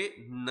 ये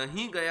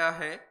नहीं गया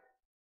है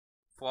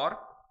फॉर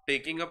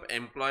टेकिंग अप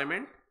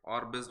एम्प्लॉयमेंट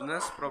और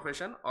बिजनेस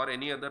प्रोफेशन और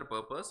any other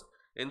purpose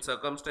in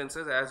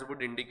circumstances as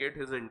would indicate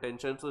his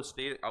intention to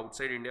stay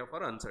outside India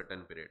for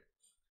uncertain period.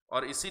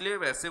 और इसीलिए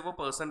वैसे वो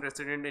पर्सन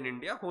रेसिडेंट इन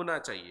इंडिया होना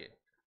चाहिए,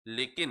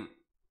 लेकिन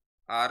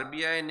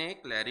आरबीआई ने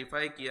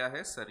क्लैरिफाई किया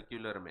है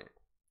सर्कुलर में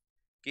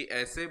कि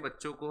ऐसे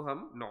बच्चों को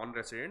हम नॉन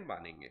रेसिडेंट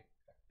मानेंगे।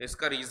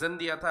 इसका रीजन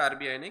दिया था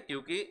आरबीआई ने,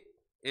 क्योंकि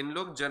इन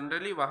लोग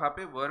जनरली वहां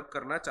पे वर्क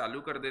करना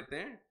चालू कर देते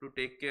हैं to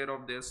take care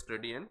of their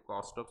study and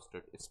cost of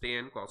stay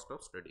and cost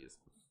of studies,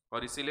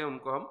 और इसीलिए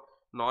उनको हम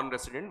नॉन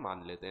रेसिडेंट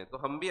मान लेते हैं। तो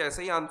हम भी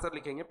ऐसे ही आंसर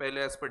लिखेंगे,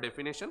 पहले एज पर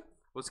डेफिनेशन,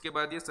 उसके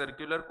बाद ये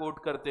सर्कुलर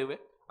कोट करते हुए।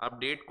 आप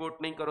डेट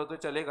कोट नहीं करो तो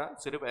चलेगा,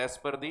 सिर्फ as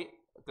per the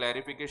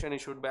clarification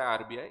issued by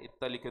RBI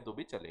इतना लिखे तो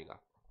भी चलेगा,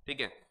 ठीक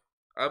है।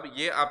 अब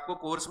ये आपको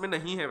कोर्स में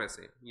नहीं है,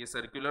 वैसे ये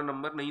सर्कुलर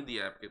नंबर नहीं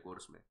दिया है आपके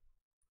कोर्स में,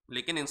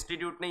 लेकिन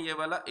इंस्टीट्यूट ने ये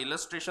वाला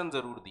इलस्ट्रेशन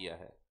जरूर दिया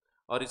है,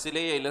 और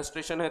इसीलिए ये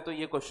इलस्ट्रेशन है तो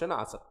ये क्वेश्चन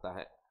आ सकता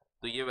है।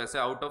 तो ये वैसे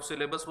आउट ऑफ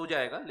सिलेबस हो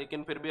जाएगा,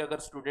 लेकिन फिर भी अगर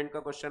स्टूडेंट का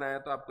क्वेश्चन आया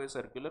तो आपको ये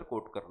सर्कुलर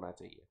कोट करना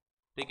चाहिए,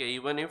 ठीक है।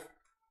 इवन इफ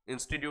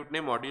इंस्टीट्यूट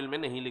ने मॉड्यूल में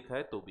नहीं लिखा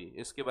है तो भी,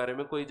 इसके बारे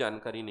में कोई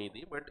जानकारी नहीं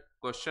दी, बट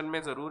क्वेश्चन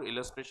में जरूर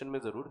इलस्ट्रेशन में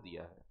जरूर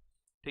दिया है,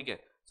 ठीक है।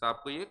 तो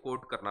आपको ये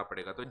कोट करना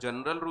पड़ेगा। तो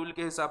जनरल रूल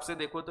के हिसाब से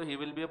देखो तो he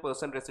will be a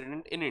person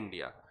resident in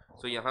India.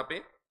 सो यहाँ पे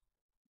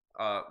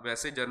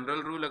वैसे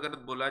जनरल रूल अगर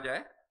बोला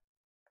जाए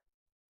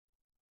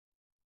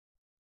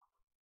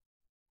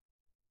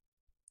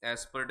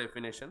एज पर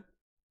डेफिनेशन,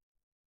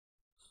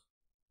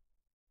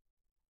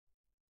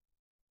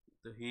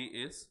 तो he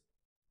is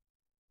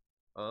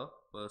a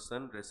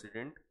person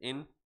resident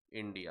in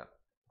India,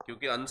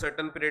 क्योंकि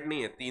अनसर्टन पीरियड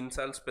नहीं है, 3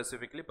 साल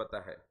स्पेसिफिकली पता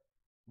है,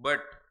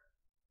 but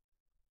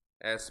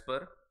as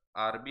per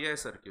RBI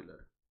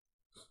circular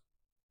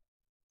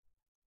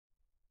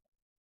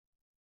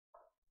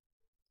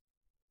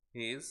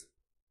he is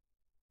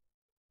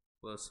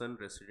person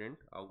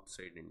resident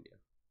outside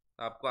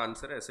India. आपको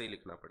आंसर ऐसे ही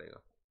लिखना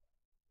पड़ेगा,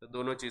 तो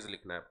दोनों चीज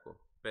लिखना है आपको,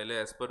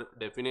 पहले as per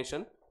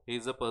definition he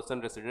is a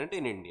person resident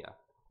in India,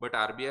 but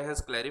RBI has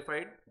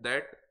clarified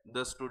that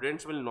the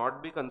students will not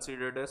be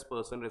considered as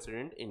person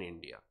resident in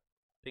India,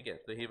 ठीक है।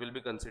 तो he will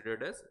be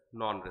considered as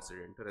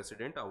non-resident,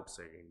 resident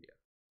outside India।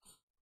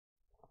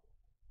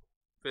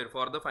 फिर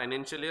for the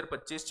financial year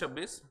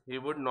 25-26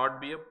 he would not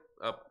be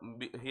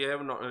he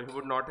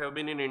would not have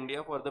been in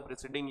India for the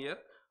preceding year,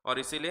 और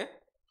इसीलिए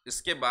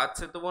इसके बाद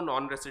से तो वो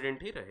नॉन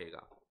रेसिडेंट ही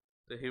रहेगा।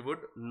 तो he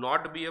would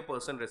not be a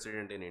person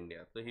resident in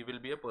India, तो he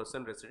will be a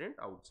person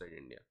resident outside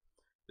India।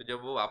 तो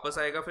जब वो वापस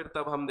आएगा फिर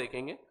तब हम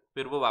देखेंगे,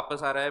 फिर वो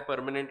वापस आ रहा है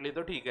परमानेंटली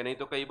तो ठीक है, नहीं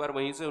तो कई बार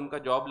वहीं से उनका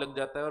जॉब लग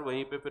जाता है और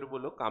वहीं पे फिर वो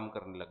लोग काम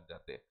करने लग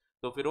जाते हैं,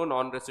 तो फिर वो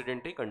नॉन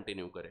रेसिडेंट ही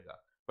कंटिन्यू करेगा।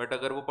 बट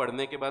अगर वो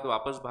पढ़ने के बाद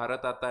वापस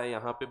भारत आता है,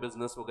 यहाँ पे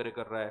बिजनेस वगैरह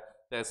कर रहा है,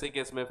 तो ऐसे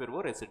केस में फिर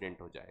वो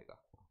रेसिडेंट हो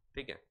जाएगा,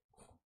 ठीक है।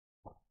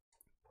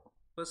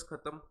 बस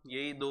खत्म,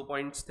 यही 2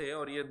 पॉइंट्स थे,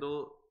 और ये 2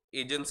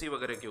 एजेंसी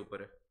वगैरह के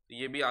ऊपर है, तो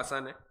ये भी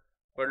आसान है,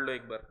 पढ़ लो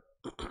एक बार।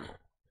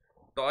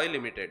 Toy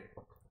limited,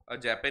 a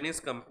Japanese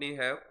company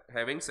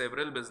having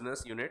several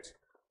business units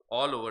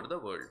all over the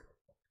world।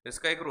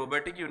 इसका एक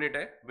रोबोटिक यूनिट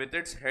है with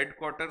its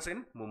headquarters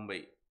in Mumbai.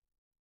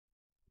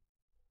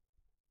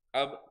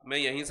 अब मैं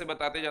यहीं से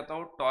बताते जाता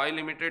हूँ, टॉय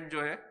लिमिटेड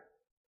जो है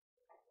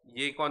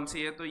ये कौन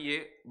सी है, तो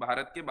ये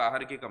भारत के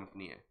बाहर की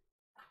कंपनी है।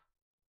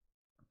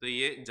 तो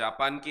ये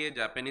जापान की है,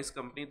 जापानीज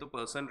कंपनी, तो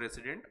पर्सन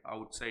रेसिडेंट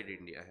आउटसाइड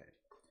इंडिया है।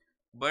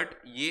 बट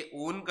ये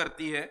ओन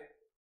करती है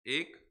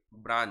एक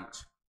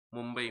ब्रांच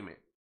मुंबई में।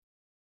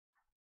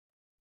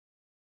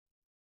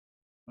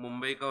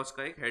 मुंबई का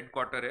उसका एक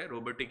हेडक्वार्टर है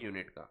रोबोटिक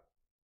यूनिट का।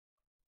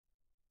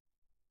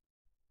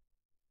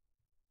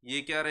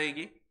 ये क्या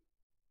रहेगी,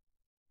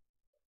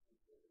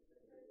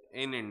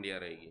 इन इंडिया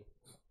रहेगी।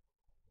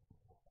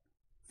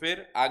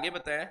 फिर आगे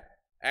बताया,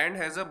 and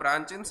has a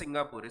branch in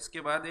Singapore,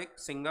 इसके बाद एक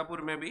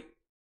सिंगापुर में भी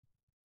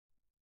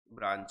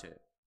ब्रांच है।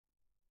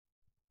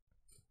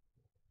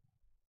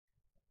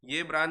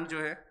 ये ब्रांच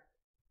जो है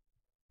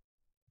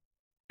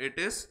it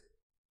is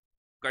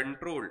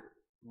controlled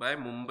by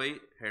Mumbai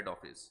head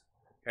office,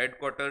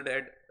 headquartered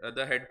at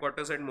the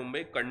headquarters eight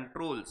Mumbai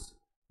controls,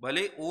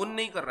 भले ओन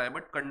नहीं कर रहा है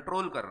बट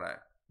कंट्रोल कर रहा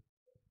है।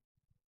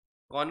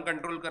 कौन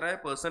कंट्रोल कर रहा है,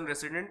 पर्सन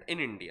रेसिडेंट इन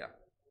इंडिया,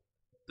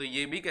 तो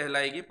ये भी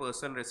कहलाएगी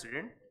पर्सन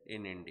रेसिडेंट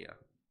इन इंडिया।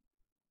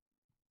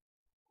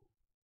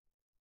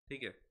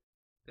 ठीक है,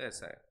 तो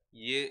ऐसा है,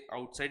 ये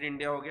आउटसाइड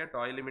इंडिया हो गया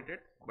टॉय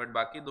लिमिटेड, बट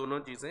बाकी दोनों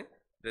चीजें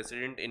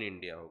रेसिडेंट इन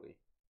इंडिया हो गई।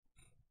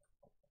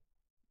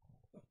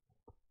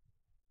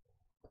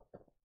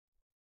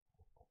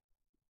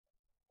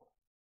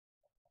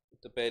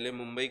 तो पहले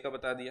मुंबई का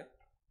बता दिया,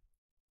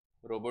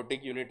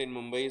 robotic unit in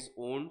Mumbai is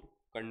owned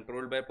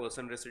controlled by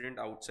person resident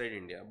outside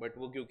India, but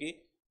वो क्योंकि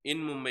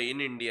इन मुंबई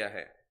इन इंडिया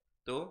है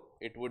तो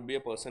it would be a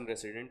person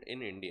resident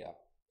in India.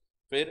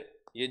 फिर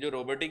ये जो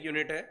रोबोटिक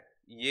यूनिट है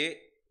ये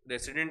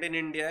रेसिडेंट इन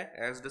इंडिया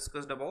है एज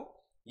डिस्कस्ड अबाउ,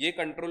 ये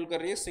कंट्रोल कर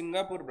रही है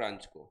सिंगापुर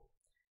ब्रांच को,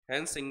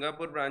 hence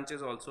Singapore branch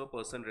is also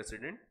person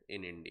resident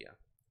in India.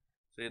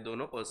 तो ये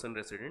दोनों पर्सन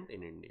रेसिडेंट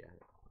इन इंडिया है।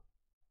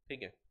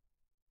 ठीक है,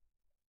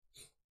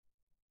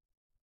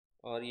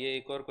 और ये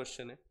एक और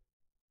क्वेश्चन है,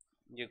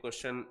 ये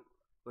क्वेश्चन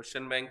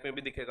क्वेश्चन बैंक में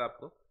भी दिखेगा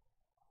आपको,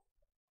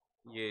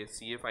 ये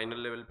सीए फाइनल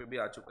लेवल पे भी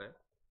आ चुका है,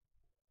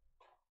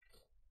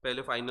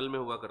 पहले फाइनल में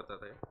हुआ करता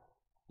था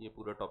ये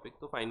पूरा टॉपिक,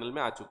 तो फाइनल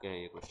में आ चुके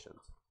हैं ये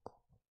questions.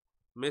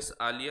 Miss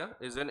Alia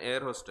is an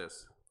air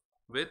hostess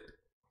with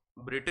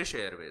British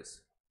Airways,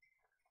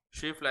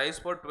 she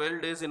flies for 12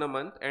 days in a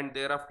month and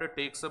thereafter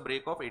takes a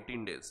break of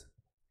 18 days.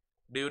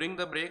 During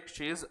the break,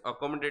 she is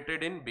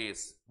accommodated in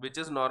base, which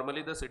is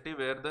normally the city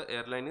where the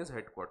airline is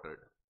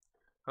headquartered.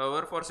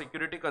 However, for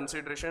security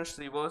considerations,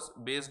 she was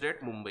based at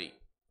Mumbai.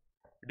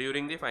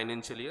 During the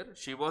financial year,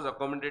 she was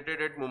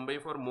accommodated at Mumbai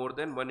for more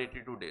than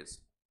 182 days.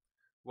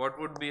 What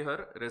would be her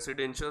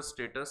residential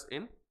status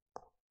in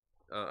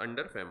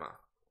under FEMA?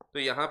 तो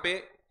यहाँ पे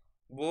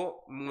वो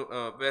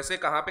वैसे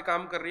कहाँ पे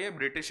काम कर रही है,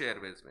 ब्रिटिश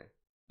एयरवेज में,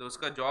 तो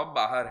उसका जॉब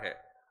बाहर है,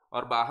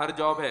 और बाहर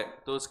जॉब है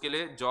तो उसके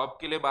लिए जॉब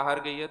के लिए बाहर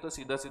गई है, तो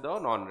सीधा सीधा वो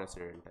नॉन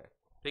रेसिडेंट है।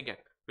 ठीक है,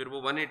 फिर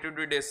वो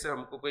 182 डेज से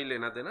हमको कोई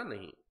लेना देना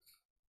नहीं।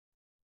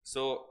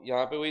 सो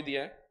यहाँ पे वही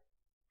दिया है,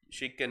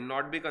 she can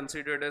not be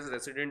considered as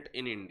resident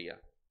in India.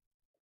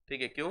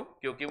 ठीक है, क्यों,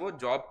 क्योंकि वो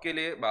जॉब के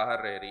लिए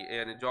बाहर रह रही है,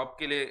 यानी जॉब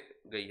के लिए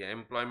गई है,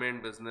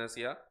 एम्प्लॉयमेंट, बिजनेस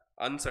या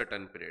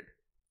अनसर्टन पीरियड।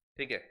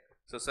 ठीक है,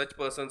 सो such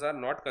persons are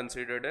not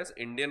considered as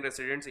Indian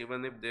residents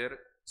even if there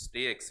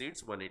stay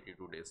exceeds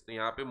 182 days. तो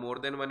यहाँ पे मोर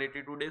देन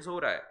 182 डेज हो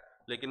रहा है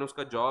लेकिन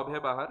उसका जॉब है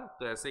बाहर,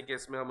 तो ऐसे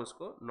केस में हम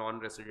उसको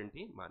नॉन रेसिडेंट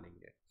ही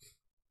मानेंगे।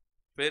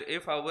 फिर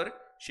if our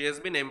she has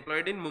been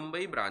employed in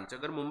Mumbai branch,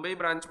 अगर मुंबई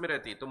ब्रांच में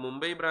रहती, तो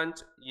मुंबई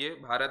ब्रांच ये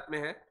भारत में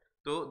है,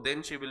 तो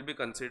then she will be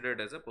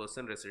considered as a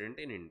person resident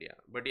in India.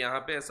 But यहाँ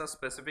पे ऐसा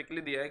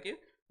स्पेसिफिकली दिया है कि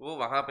वो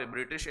वहाँ पे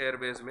ब्रिटिश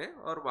एयरवेज में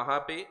और वहाँ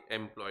पे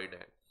एम्प्लॉयड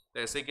है, तो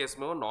ऐसे केस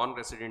में वो नॉन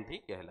रेसिडेंट ही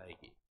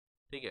कहलाएगी।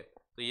 ठीक है,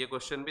 तो ये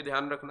क्वेश्चन भी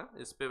ध्यान रखना,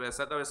 इस पे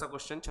वैसा का वैसा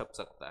क्वेश्चन छप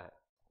सकता है।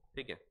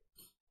 ठीक है,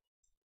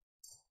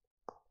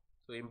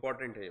 तो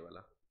इम्पोर्टेंट है ये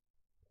वाला,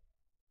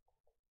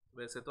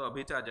 वैसे तो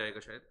अभी आ जाएगा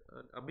शायद,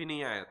 अभी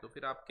नहीं आया तो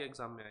फिर आपके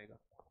एग्जाम में आएगा।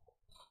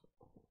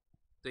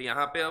 तो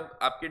यहाँ पे अब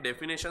आपकी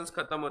डेफिनेशंस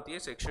खत्म होती है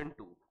सेक्शन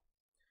 2।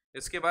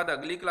 इसके बाद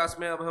अगली क्लास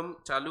में अब हम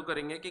चालू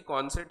करेंगे कि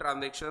कौन से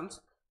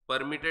ट्रांजेक्शन्स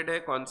परमिटेड है,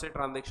 कौन से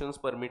ट्रांजेक्शन्स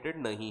परमिटेड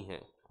नहीं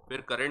है।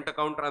 फिर करंट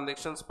अकाउंट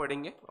ट्रांजेक्शन्स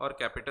पढ़ेंगे और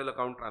कैपिटल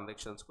अकाउंट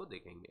ट्रांजेक्शन्स को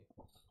देखेंगे।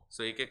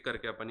 सो एक एक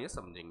करके अपन ये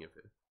समझेंगे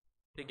फिर।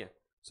 ठीक है,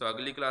 सो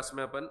अगली क्लास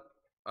में अपन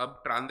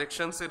अब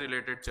ट्रांजेक्शन से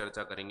रिलेटेड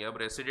चर्चा करेंगे। अब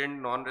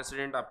रेसिडेंट नॉन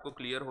रेसिडेंट आपको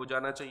क्लियर हो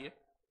जाना चाहिए,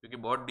 क्योंकि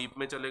बहुत डीप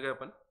में चले गए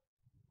अपन,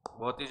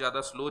 बहुत ही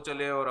ज़्यादा स्लो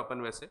चले हैं, और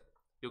अपन वैसे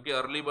क्योंकि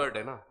अर्ली बर्ड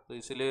है ना, तो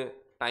इसीलिए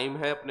टाइम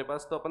है अपने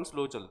पास तो अपन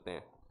स्लो चलते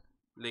हैं।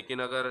 लेकिन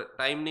अगर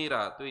टाइम नहीं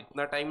रहा तो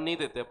इतना टाइम नहीं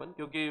देते अपन,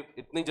 क्योंकि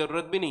इतनी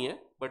ज़रूरत भी नहीं है,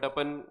 बट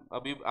अपन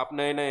अभी आप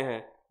नए नए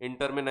हैं,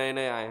 इंटर में नए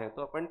नए आए हैं,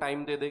 तो अपन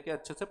टाइम दे दे के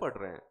अच्छे से पढ़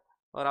रहे हैं,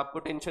 और आपको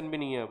टेंशन भी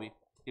नहीं है अभी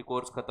कि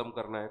कोर्स ख़त्म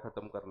करना है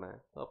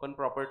तो अपन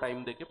प्रॉपर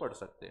टाइम दे के पढ़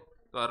सकते हैं।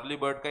 तो अर्ली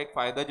बर्ड का एक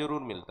फ़ायदा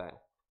ज़रूर मिलता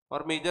है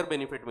और मेजर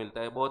बेनिफिट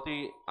मिलता है, बहुत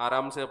ही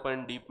आराम से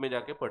अपन डीप में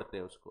जाके पढ़ते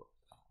हैं उसको।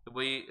 तो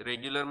वही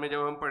रेगुलर में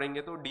जब हम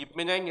पढ़ेंगे तो डीप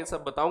में जाएंगे,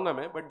 सब बताऊंगा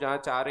मैं, बट जहाँ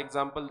 4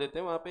 एग्जाम्पल देते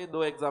हैं वहाँ पे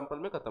 2 एग्जाम्पल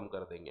में ख़त्म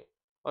कर देंगे,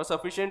 और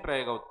सफिशिएंट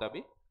रहेगा उतना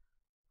भी,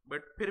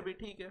 बट फिर भी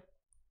ठीक है,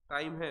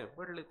 टाइम है,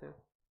 पढ़ लेते हैं।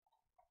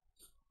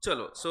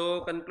 चलो सो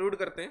कंक्लूड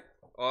करते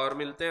हैं और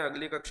मिलते हैं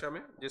अगली कक्षा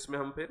में, जिसमें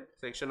हम फिर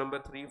सेक्शन नंबर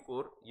 3,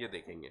 4 ये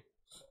देखेंगे।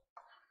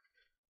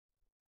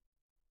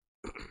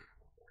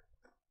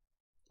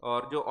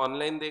 और जो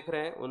ऑनलाइन देख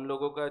रहे हैं उन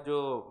लोगों का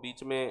जो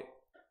बीच में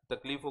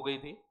तकलीफ हो गई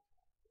थी,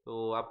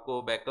 तो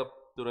आपको बैकअप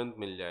तुरंत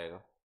मिल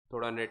जाएगा।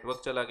 थोड़ा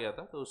नेटवर्क चला गया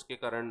था तो उसके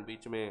कारण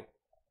बीच में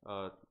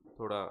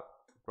थोड़ा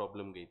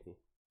प्रॉब्लम गई थी।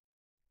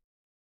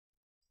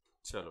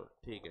 चलो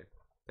ठीक है,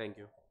 थैंक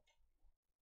यू।